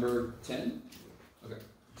 Number 10? Okay.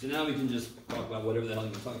 So now we can just talk about whatever the hell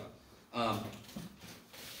you want to talk about.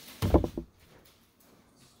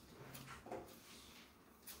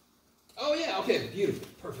 Oh yeah, okay, beautiful.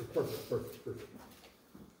 Perfect.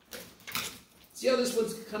 See how this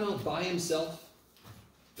one's kind of by himself?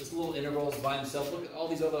 This little interval is by himself. Look at all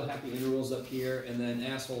these other happy intervals up here, and then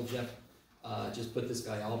asshole Jeff just put this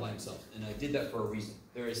guy all by himself. And I did that for a reason.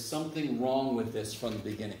 There is something wrong with this from the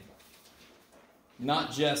beginning.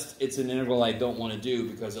 Not just it's an interval I don't want to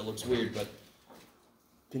do because it looks weird, but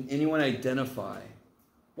can anyone identify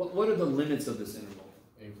what are the limits of this interval?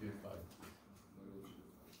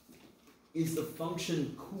 Is the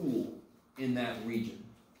function cool in that region?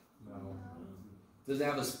 No. Does it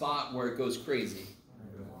have a spot where it goes crazy?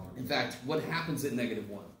 In fact, what happens at -1?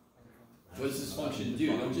 What does this function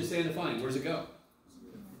do? Don't just say undefined. Where's it go?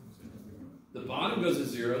 The bottom goes to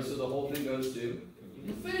 0, so the whole thing goes to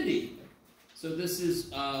infinity. So this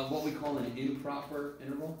is what we call an improper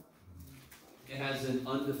interval. It has an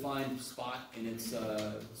undefined spot, and it's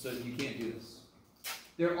so you can't do this.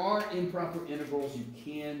 There are improper intervals you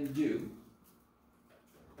can do,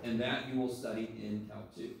 and that you will study in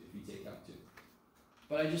Calc 2 if you take Calc 2.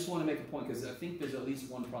 But I just want to make a point because I think there's at least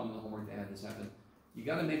one problem in the homework that had this happen. You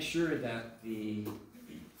got to make sure that the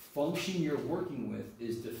function you're working with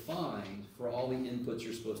is defined for all the inputs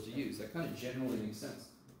you're supposed to use. That kind of generally makes sense.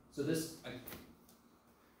 So this,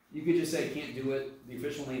 you could just say can't do it. The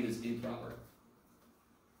official name is improper.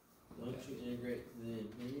 Don't you integrate the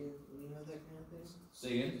infinity when you have that kind of thing?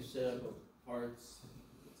 Say again. You set up a parts.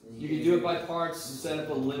 and You can do it by parts. Set up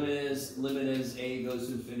a limit as a goes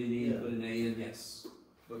to infinity and Yeah. put an a in. Yes.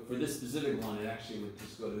 But for this specific one, it actually would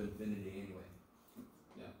just go to infinity anyway.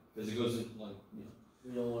 Yeah, because it goes in like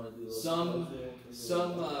We don't want to do those Some- puzzles.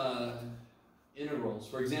 some intervals.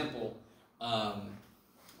 For example,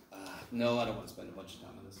 no, I don't want to spend a bunch of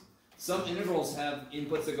time on this. Some intervals have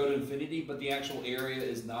inputs that go to infinity, but the actual area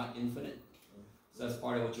is not infinite. So that's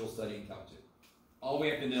part of what you'll study in Calc 2. All we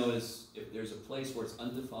have to know is if there's a place where it's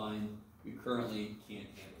undefined, we currently can't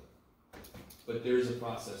handle it. But there's a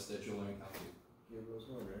process that you'll learn in Calc 2. Gibbs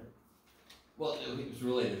one, right? Well, it was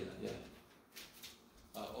related to that, yeah.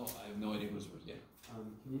 I have no idea what it was, yeah. Can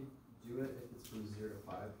you do it if it's from 0 to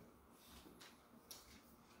 5?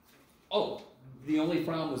 Oh, the only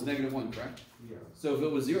problem was -1, correct? Yeah. So if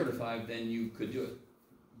it was 0 to 5, then you could do it.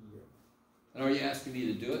 Yeah. And are you asking me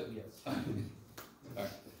to do it? Yes.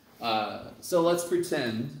 So let's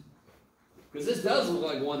pretend, because this does look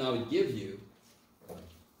like one I would give you.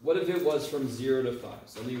 What if it was from 0 to 5?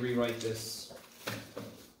 So let me rewrite this.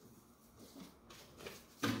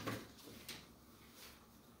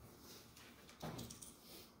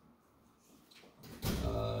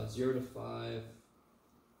 0 to 5.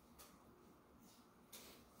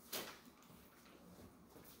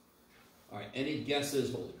 All right, any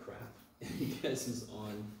guesses? Holy crap. Any guesses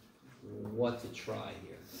on what to try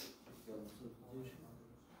here?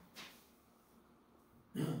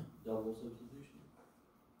 Double substitution.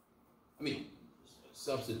 I mean,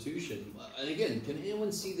 substitution. And again, can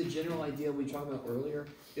anyone see the general idea we talked about earlier?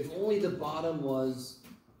 If only the bottom was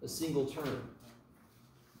a single term.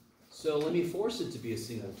 So let me force it to be a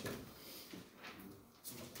single term.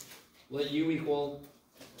 Let u equal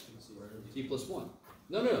t plus 1.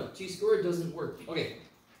 No. T squared doesn't work. Okay.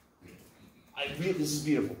 This is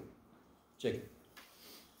beautiful. Check it.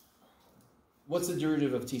 What's the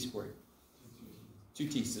derivative of t squared?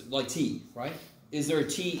 2t. Like t, right? Is there a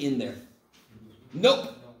t in there?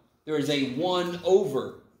 Nope. There is a 1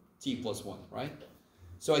 over t plus 1, right?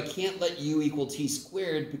 So I can't let u equal t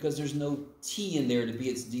squared because there's no t in there to be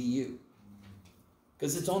its du.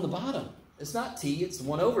 Because it's on the bottom. It's not t, it's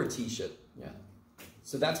 1 over t shit. Yeah.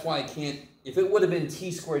 So that's why I can't, if it would have been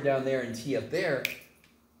t squared down there and t up there,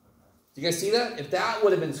 do you guys see that? If that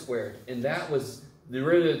would have been squared and that was, the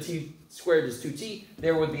derivative of t squared is 2t,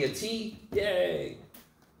 there would be a t, yay!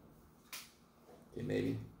 Okay,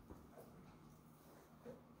 maybe.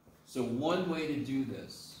 So one way to do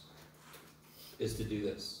this is to do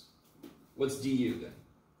this. What's du then?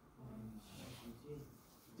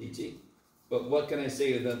 dt. But what can I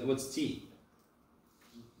say to that? What's t?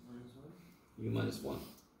 U minus 1.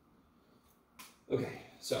 Okay,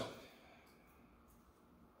 so.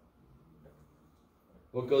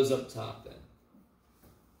 What goes up top then?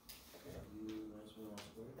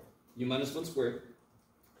 U minus 1 squared.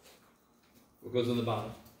 What goes on the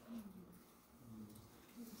bottom?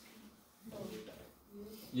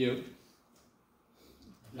 U.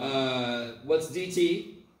 What's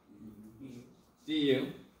dt? du.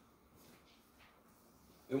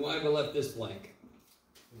 And why have I left this blank?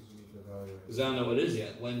 Because you need to evaluate. Because I don't know what it is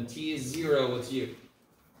yet. When t is 0, what's u?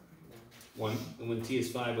 1. And when t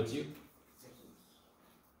is 5, what's u?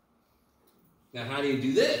 Now, how do you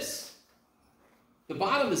do this? The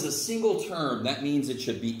bottom is a single term. That means it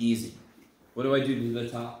should be easy. What do I do to the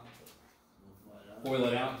top? Foil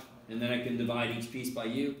it out. And then I can divide each piece by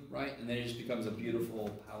u, right? And then it just becomes a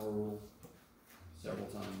beautiful power rule several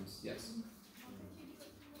times. Yes?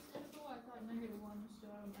 I thought -1 was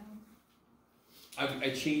still down.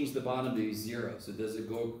 I changed the bottom to 0. So does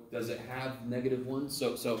it have -1?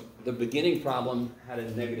 So the beginning problem had a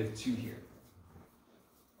 -2 here.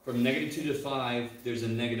 From -2 to 5, there's a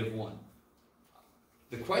 -1.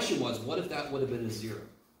 The question was, what if that would have been a 0?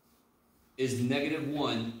 Is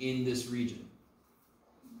 -1 in this region?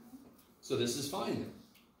 So this is fine then.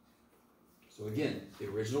 So again, the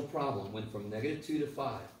original problem went from -2 to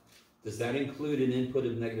 5. Does that include an input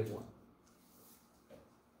of -1?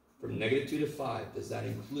 From -2 to 5, does that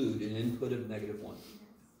include an input of -1?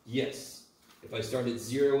 Yes. If I start at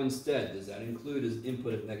 0 instead, does that include an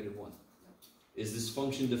input of -1? Is this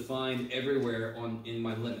function defined everywhere in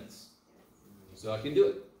my limits? So I can do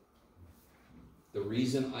it. The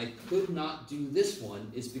reason I could not do this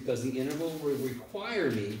one is because the interval would require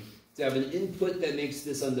me to have an input that makes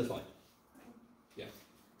this undefined. Yeah.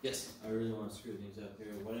 Yes? I really want to screw things up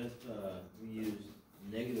here. What if we use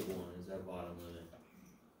 -1 as our bottom limit?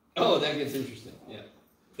 Oh, that gets interesting. Yeah.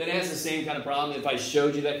 That has the same kind of problem. If I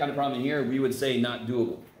showed you that kind of problem here, we would say not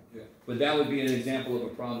doable. Yeah. But that would be an example of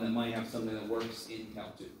a problem that might have something that works in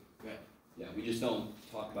Calc 2. Right. Yeah, we just don't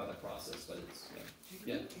talk about the process, but it's,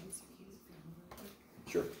 yeah.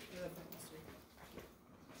 Sure.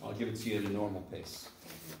 I'll give it to you at a normal pace.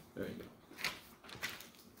 There you go.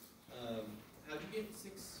 How'd you get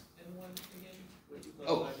 6 and 1 again? What did you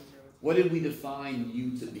call Oh. 5 and 0? What did we define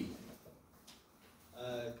u to be?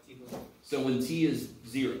 T equals 1. So when t is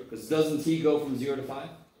 0, because doesn't t go from 0 to 5?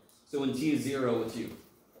 So when t is 0, what's u?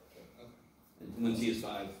 And when t is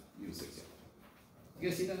 5, u is 6. You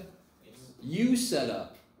guys see that? Yes. You set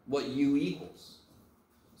up what u equals.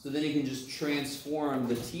 So then you can just transform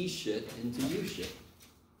the t shit into u shit.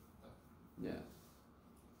 Yeah.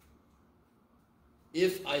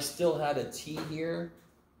 If I still had a t here,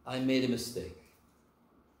 I made a mistake.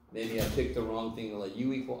 Maybe I picked the wrong thing to let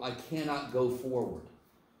u equal. I cannot go forward.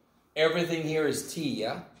 Everything here is t,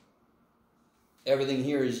 yeah? Everything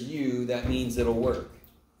here is u. That means it'll work.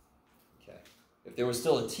 Okay. If there was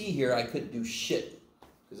still a t here, I couldn't do shit.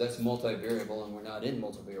 Because that's multivariable, and we're not in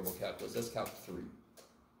multivariable calculus. That's Calc 3.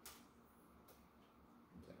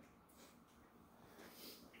 Okay.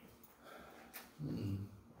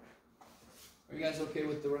 Are you guys okay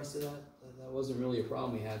with the rest of that? That wasn't really a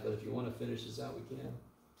problem we had, but if you want to finish this out, we can.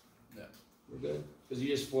 No. We're good? Because you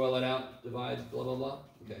just FOIL it out, divide, blah, blah, blah?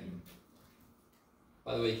 Okay.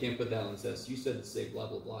 By the way, you can't put that on the test. You said to say blah,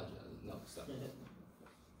 blah, blah, John. No, stop.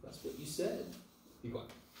 That's what you said. Be quiet.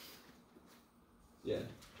 Yeah.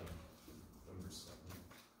 Number 7.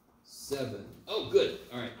 7. Oh, good.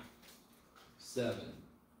 All right. 7.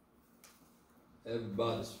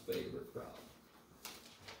 Everybody's favorite problem.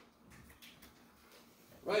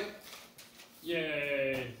 Right?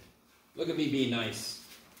 Yay! Look at me being nice.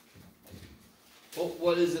 Well,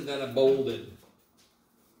 what is it that I bolded?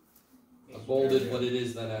 I bolded what it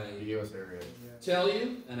is that I You gave us area. tell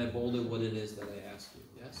you, and I bolded what it is that I ask you.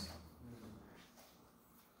 Yes?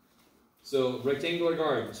 So, rectangular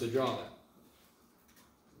garden. So, draw that.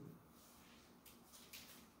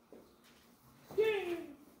 Yay!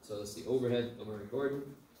 So, that's the overhead of our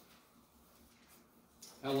garden.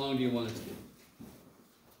 How long do you want it to be?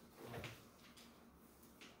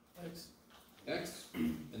 X.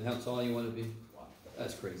 And how tall you want it to be?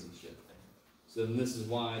 That's crazy shit. So then this is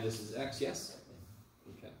y, this is x, yes?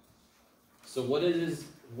 Okay. So what it is,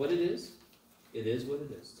 it is what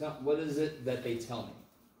it is. What is it that they tell me?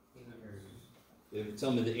 They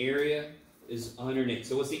tell me the area is 108.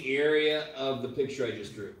 So what's the area of the picture I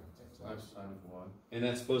just drew? Times 1. And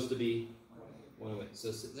that's supposed to be 108.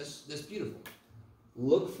 So that's beautiful.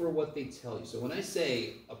 Look for what they tell you. So when I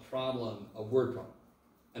say a problem, a word problem,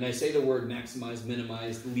 and I say the word maximize,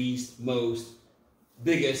 minimize, least, most,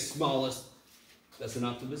 biggest, smallest, that's an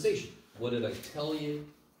optimization. What did I tell you?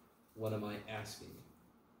 What am I asking you?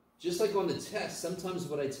 Just like on the test, sometimes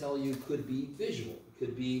what I tell you could be visual. It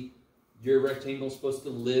could be your rectangle is supposed to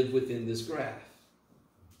live within this graph.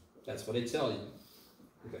 That's what I tell you.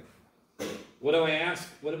 Okay. What do I ask?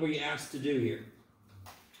 What are we asked to do here?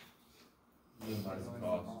 Minimize the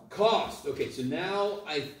cost. Cost. Okay, so now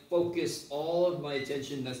I focus all of my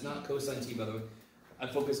attention, that's not cosine t by the way, I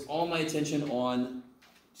focus all my attention on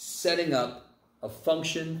setting up a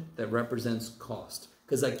function that represents cost.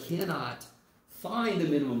 Because I cannot find the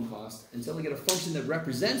minimum cost until I get a function that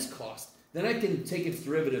represents cost. Then I can take its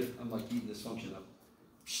derivative. I'm like eating this function up.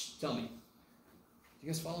 Shh, tell me. Do you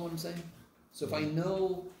guys follow what I'm saying? So if I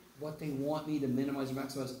know what they want me to minimize or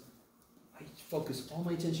maximize, I focus all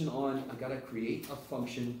my attention on, I gotta create a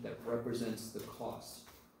function that represents the cost.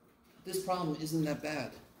 This problem isn't that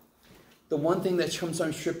bad. The one thing that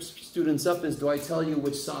sometimes trips students up is, do I tell you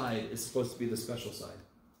which side is supposed to be the special side?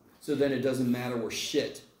 So then it doesn't matter where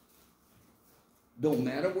shit. Don't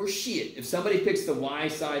matter where shit. If somebody picks the y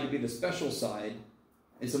side to be the special side,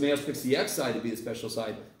 and somebody else picks the x side to be the special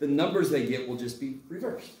side, the numbers they get will just be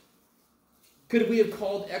reversed. Could we have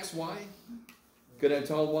called x y? Could I have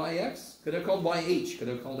called y x? Could I have called y h? Could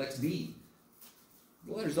I have called x b?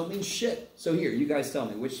 The letters don't mean shit. So here, you guys tell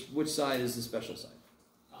me, which side is the special side?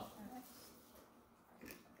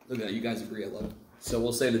 Look at that, you guys agree, I love it. So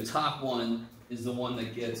we'll say the top one is the one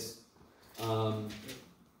that gets,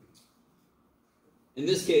 in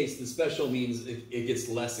this case, the special means it gets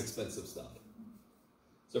less expensive stuff.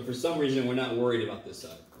 So for some reason, we're not worried about this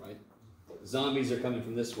side, right? Zombies are coming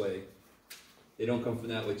from this way. They don't come from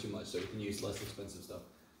that way too much, so you can use less expensive stuff.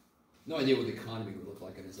 No idea what the economy would look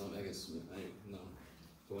like in a zombie. I guess, no.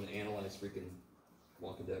 Don't want to analyze freaking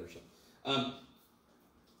Walking Dead or something.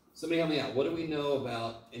 Somebody help me out. What do we know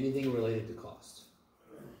about anything related to cost?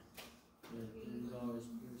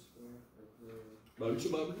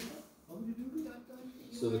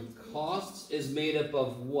 So the cost is made up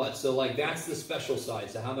of what? So like that's the special side.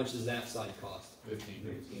 So how much does that side cost?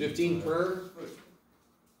 15. 15 per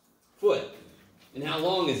foot. And how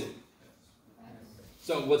long is it?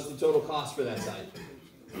 So what's the total cost for that side?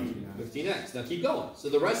 15x. Now keep going. So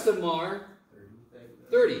the rest of them are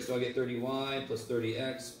 30. So I get 30y plus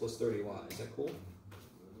 30x plus 30y. Is that cool?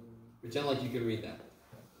 Pretend like you can read that.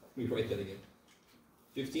 Let me write that again.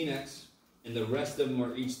 15x, and the rest of them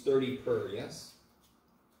are each 30 per, yes?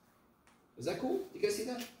 Is that cool? Do you guys see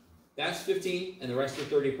that? That's 15, and the rest are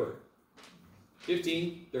 30 per.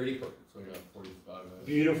 15, 30 per. So I got 45x.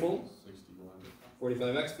 Beautiful. 61.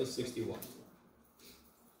 45x plus 61.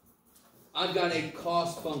 I've got a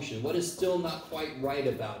cost function. What is still not quite right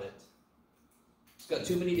about it? It's got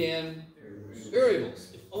too many damn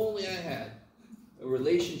variables. If only I had a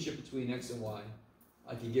relationship between x and y,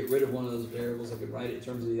 I could get rid of one of those variables. I could write it in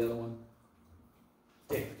terms of the other one.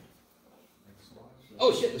 Damn.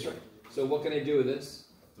 Oh shit, that's right. So what can I do with this?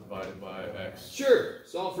 Divided by x. Sure.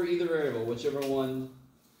 Solve for either variable, whichever one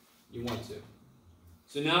you want to.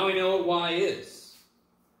 So now I know what y is.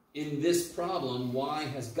 In this problem, y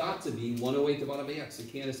has got to be 108 divided by x.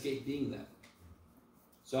 It can't escape being that.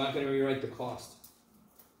 So how can I rewrite the cost?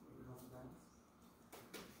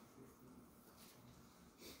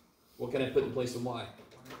 What can I put in place of y?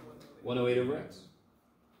 108 over x.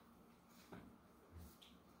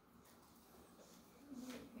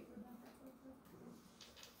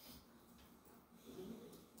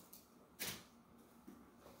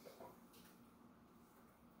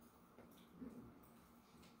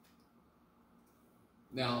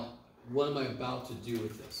 Now, what am I about to do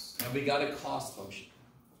with this? Now we got a cost function.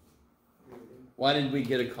 Why did we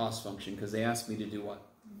get a cost function? Because they asked me to do what?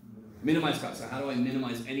 Minimize cost. So how do I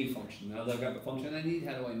minimize any function? Now that I've got the function I need,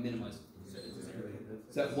 how do I minimize it?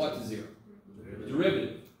 Set what to 0?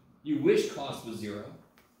 Derivative. You wish cost was 0.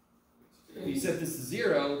 If you set this to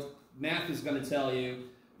 0, math is going to tell you,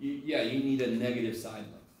 you need a negative side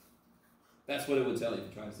length. That's what it would tell you if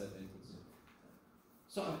you try to set that equals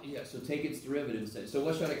 0. So take its derivative instead. So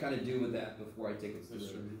what should I kind of do with that before I take its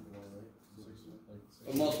derivative?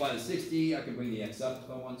 I'll multiply to 60. I can bring the x up if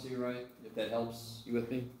I want to, right? If that helps. You with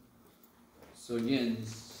me? So again,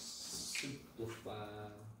 simplify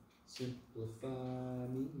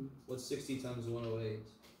me. What's 60 times 108?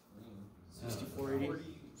 6480.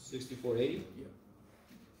 6480? Yeah.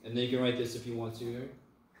 And then you can write this if you want to, right?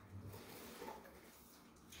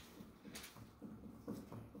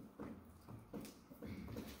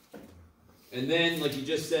 And then, like you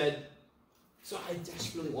just said, so I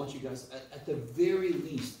just really want you guys, at the very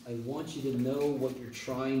least, I want you to know what you're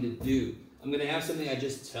trying to do. I'm going to have something I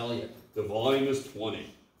just tell you. The volume is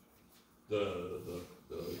 20. The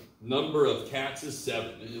number of cats is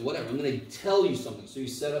 7. Whatever. I'm going to tell you something. So you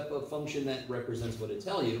set up a function that represents what it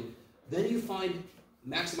tells you. Then you find,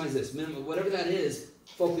 maximize this, minimum, whatever that is,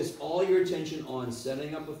 focus all your attention on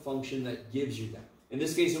setting up a function that gives you that. In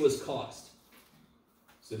this case, it was cost.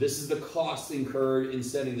 So this is the cost incurred in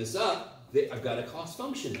setting this up. I've got a cost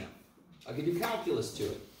function now. I can do calculus to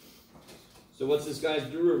it. So what's this guy's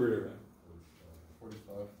derivative?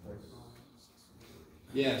 45 x.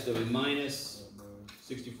 Yeah, so it'll be minus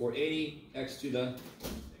 6480 x to the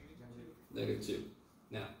negative 2.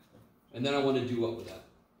 Now, and then I want to do what with that?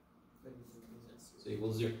 So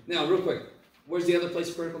equals 0. Now, real quick, where's the other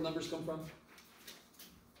place critical numbers come from?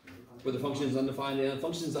 Where the function is undefined. And the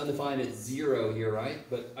function is undefined at 0 here, right?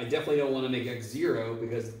 But I definitely don't want to make x 0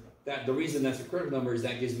 because the reason that's a critical number is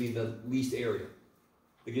that gives me the least area.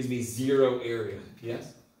 It gives me 0 area.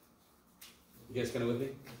 Yes? You guys kind of with me?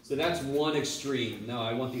 So that's one extreme. Now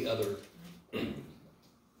I want the other.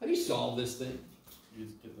 How do you solve this thing? You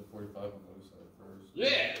just get the 45 on both sides first.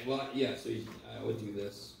 Yeah, well, yeah, so I would do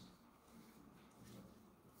this.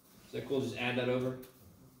 Is that cool? Just add that over?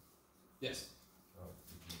 Yes.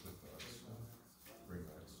 If you put the bring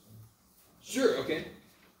X. Sure, okay.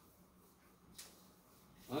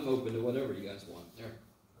 I'm open to whatever you guys want. There.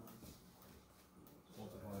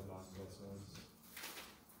 Multiply by both sides.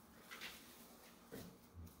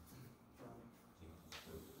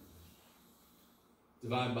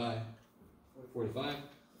 Divide by 45.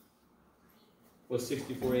 What's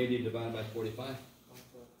 6480 divided by 45?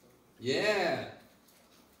 Yeah!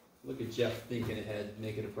 Look at Jeff thinking ahead,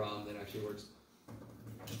 making a problem that actually works.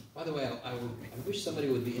 By the way, I wish somebody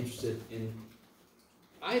would be interested in...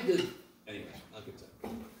 Anyway, I'll get to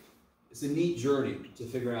that. It's a neat journey to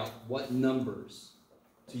figure out what numbers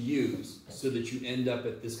to use so that you end up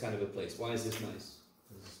at this kind of a place. Why is this nice?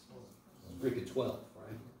 It's freaking 12,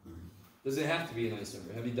 right? Does it have to be a nice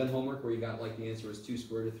number? Have you done homework where you got like the answer is 2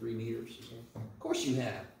 squared to 3 meters? Of course you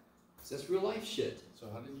have. That's real life shit. So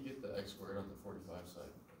how did you get the x squared on the 45 side?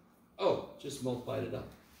 Oh, just multiplied it up.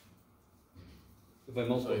 If I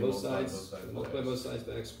multiply you both multiply sides, both sides by multiply x. both sides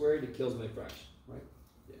by x squared, it kills my fraction, right?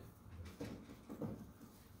 Yeah.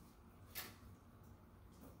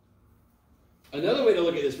 Another way to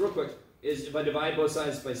look at this real quick is if I divide both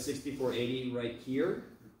sides by 6480 right here,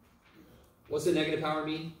 what's the negative power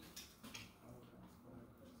mean?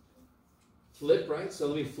 Flip, right? So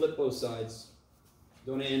let me flip both sides.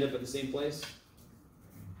 Don't I end up at the same place?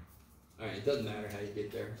 Alright, it doesn't matter how you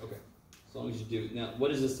get there. Okay. As long as you do. Now,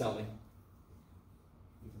 what does this tell me?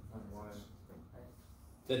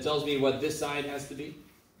 That tells me what this side has to be.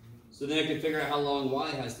 So then I can figure out how long y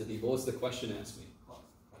has to be. But what's the question asked me?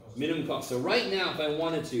 Minimum cost. So right now, if I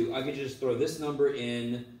wanted to, I could just throw this number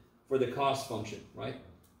in for the cost function, right?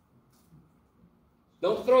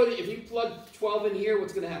 Don't throw it. If you plug 12 in here,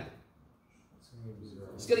 what's going to happen?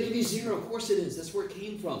 It's going to give you 0. Of course it is. That's where it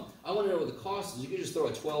came from. I want to know what the cost is. You can just throw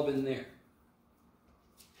a 12 in there.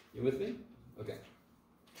 You with me? Okay.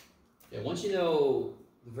 Yeah, once you know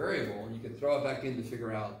the variable, you can throw it back in to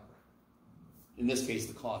figure out, in this case,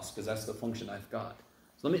 the cost, because that's the function I've got.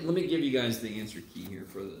 So let me give you guys the answer key here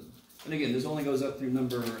for the, and again, this only goes up through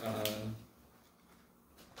number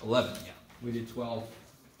 11. Yeah, we did 12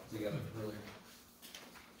 together earlier.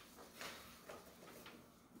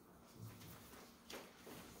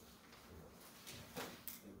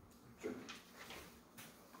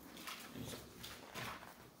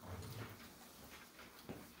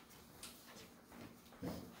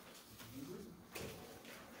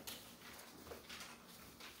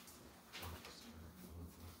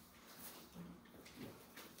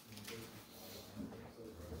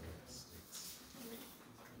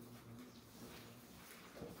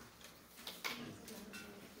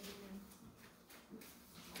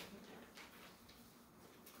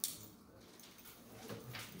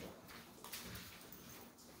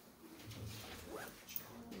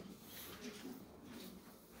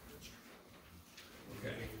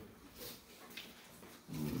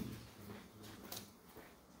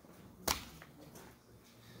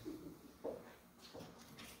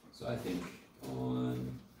 So I think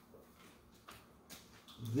on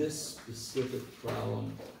this specific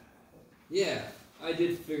problem, yeah, I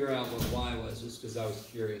did figure out what y was just because I was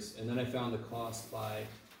curious. And then I found the cost by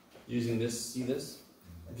using this. See this?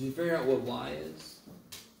 If you figure out what y is,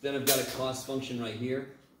 then I've got a cost function right here.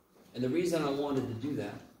 And the reason I wanted to do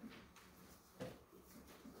that,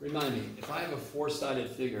 remind me, if I have a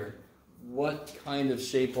four-sided figure, what kind of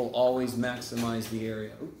shape will always maximize the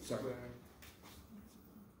area? Oops, sorry.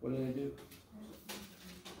 What did I do?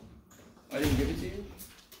 I didn't give it to you?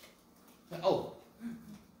 Oh.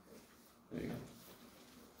 There you go.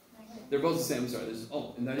 They're both the same. I'm sorry.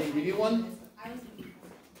 And I didn't give you one?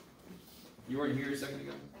 You weren't here a second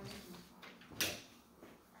ago?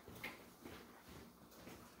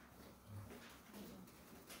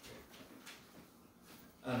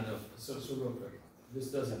 I don't know. So real quick. This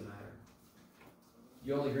doesn't matter.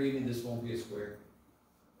 You all agree with me this won't be a square?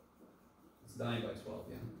 It's 9 by 12,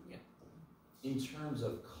 yeah? Yeah. in terms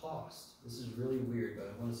of cost, this is really weird, but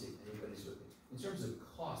I want to see if anybody's with me. In terms of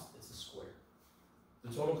cost, it's a square.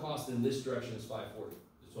 The total cost in this direction is 540.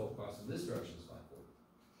 The total cost in this direction is 540.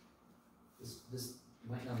 This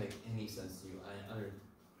might not make any sense to you.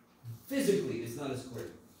 Physically, it's not a square.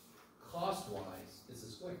 Cost-wise, it's a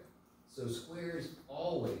square. So squares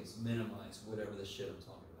always minimize whatever the shit I'm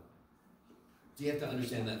talking about. Do you have to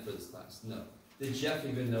understand that for this class? No. Did Jeff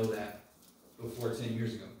even know that before 10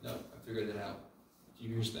 years ago? No, I figured it out a few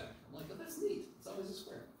years back. I'm like, oh, that's neat. It's always a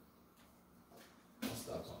square. I'll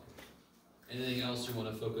stop talking. Anything else you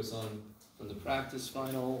want to focus on from the practice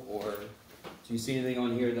final, or do you see anything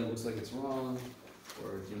on here that looks like it's wrong,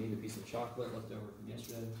 or do you need a piece of chocolate left over from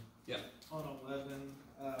yesterday? Yeah. On 11,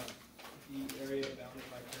 the area bounded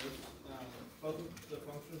by curves, both of the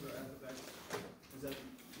functions are f of x. Is that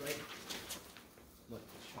right? What,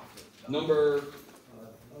 chocolate? Number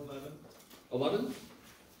 11. 11?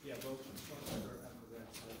 Yeah, both functions are f of x.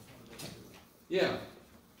 I just wanted to do Yeah.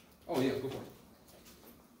 Oh yeah, go for it.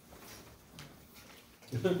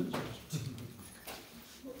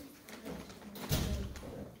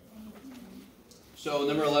 So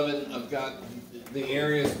number 11, I've got the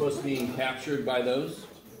area is supposed to be captured by those.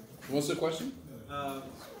 What's the question?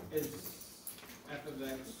 It's f of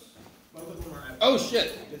x. Both of them are f. Oh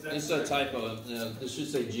shit! Is that It's a typo. This should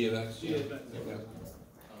say g of x. G of x. Okay.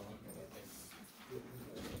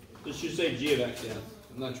 This should say g of x, yeah.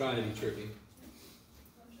 I'm not trying to be tricky.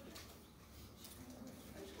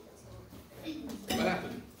 What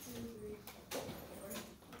happened?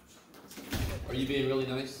 Are you being really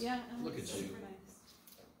nice? Yeah. Look at you. Super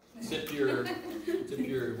nice. Tip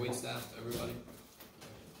your wait staff, everybody.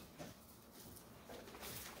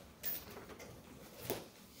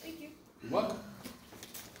 Thank you. You're welcome.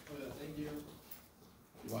 Thank you.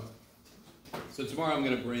 You're welcome. So tomorrow I'm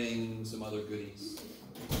going to bring some other goodies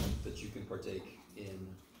that you can partake in,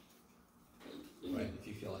 right, if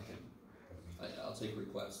you feel like it. I'll take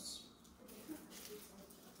requests.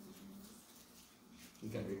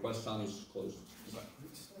 Okay, request time is closed. Goodbye.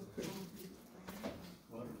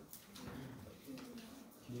 What?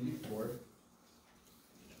 Can you be bored?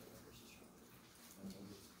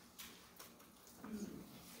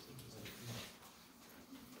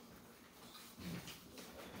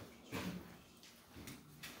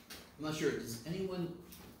 I'm not sure, does anyone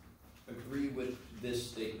agree with this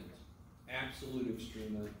statement? Absolute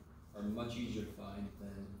extrema are much easier to find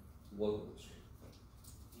than local extrema.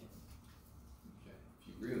 Okay, if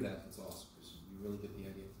you agree with that, that's awesome, because you really get the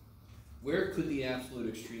idea. Where could the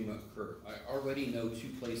absolute extrema occur? I already know 2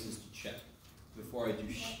 places to check before I do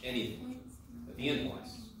anything. At the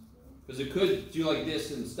endpoints. Because it could do like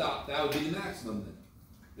this and stop. That would be the maximum then.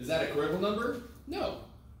 Is that a critical number? No.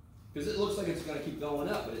 Because it looks like it's going to keep going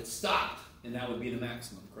up, but it stopped, and that would be the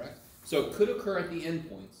maximum, correct? So it could occur at the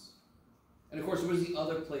endpoints. And of course, where's the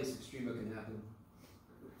other place extrema can happen?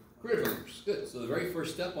 Critical numbers. Good. So the very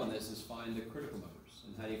first step on this is find the critical numbers.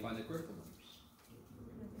 And how do you find the critical numbers?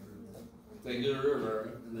 Take the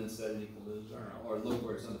and then set it equal to 0, or look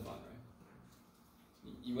where it's undefined,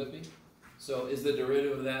 right? You with me? So is the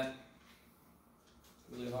derivative of that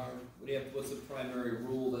really hard? What do you have? What's the primary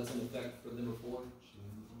rule that's in effect for number 4?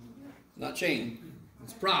 Not chain.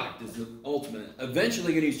 It's product is the ultimate.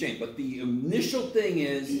 Eventually going to use chain, but the initial thing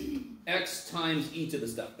is x times e to the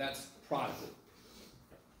stuff. That's product.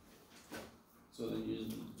 So then you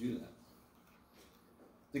just do that.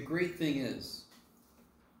 The great thing is,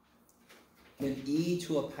 can e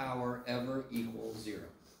to a power ever equal 0?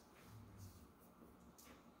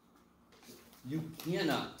 You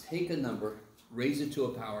cannot take a number, raise it to a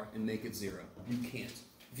power, and make it 0. You can't.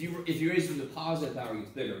 If you raise it to a positive power, it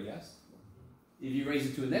gets bigger, yes? If you raise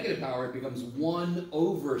it to a negative power, it becomes 1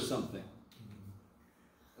 over something.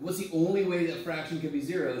 And what's the only way that fraction can be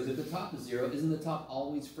 0 is if the top is 0. Isn't the top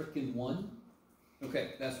always frickin' 1?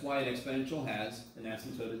 Okay, that's why an exponential has an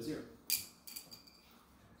asymptote at 0.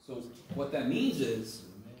 So what that means is,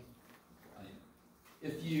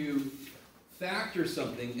 if you factor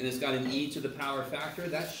something and it's got an e to the power factor,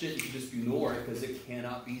 that shit you can just ignore it because it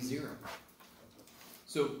cannot be 0.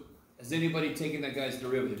 So, has anybody taken that guy's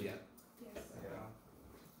derivative yet? Yes.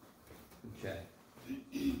 Okay.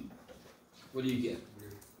 What do you get?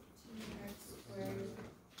 2x squared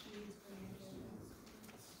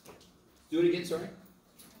Do it again, sorry?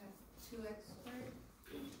 2x squared.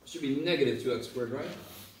 Should be negative 2x squared, right?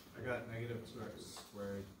 I got negative 2x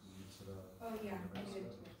squared e to the... Oh yeah, negative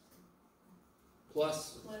 2x.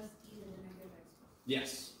 Plus? Plus e to the negative x.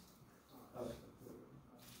 Yes.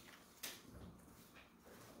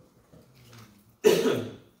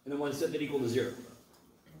 And then one set that equal to 0.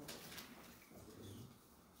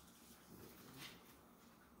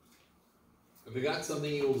 If I got something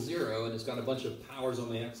equals 0 and it's got a bunch of powers on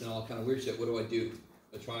my x and all kind of weird shit, what do?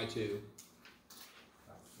 I try to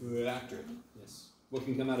factor it. Yes. What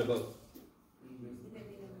can come out of both?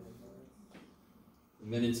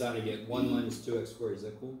 And then inside I get 1 minus 2x squared. Is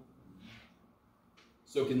that cool?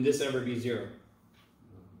 So can this ever be 0?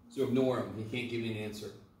 So ignore him. He can't give me an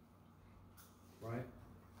answer. Right?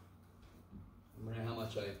 No matter how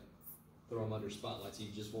much I throw him under spotlights, he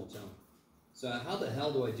just won't tell me. So how the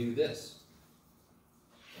hell do I do this?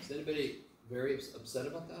 Is anybody very upset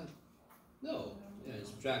about that? No. Yeah,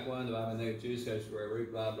 subtract 1 divided by negative 2 square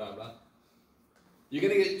root, blah, blah, blah. You're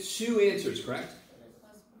going to get 2 answers, correct?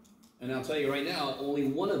 And I'll tell you right now, only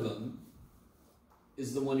one of them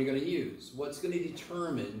is the one you're going to use. What's going to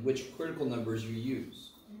determine which critical numbers you use?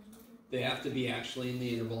 They have to be actually in the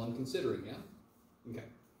interval I'm considering, yeah? Okay.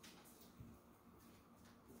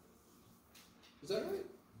 Is that right?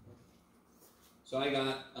 So I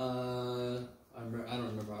got, I don't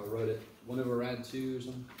remember how I wrote it. 1 over rad 2 or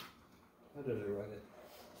something? How did I write it?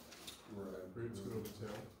 Root 2 over 2.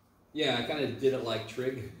 Yeah, I kind of did it like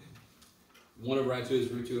trig. 1 over rad 2 is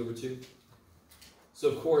root 2 over 2. So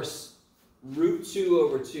of course, root 2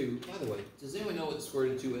 over 2, by the way, does anyone know what the square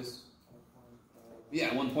root of 2 is?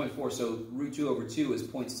 Yeah, 1.4, so root 2 over 2 is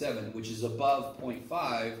 0.7, which is above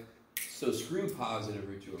 0.5, so screw positive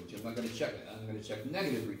root 2 over 2. I'm not going to check it. I'm going to check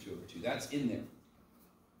negative root 2 over 2. That's in there.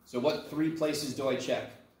 So what 3 places do I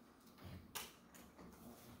check?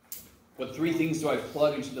 What 3 things do I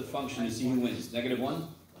plug into the function to see who wins? Negative 1,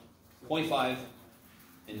 0.5,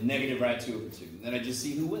 and negative rad 2 over 2. And then I just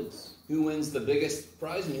see who wins. Who wins the biggest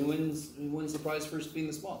prize and who wins the prize for being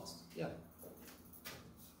the smallest. Yeah.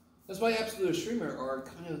 That's why absolute extremer are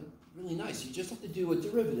kind of really nice. You just have to do a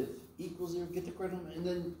derivative equals 0, get the correct number, and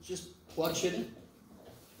then just plug shit in.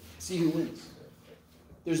 See who wins.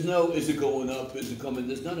 There's no, is it going up, is it coming,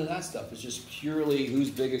 there's none of that stuff. It's just purely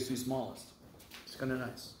who's biggest, who's smallest. It's kind of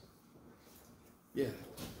nice. Yeah.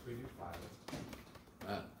 We do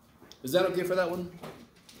 5. Is that okay for that one?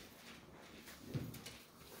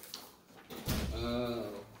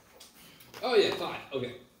 Oh yeah, 5.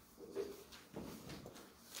 Okay.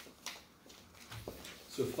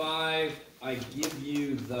 So 5, I give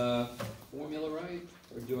you the formula, right?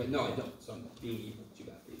 Or do I? No, I don't. So I'm being evil. Too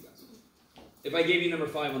bad for you guys. If I gave you number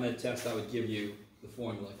 5 on that test, I would give you the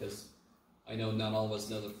formula, because I know not all of us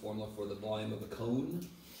know the formula for the volume of a cone.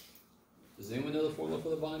 Does anyone know the formula for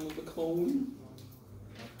the volume of a cone?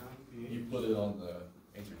 You put it on the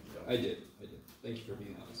answer key. I did. Thank you for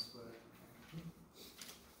being honest.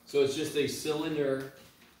 So it's just a cylinder,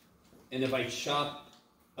 and if I chop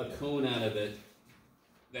a cone out of it,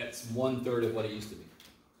 that's 1/3 of what it used to be.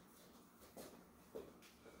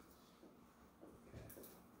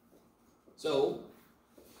 So,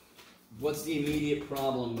 what's the immediate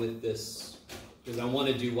problem with this? Because I want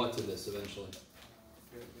to do what to this eventually?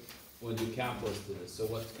 I want to do calculus to this. So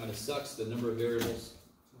what kind of sucks? The number of variables,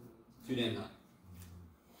 too damn high.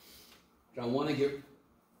 I want to get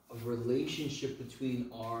a relationship between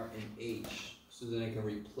R and H, so then I can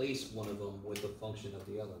replace one of them with a function of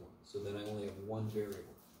the other one. So then I only have one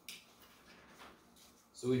variable.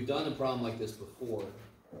 So we've done a problem like this before.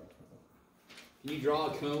 Can you draw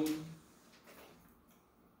a cone?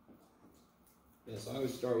 Yes, I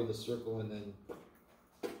always start with a circle and then...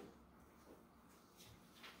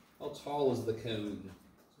 How tall is the cone?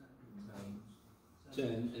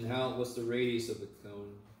 10. And what's the radius of the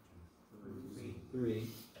cone? 3.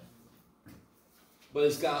 But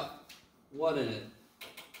it's got what in it?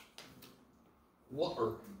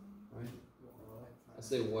 Water, right? I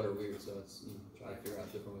say water weird, so it's trying to figure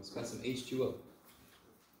out different ones. It's got some H2O.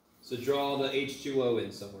 So draw the H2O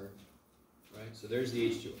in somewhere, right? So there's the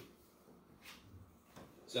H2O.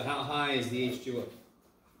 So how high is the H2O?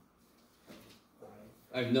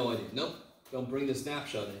 I have no idea. Nope. Don't bring the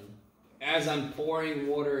snapshot in. As I'm pouring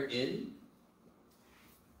water in,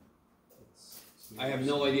 I have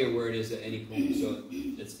no idea where it is at any point. So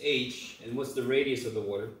it's H, and what's the radius of the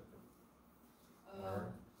water? R.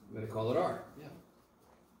 I'm going to call it R. Yeah.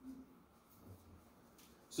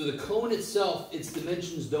 So the cone itself, its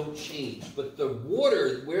dimensions don't change, but the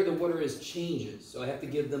water, where the water is, changes. So I have to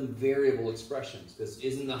give them variable expressions, because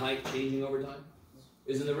isn't the height changing over time?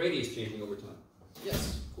 Isn't the radius changing over time?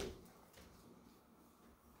 Yes. Cool.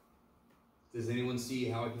 Does anyone see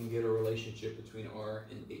how I can get a relationship between R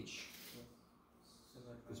and H?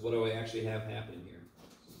 Because what do I actually have happening here?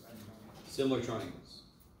 Similar triangles.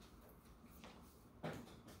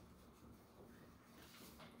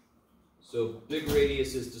 So big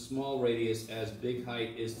radius is to small radius as big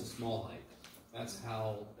height is to small height. That's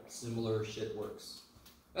how similar shit works.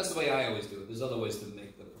 That's the way I always do it. There's other ways to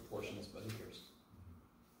make the proportions, but who cares?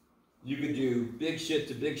 You could do big shit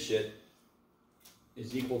to big shit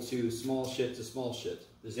is equal to small shit to small shit.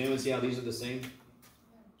 Does anyone see how these are the same?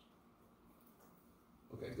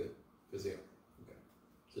 Okay, good. Because they are. Okay.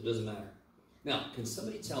 So it doesn't matter. Now, can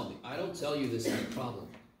somebody tell me, I don't tell you this in the problem,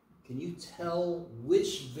 can you tell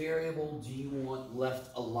which variable do you want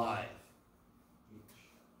left alive?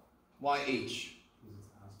 Why H? Because it's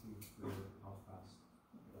asking for how fast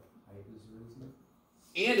the pipe is risen.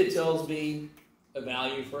 And it tells me a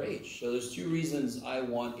value for H. So there's two reasons I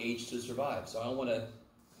want H to survive. So I don't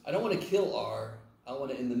want to kill R. I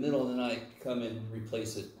want to, in the middle of the night, come and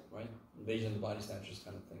replace it, right? Invasion of the body snatchers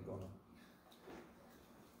kind of thing going on.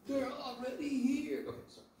 They're already here. Okay,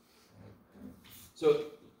 sorry. So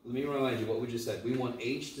let me remind you what we just said. We want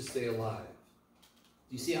H to stay alive.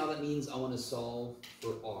 Do you see how that means I want to solve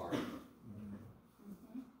for R?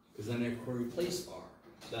 Because then I can replace R.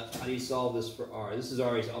 How do you solve this for R? This is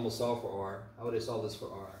already almost solved for R. How would I solve this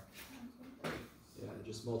for R? Yeah,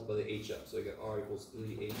 just multiply the H up. So I got R equals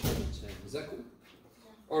 3H over 10. Is that cool?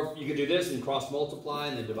 Or you could do this and cross multiply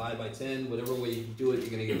and then divide by 10. Whatever way you do it, you're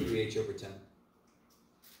going to get 3H over 10.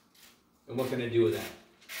 And what can I do with that?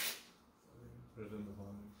 Put it in the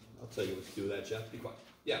volume. I'll tell you what to do with that, Jeff. Be quiet.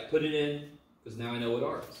 Yeah, put it in, because now I know what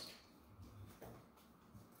R is.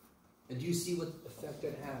 And do you see what effect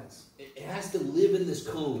that has? It has to live in this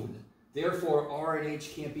cone. Therefore, R and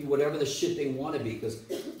H can't be whatever the shit they want to be, because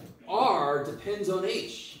R depends on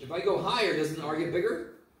H. If I go higher, doesn't R get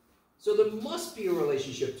bigger? So there must be a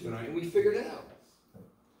relationship to it, and we figured it out.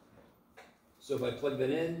 So if I plug that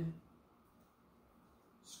in,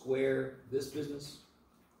 square this business,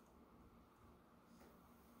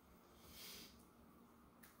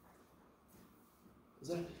 is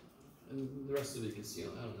that, and the rest of it you can see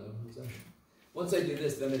on, I don't know. Is that, once I do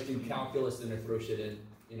this, then I do calculus and I throw shit in.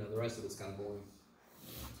 You know, the rest of it's kind of boring.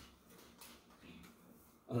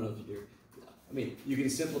 I don't know if you do. I mean, you can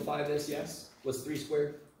simplify this, yes? What's 3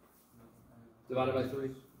 squared? Divided by 3?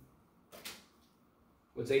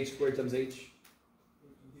 What's H squared times H?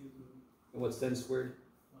 And what's 10 squared?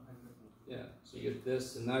 Yeah, so you get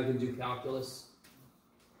this, and now you can do calculus.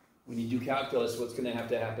 When you do calculus, what's going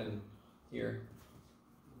to happen here?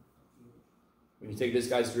 When you take this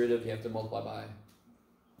guy's derivative, you have to multiply by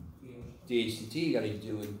dHdt. You got to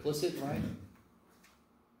do implicit, right?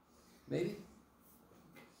 Maybe?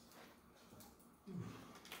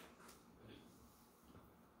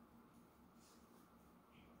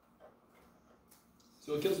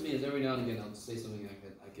 So what kills me is every now and again I'll say something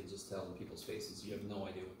I could just tell in people's faces. You have no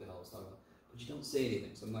idea what the hell I was talking about. But you don't say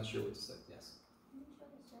anything, so I'm not sure what to say. Yes? Can you show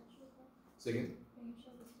the steps real quick? Say again? Can you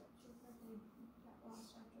show the steps real quick? That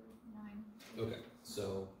last chapter 9. Okay,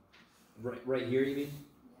 so right here you mean?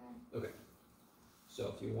 Yeah. Okay.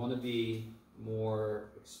 So if you want to be more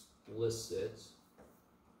explicit,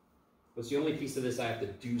 what's the only piece of this I have to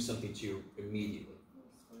do something to immediately?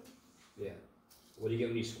 Yeah. What do you get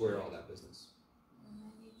when you square all that business?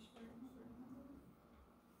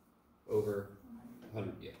 Over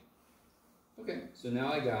 100, yeah. Okay, so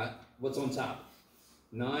now I got, what's on top?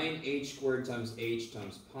 9h squared times h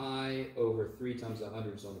times pi over 3 times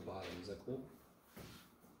 100 is on the bottom. Is that cool?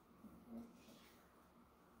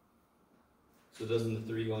 So doesn't the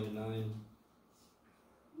 3 go into 9?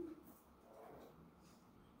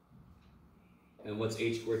 And what's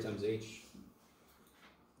h squared times h?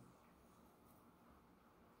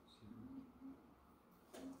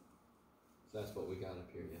 So that's what we got up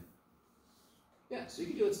here, yeah. Yeah, so you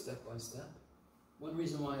can do it step by step. One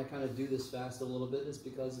reason why I kind of do this fast a little bit is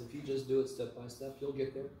because if you just do it step by step, you'll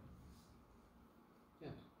get there. Yeah.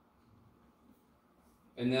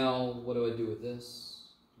 And now, what do I do with this?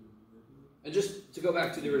 And just to go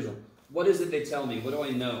back to the original, what is it they tell me? What do I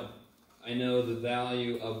know? I know the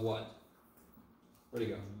value of what? Where'd it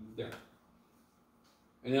go? There.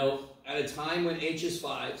 I know at a time when h is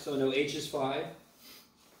 5, so I know h is 5.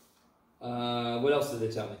 What else did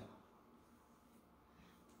they tell me?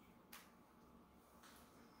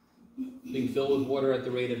 Being filled with water at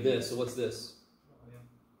the rate of this. So what's this?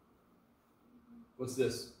 What's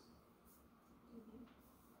this?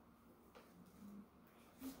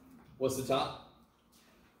 What's the top?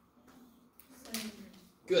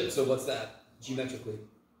 Good. So what's that geometrically?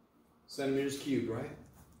 Centimeters cubed, right?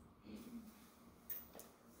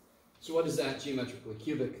 So what is that geometrically?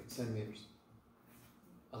 Cubic centimeters.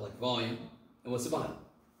 I like volume. And what's the bottom?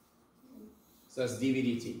 So that's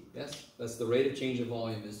dV/dt. Yes? That's the rate of change of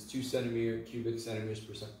volume is 2 cubic centimeters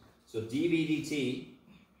per second. So dV/dt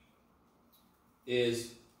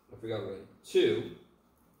is, I forgot already, 2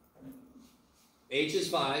 H is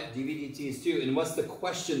 5, dv dt is 2. And what's the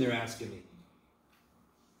question they're asking me?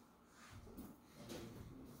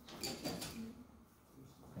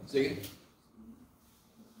 Say again?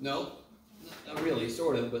 No, not really,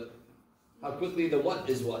 sort of, but how quickly the what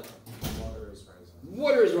is what? Water is rising.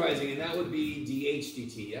 Water is rising, and that would be dH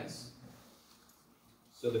dt, yes?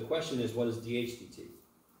 So the question is, what is dH dt?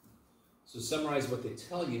 So summarize what they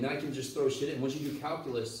tell you. Now I can just throw shit in. Once you do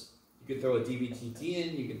calculus, you can throw a dv dt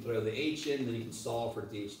in, you can throw the h in, then you can solve for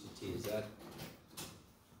dH dt. Is that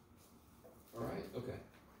all right? Okay.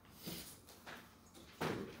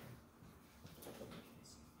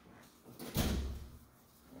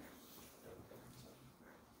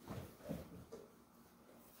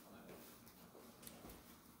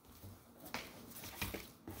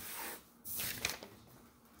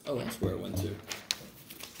 Oh, that's where it went to.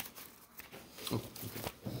 Oh, okay.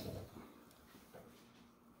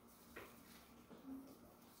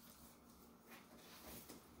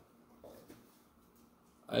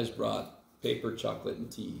 I just brought paper, chocolate,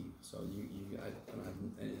 and tea. So I don't have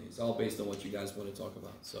anything. It's all based on what you guys want to talk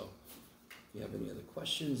about. So if you have any other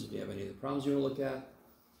questions, if you have any other problems you want to look at,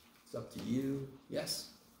 it's up to you. Yes?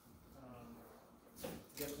 I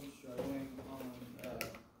guess I'm struggling on,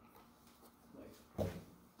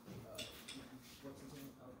 what's his name?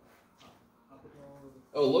 Hospital?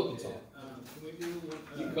 Oh, L'Hopital. Can we do one?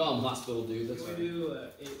 You can call him hospital, dude. That's Can all we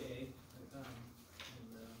right. do 8A?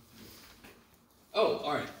 Oh,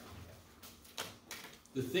 all right.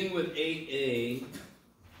 The thing with 8A,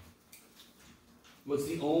 what's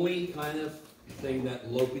the only kind of thing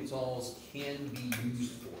that L'Hopitals can be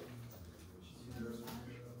used for?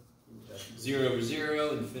 0 over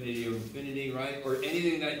 0, infinity over infinity, right? Or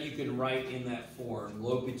anything that you can write in that form.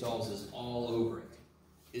 L'Hopitals is all over it.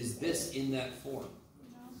 Is this in that form?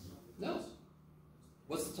 No.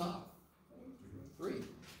 What's the top? 3.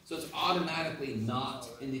 So it's automatically not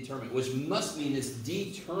indeterminate, which must mean it's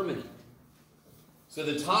determinate. So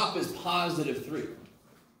the top is positive 3.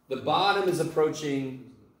 The bottom is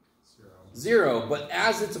approaching 0, but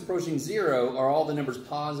as it's approaching 0, are all the numbers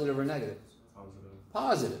positive or negative? Positive.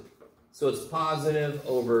 Positive. So it's positive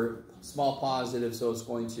over small positive, so it's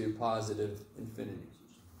going to positive infinity.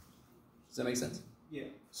 Does that make sense? Yeah.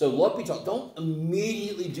 So L'Hopital, don't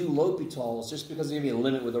immediately do L'Hopitals just because they give you a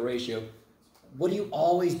limit with a ratio. What do you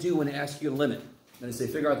always do when they ask you a limit? And they say,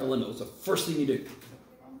 figure out the limit. What's the first thing you do?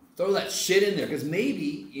 Throw that shit in there. Because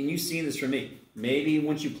maybe, and you've seen this from me, maybe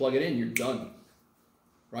once you plug it in, you're done.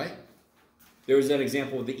 Right? There was that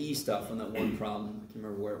example with the E stuff on that one problem. I can't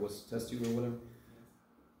remember where it was, test 2 or whatever.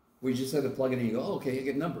 We just had to plug it in and you go, oh, okay, I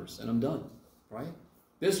get numbers, and I'm done. Right?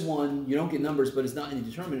 This one, you don't get numbers, but it's not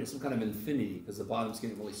indeterminate. It's some kind of infinity because the bottom's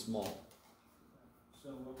getting really small. So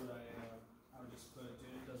what would I would just put,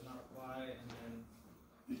 it does not apply,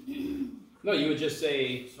 and then No, you would just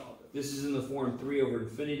say, solve it. this is in the form 3 over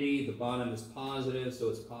infinity. The bottom is positive, so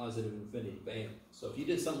it's positive infinity. Bam. So if you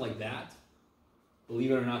did something like that,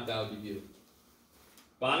 believe it or not, that would be beautiful.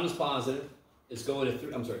 Bottom is positive. It's going to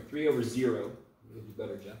 3 over 0. You can do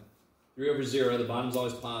better, Jeff. 3 over 0. The bottom's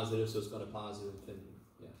always positive, so it's going to positive infinity.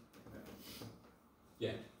 Yeah.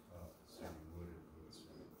 Yeah. So you would,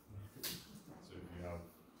 so if you have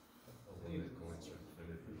a limit going to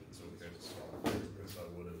infinity, it's okay to solve it because I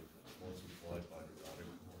would have multiplied by the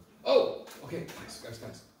radical. Oh, okay,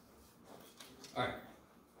 guys. All right.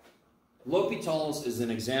 L'Hopitals is an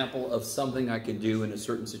example of something I can do in a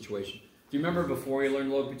certain situation. Do you remember before we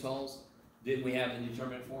learned L'Hopitals, didn't we have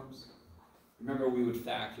indeterminate forms? Remember we would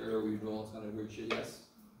factor, or we would do all kind of weird shit, yes?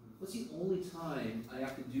 What's the only time I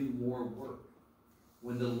have to do more work?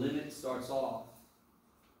 When the limit starts off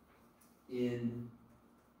in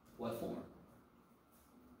what form?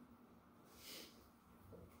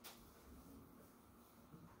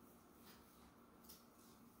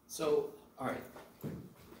 So, all right.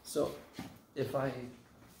 So, if I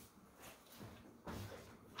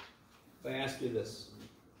ask you this,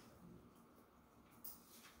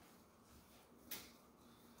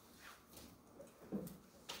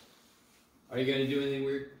 are you going to do anything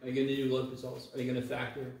weird? Are you going to do L'Hopitals? Are you going to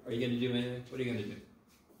factor? Are you going to do anything? What are you going to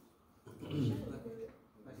do?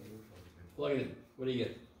 Plug it in. What do you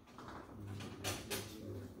get?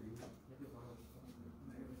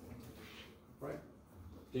 Right.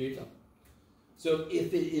 There you go. So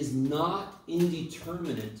if it is not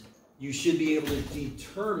indeterminate, you should be able to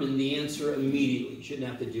determine the answer immediately. You shouldn't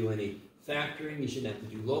have to do any factoring. You shouldn't have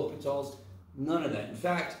to do L'Hopitals. None of that. In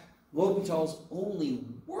fact, L'Hopitals only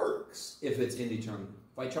works if it's indeterminate.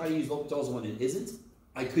 If I try to use L'Hopitals when it isn't,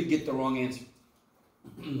 I could get the wrong answer.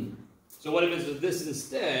 So what if it's this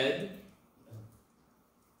instead?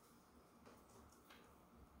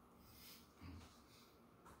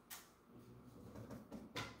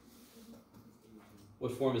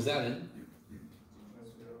 What form is that in?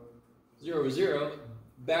 0 over 0.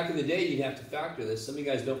 Back in the day, you'd have to factor this. Some of you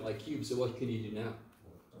guys don't like cubes, so what can you do now?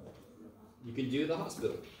 You can do the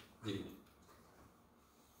hospital dude.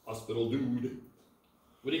 Hospital dude.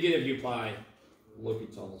 What do you get if you apply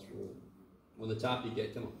L'Hopital's rule? On the top you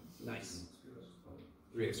get, come on, nice.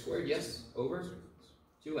 3x squared, yes, over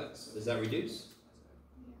 2x. Does that reduce?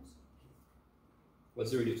 What's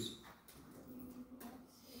the reduce?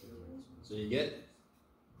 So you get,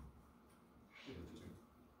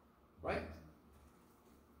 right?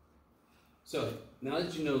 So now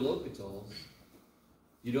that you know L'Hopital's,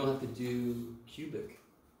 you don't have to do cubic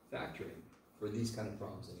factoring for these kind of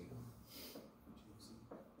problems anymore.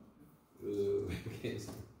 Ooh, okay.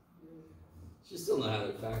 She still know how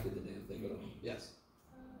to factor the damn thing, but yes.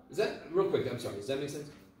 Is that, real quick, I'm sorry, does that make sense?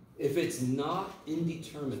 If it's not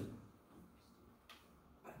indeterminate,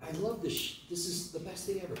 I love this, this is the best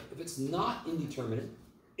thing ever. If it's not indeterminate,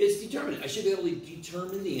 it's determinate. I should be able to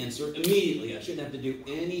determine the answer immediately. I shouldn't have to do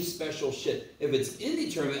any special shit. If it's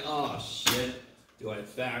indeterminate, oh shit, do I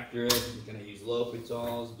factor it? Can I use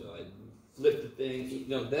L'Hopital's? Do I flip the thing? You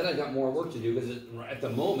know, then I got more work to do because at the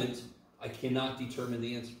moment, I cannot determine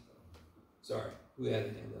the answer. Sorry, who had a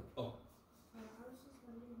hand up? Oh. I was just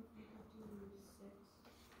wondering if you have to do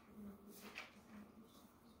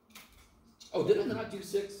 6. Oh, did I not do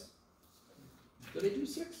 6? Did I do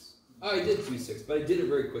 6? Oh, I did do 6, but I did it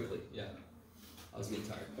very quickly. Yeah. I was getting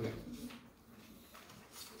tired. Okay.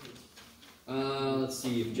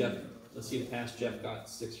 Let's see if past Jeff got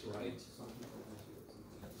 6 right.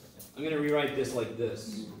 I'm going to rewrite this like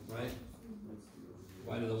this, right?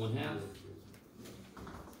 Y to the 1/2.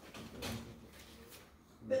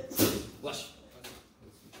 Bless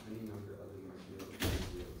you.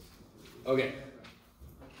 Okay.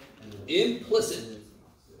 Implicit.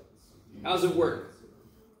 How's it work?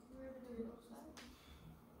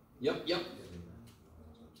 Yep.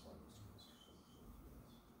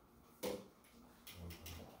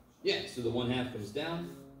 Yeah, so the 1/2 comes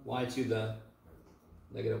down. Y to the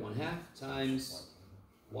negative 1/2 times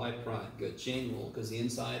y prime. Good. Chain rule, because the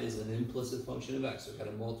inside is an implicit function of x, so we've got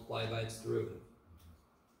to multiply by its derivative.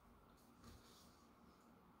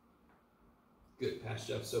 Good. Past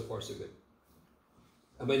Jeff, so far so good.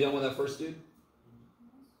 Everybody done with that first dude?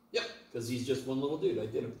 Yep, because he's just one little dude. I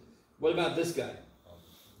did him. What about this guy?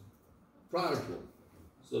 Product rule.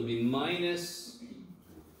 So it'll be minus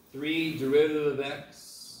 3 derivative of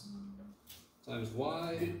x times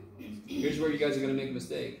y. Here's where you guys are going to make a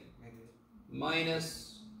mistake.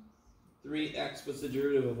 Minus 3x, what's the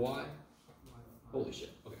derivative of y? Holy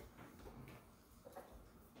shit, okay.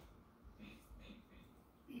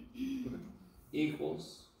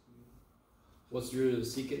 Equals, what's the derivative of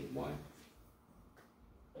secant y?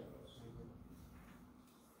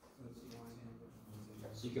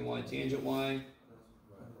 Secant y tangent y,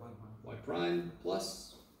 y prime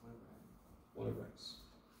plus 1 over x.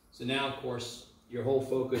 So now, of course, your whole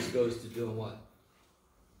focus goes to doing what?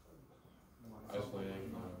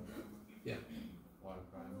 Isolating Yeah. y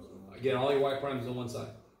primes. Again, all your y primes on one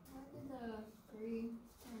side. Why did the 3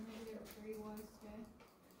 or negative 3y stay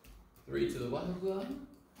 3 to the what?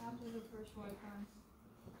 after the first y prime?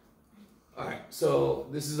 Alright, so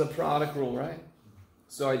this is a product rule, right?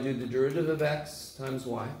 So I do the derivative of x times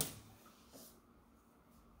y.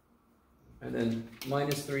 And then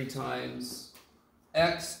minus 3 times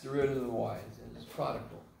x derivative of y. It's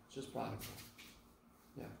product rule. It's just product rule.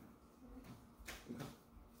 Yeah. Okay.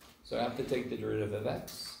 So I have to take the derivative of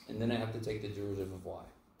x, and then I have to take the derivative of y.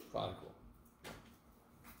 Product rule.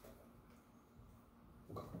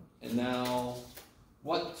 Okay. And now,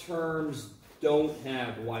 what terms don't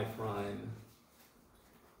have y prime?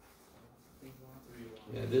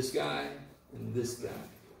 Yeah, this guy and this guy.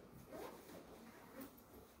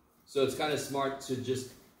 So it's kind of smart to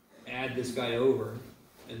just add this guy over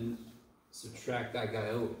and subtract that guy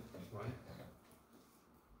over, right?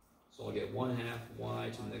 So I'll get 1/2 y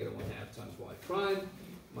to the negative 1/2 times y prime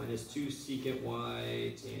minus 2 secant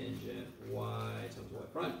y tangent y times y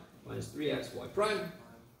prime minus 3x y prime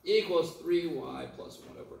equals 3y plus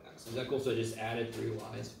 1 over x. Is that cool? So I just added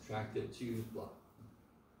 3y, subtracted 2, blah.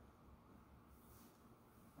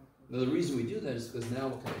 Now the reason we do that is because now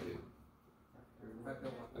what can I do?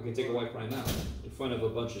 I can take a y prime out in front of a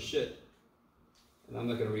bunch of shit. And I'm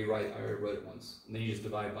not going to rewrite, I already wrote it once. And then you just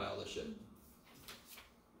divide by all this shit.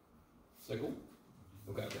 Is that cool?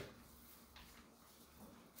 Okay.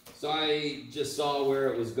 So I just saw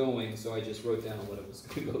where it was going, so I just wrote down what it was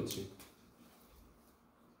going to go to.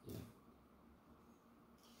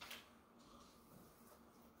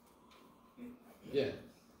 Yeah.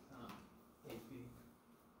 8b.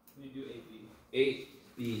 When you do 8b. 8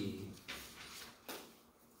 be?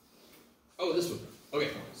 Oh, this one. Okay,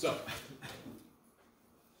 so.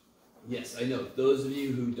 Yes, I know. Those of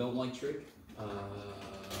you who don't like trig,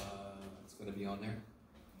 it's going to be on there.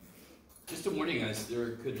 Just to warn you guys,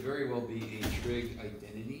 there could very well be a trig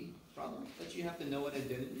identity problem that you have to know an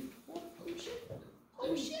identity for. Oh shit.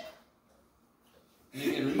 Oh shit. And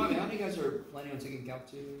again, remind me, how many guys are planning on taking Calc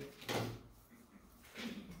 2?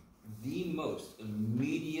 The most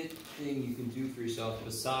immediate thing you can do for yourself,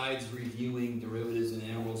 besides reviewing derivatives and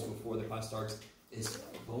integrals before the class starts, is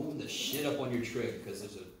bone the shit up on your trig, because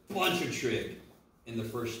there's a bunch of trig in the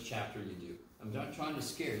first chapter you do. I'm not trying to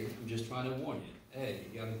scare you, I'm just trying to warn you. Hey,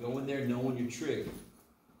 you gotta go in there knowing your trig.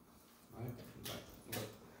 Right?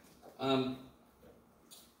 Okay.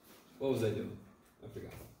 What was I doing? I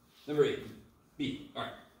forgot. Number 8. B.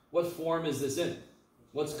 Alright. What form is this in?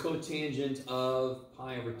 What's cotangent of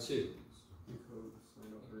pi over 2? Cosine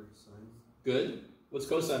over sine. Good. What's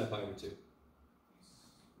cosine of pi over 2?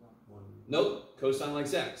 1. Nope. Cosine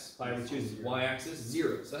likes x. Pi over 2 is y-axis,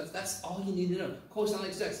 0. So that's all you need to know. Cosine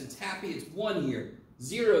likes x. It's happy. It's 1 here.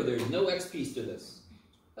 0. There's no x piece to this.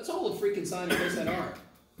 That's all the freaking sine and cosine are.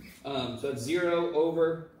 So that's 0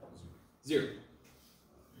 over 0.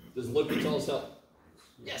 Does L'Hopital's help?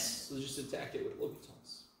 Yes. So just attack it with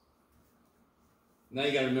L'Hopital's. Now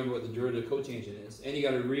you got to remember what the derivative cotangent is, and you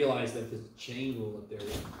got to realize that there's a chain rule up there.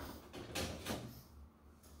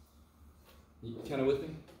 You kind of with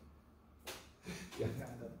me? Yeah.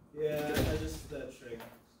 Yeah, I just that trig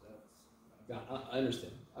stuff. Yeah, I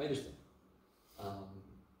understand. I understand.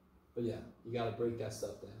 But yeah, you got to break that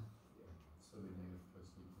stuff down. So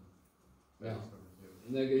the Yeah.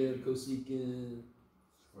 negative cosecant. Negative cosecant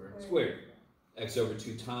Square. squared. X over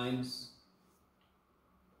 2 times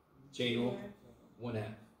chain rule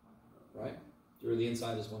 1/2. Right? Through the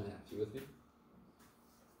inside is 1/2. You with me?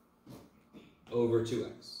 Over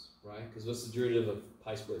 2x. Right? Because what's the derivative of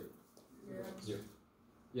pi squared? 0.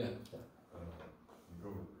 Yeah. You go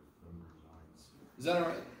with number 9. Is that all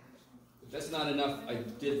right? If that's not enough, I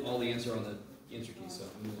did all the answer on the answer key, so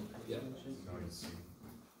yeah. 9C.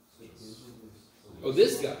 Oh,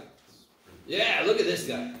 this guy. Yeah, look at this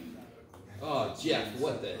guy. Oh, Jeff,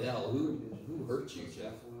 what the hell? Who hurt you,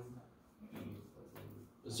 Jeff?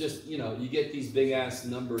 It's just, you know, you get these big ass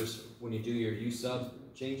numbers when you do your U sub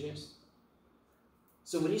changes.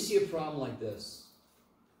 So when you see a problem like this,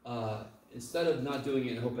 instead of not doing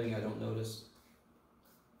it and hoping I don't notice,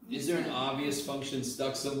 is there an obvious function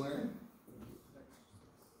stuck somewhere?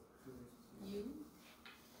 U?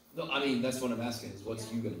 No, I mean, that's what I'm asking, is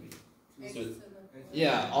what's U going to be? X So, to the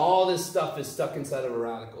yeah, all this stuff is stuck inside of a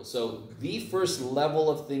radical. So the first level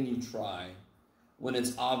of thing you try, when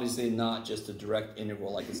it's obviously not just a direct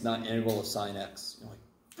integral, like it's not integral of sine x, you're like,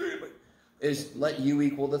 damn it, is let U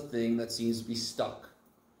equal the thing that seems to be stuck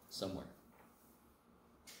somewhere.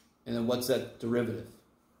 And then what's that derivative?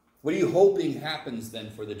 What are you hoping happens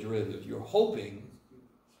then for the derivative? You're hoping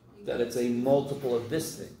that it's a multiple of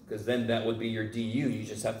this thing, because then that would be your du. You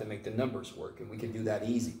just have to make the numbers work, and we can do that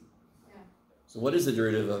easy. So what is the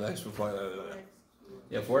derivative of x before?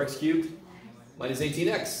 Yeah, 4x cubed minus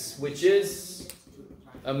 18x, which is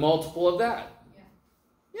a multiple of that.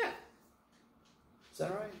 Yeah. Is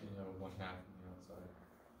that right? You have 1/2 on the outside.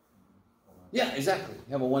 Yeah, exactly.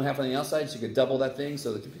 You have a 1/2 on the outside, so you could double that thing,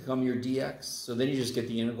 so it could become your dx. So then you just get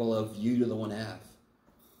the integral of u to the 1/2.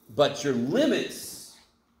 But your limits,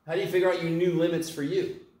 how do you figure out your new limits for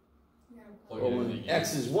u? Plug Well, it when in,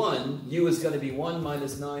 x is 1, u is going to be 1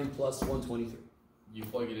 minus 9 plus 123. you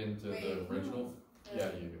plug it into Wait, the original. Yeah,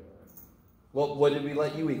 you do. Well, what did we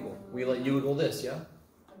let u equal? We let u equal this, yeah?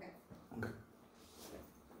 Okay. Okay.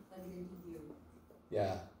 Plug it into U.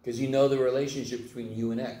 Yeah, because you know the relationship between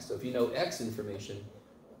u and x. So if you know x information,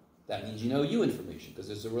 that means you know u information, because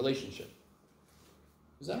there's a relationship.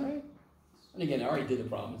 Is that right? And again, I already did the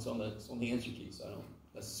problem. It's on the answer key, so I don't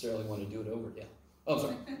necessarily want to do it over again. Oh,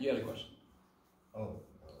 sorry. You had a question. Oh.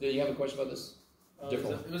 Did you have a question about this?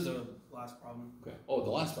 Different. It was the last problem. Okay. Oh,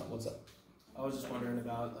 the last one. What's up? I was just wondering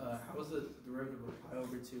about how was the derivative of pi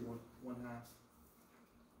over 2 1/2?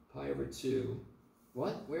 Pi over 2.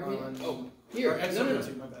 What? Where are we? On- Oh, here. Or x No, no, over no.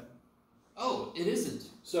 2, my bad. Oh, it isn't.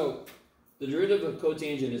 So, the derivative of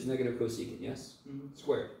cotangent is negative cosecant, yes? Mm-hmm.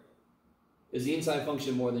 Squared. Is the inside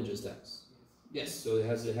function more than just x? Yes. So it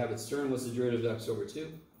has to have its term. What's the derivative of x over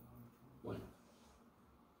 2? 1.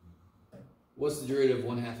 What's the derivative of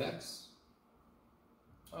 1/2 x?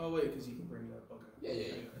 Oh wait, because you can bring it up. Okay. Yeah.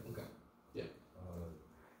 Okay.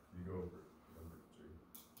 You go over number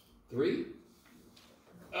 3? 3.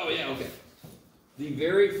 Oh, yeah, okay. The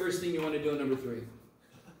very first thing you want to do on number 3.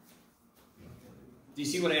 Do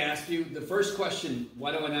you see what I asked you? The first question,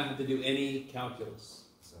 why do I not have to do any calculus?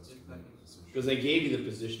 Sounds to me like this is- Because I gave you the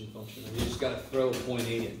position function. You just got to throw a point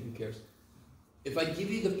 8 in. Who cares? If I give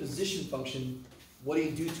you the position function, what do you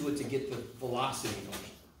do to it to get the velocity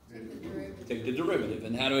function? Take the derivative.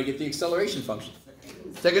 And how do I get the acceleration function?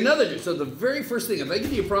 Take another. So the very first thing, if I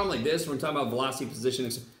give you a problem like this, we're talking about velocity,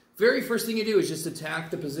 position, very first thing you do is just attack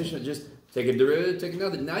the position. Just take a derivative, take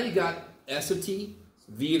another. Now you got S of t,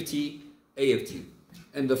 V of t, A of t.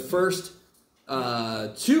 And the first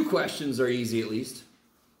 2 questions are easy at least.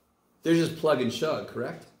 They're just plug and chug,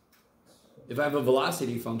 correct? If I have a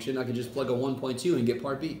velocity function, I can just plug a 1.2 and get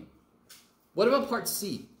part B. What about part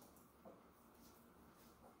C?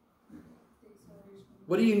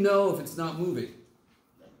 What do you know if it's not moving?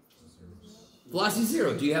 Velocity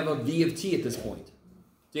 0. Do you have a V of t at this point?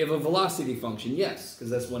 Do you have a velocity function? Yes, because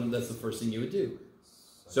that's the first thing you would do.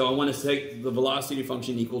 So I want to take the velocity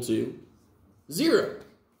function equal to 0.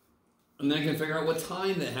 And then I can figure out what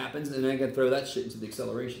time that happens, and then I can throw that shit into the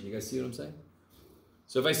acceleration. You guys see what I'm saying?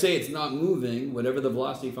 So if I say it's not moving, whatever the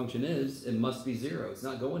velocity function is, it must be 0. It's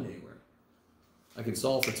not going anywhere. I can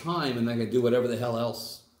solve for time, and then I can do whatever the hell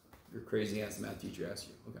else your crazy-ass math teacher asks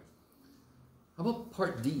you. Okay. How about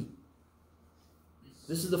part D?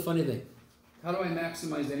 This is the funny thing. How do I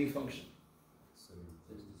maximize any function?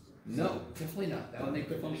 No, definitely not. That would make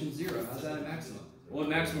the function 0. How's that a maximum? Well,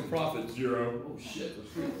 maximum profit, 0. Oh, shit.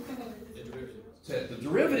 The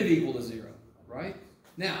derivative equal to 0, right?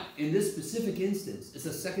 Now, in this specific instance, it's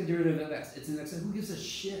a second derivative of x. It's an x. Who gives a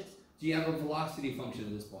shit? Do you have a velocity function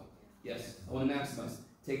at this point? Yes. I want to maximize.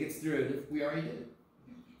 Take its derivative. We already did it.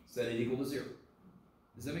 Set it equal to 0.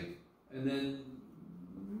 Does that make? And then,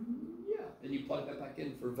 yeah. And you plug that back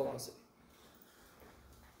in for velocity.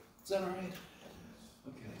 Is that all right?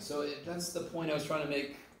 Okay. So that's the point I was trying to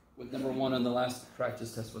make with number 1 on the last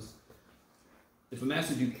practice test was, if I'm asked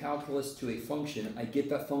to do calculus to a function, I get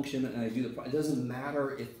that function and I do the. It doesn't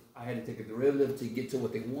matter if I had to take a derivative to get to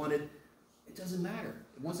what they wanted. It doesn't matter.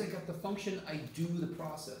 Once I got the function, I do the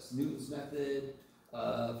process. Newton's method,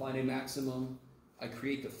 find a maximum. I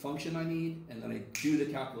create the function I need, and then I do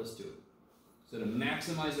the calculus to it. So to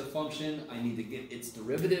maximize the function, I need to get its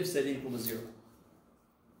derivative set equal to 0.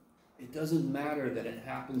 It doesn't matter that it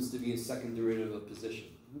happens to be a second derivative of position.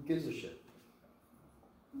 Who gives a shit?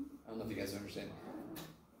 I don't know if you guys understand.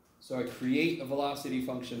 So I create a velocity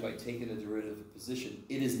function by taking a derivative of position.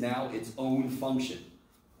 It is now its own function.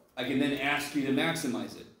 I can then ask you to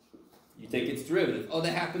maximize it. You take its derivative. Oh,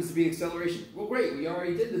 that happens to be acceleration. Well, great. We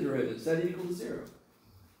already did the derivative. Set it equal to 0.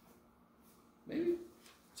 Maybe.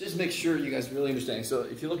 Just make sure you guys really understand. So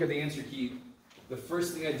if you look at the answer key, the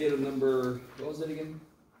first thing I did on number, what was it again?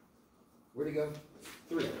 Where'd it go?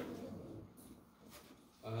 3.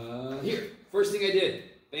 Here. First thing I did.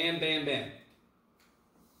 Bam, bam, bam.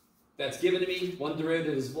 That's given to me. One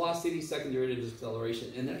derivative is velocity, second derivative is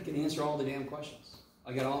acceleration. And then I can answer all the damn questions.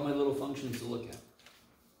 I got all my little functions to look at.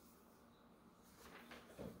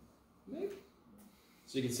 Maybe.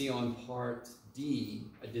 So you can see on part D,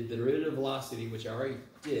 I did the derivative of velocity, which I already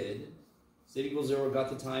did. Set equals 0, got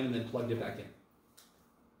the time, and then plugged it back in.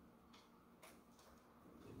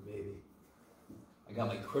 Maybe. I got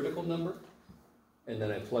my critical number, and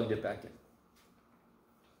then I plugged it back in.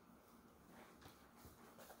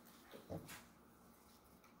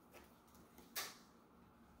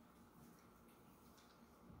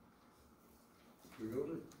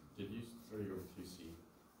 Did you, or you go with 2C?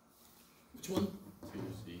 Which one?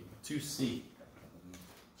 2C. 2C.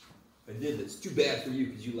 I did. It's too bad for you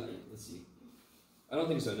because you like it. Let's see. I don't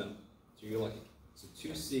think so, no. So you're lucky. So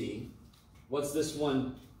 2C. What's this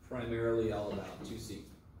one primarily all about? 2C.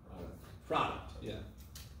 Product. Yeah.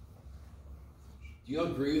 Do you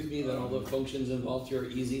agree with me that all the functions involved here are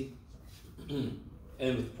easy? And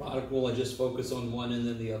with product rule, I just focus on one and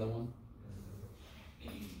then the other one?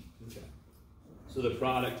 Okay. So the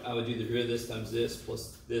product, I would do the derivative of this times this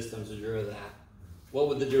plus this times the derivative of that. What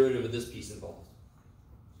would the derivative of this piece involve?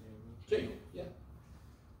 J. Yeah.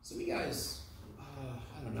 Some of you guys,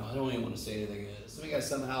 I don't know, I don't even want to say anything. Some of you guys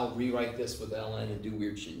somehow rewrite this with ln and do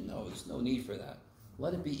weird shit. No, there's no need for that.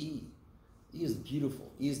 Let it be E. E is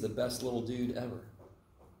beautiful. E is the best little dude ever.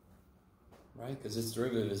 Right? Because its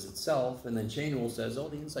derivative is itself, and then chain rule says, oh,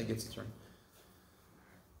 the inside gets a turn.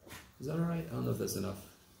 Is that all right? I don't know if that's enough.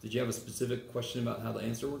 Did you have a specific question about how the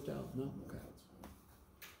answer worked out? No? Okay.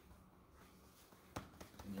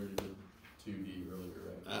 And you already did 2D earlier,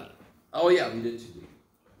 right? Oh, yeah, we did 2D.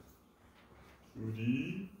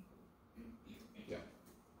 2D? Yeah.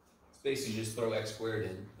 It's basically just throw x squared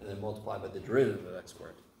in, and then multiply by the derivative of x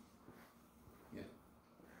squared. Yeah.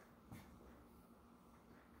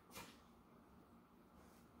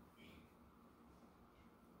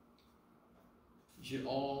 should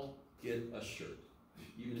all get a shirt,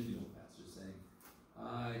 even if you don't pass. Just saying,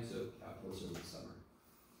 I took calculus over the summer.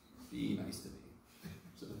 Be nice to me.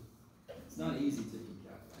 So it's not easy taking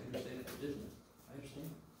calculus. I understand it, isn't it? I understand.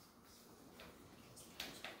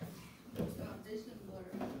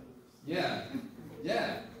 Yeah,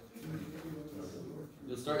 yeah.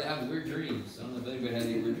 You'll start to have weird dreams. I don't know if anybody had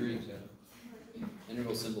any weird dreams yet.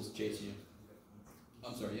 Integral symbols chasing you.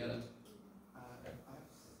 I'm sorry, yeah.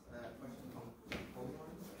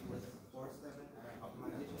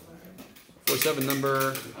 Four seven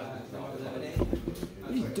number.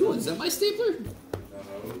 What are you doing? Is that my stapler?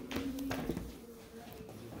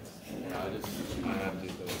 I have to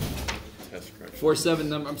do the test correction. 4-7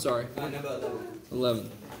 number. I'm sorry. Number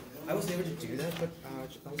 11. I was able to do that, but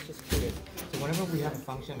I was just curious. So whenever we have a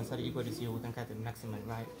function that's equal to 0, we can get the maximum,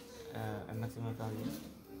 right? A maximum value.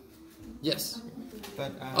 Yes.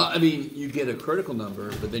 But I mean, you get a critical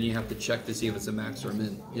number, but then you have to check to see if it's a max or a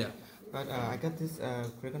min. Yeah. But I got this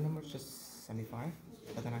critical number, just 75.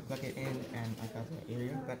 But then I plug it in and I got the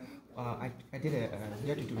area. But I did a you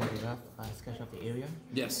have to do like a rough sketch of the area.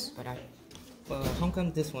 Yes. But how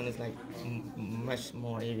come this one is like much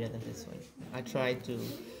more area than this one? I tried to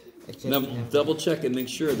adjust. Now, double check and make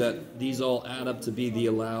sure that these all add up to be the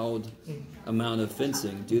allowed amount of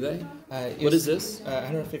fencing. Do they? What is this?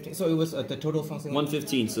 115. So it was the total function.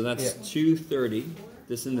 115. So that's 230.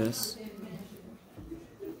 This and this.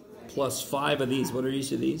 Plus 5 of these. What are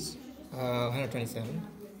each of these? 127.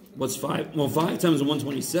 What's 5? Well, 5 times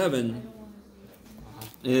 127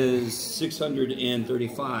 is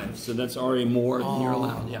 635. So that's already more than you're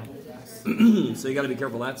allowed. Yeah. So you got to be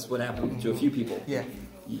careful. That's what happened to a few people. Yeah.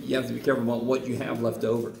 You have to be careful about what you have left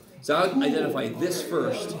over. So I would identify this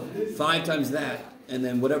first, 5 times that, and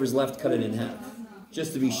then whatever's left, cut it in half.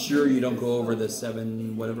 Just to be sure you don't go over the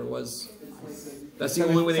 7, whatever it was. That's the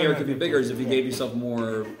only way the area could be bigger is if you gave yourself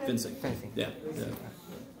more fencing. Yeah.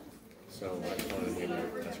 So I just wanted to make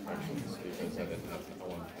test corrections because I wanted to have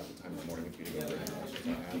the time in the morning with you to go over it.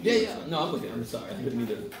 Yeah. No, I'm okay. I'm sorry. I didn't mean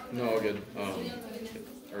to. No, all good.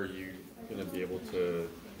 Are you gonna be able to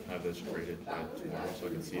have this graded by tomorrow so I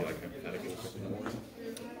can see like hypotheticals in the morning?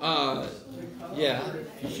 Yeah.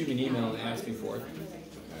 If you shoot me an email and ask me for it.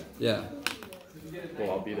 Yeah.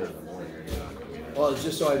 Well, I'll be there in the morning. Well, it's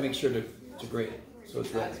just so I make sure to grade it, so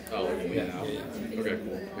it's right. Oh, like Yeah. now? Yeah. Okay,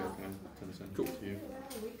 cool. Here, can I send this in Cool. to you?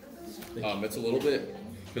 It's a little bit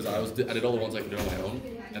because I did all the ones I could do on my own,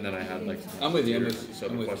 and then I had like. I'm with you. So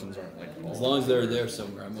the questions aren't like. As long as they're there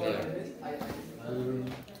somewhere, I'm okay.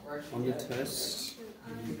 On the test,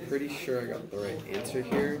 I'm pretty sure I got the right answer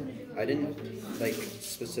here. I didn't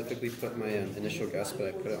specifically put my initial guess, but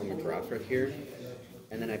I put it on the graph right here.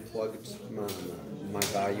 And then I plugged my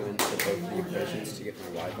value into both the equations to get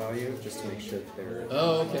my y value, just to make sure that they're...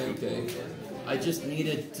 Oh, okay. I just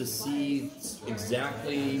needed to see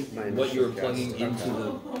exactly what you were plugging into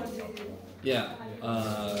the... Yeah.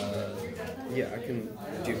 Yeah, I can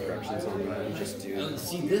do corrections on that and just do...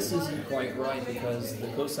 See, this isn't quite right because the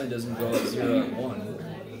cosine doesn't go at 0 at 1.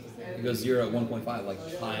 It goes 0 at 1.5,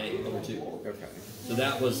 like pi over 2. Okay. So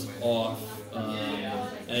that was off,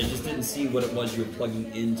 and I just didn't see what it was you were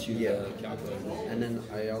plugging into the calculator. And then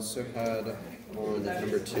I also had on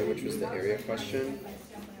number 2, which was the area question,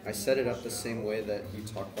 I set it up the same way that you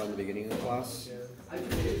talked about in the beginning of the class.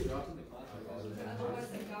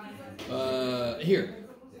 Here.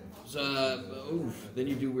 So, then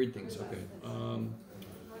you do weird things. Okay.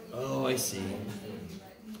 Oh, I see.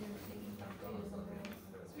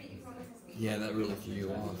 Yeah, that really threw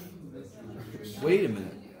you off. Wait a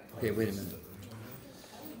minute. Okay, wait a minute.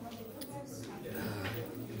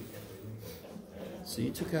 So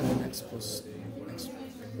you took out an x plus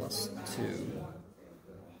 2.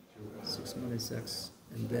 6 minus x.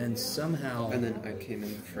 And then somehow... And then I came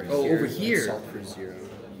in for Oh, here over here. and solved for 0.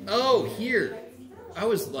 Oh, here. I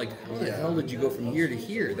was like, how the hell did you go from here to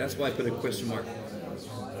here? That's why I put a question mark.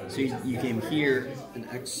 So you came here, And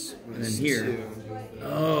x was and then here. 2.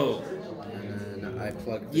 Oh. And then I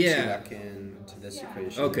plugged the 2 back in to this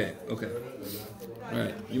equation. Okay.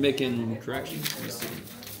 Alright, you're making corrections? Let me see.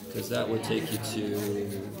 Because that would take you to...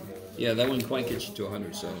 Yeah, that wouldn't quite get you to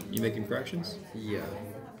 100, so you making corrections? Yeah.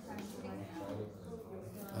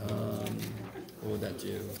 What would that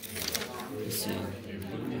do? Let's see.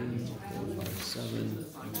 4, 5, 7,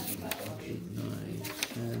 8, 9,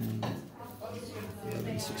 10,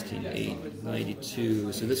 11, 16, 8,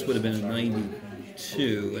 92. So this would have been a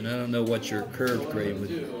 92, and I don't know what your curved grade would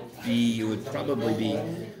be. It would probably be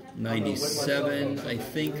 97, I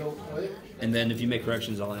think. And then if you make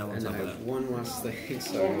corrections, I'll add on And top I of have that. one last thing,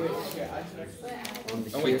 so...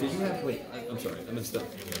 Oh wait, did you have... Wait, I'm sorry, I messed up.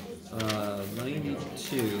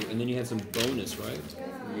 92, and then you had some bonus, right?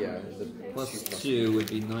 Yeah, the Plus 2 2 would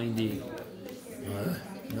be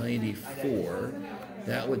 94.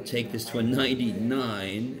 That would take this to a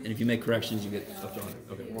 99, and if you make corrections, you get up to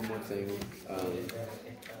 100. Okay. One more thing.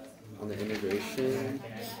 On the integration,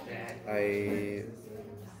 I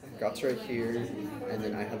got to right here, and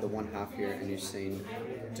then I had the 1/2 here, and you're saying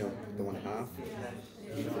don't put the 1/2,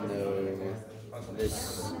 even though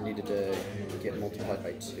this needed to get multiplied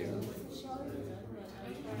by 2.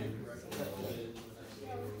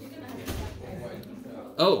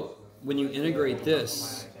 Oh, when you integrate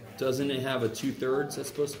this, doesn't it have a 2/3 that's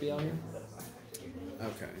supposed to be out here?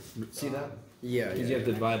 Okay. See that? Yeah, Because yeah. you have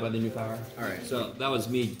to divide by the new power. All right. So that was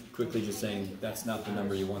me quickly just saying that's not the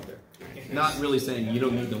number you want there. Not really saying you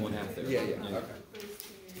don't need the 1/2 there. Yeah, yeah. Okay.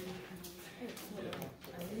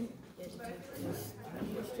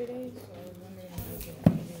 Yesterday, so I was wondering if I could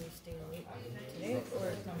either stay awake today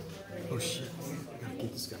or come really Oh shit! Gotta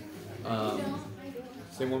get this guy.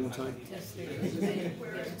 Say one more time.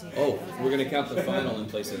 Oh, we're gonna count the final in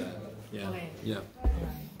place of that. Yeah. Okay. Yeah.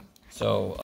 So.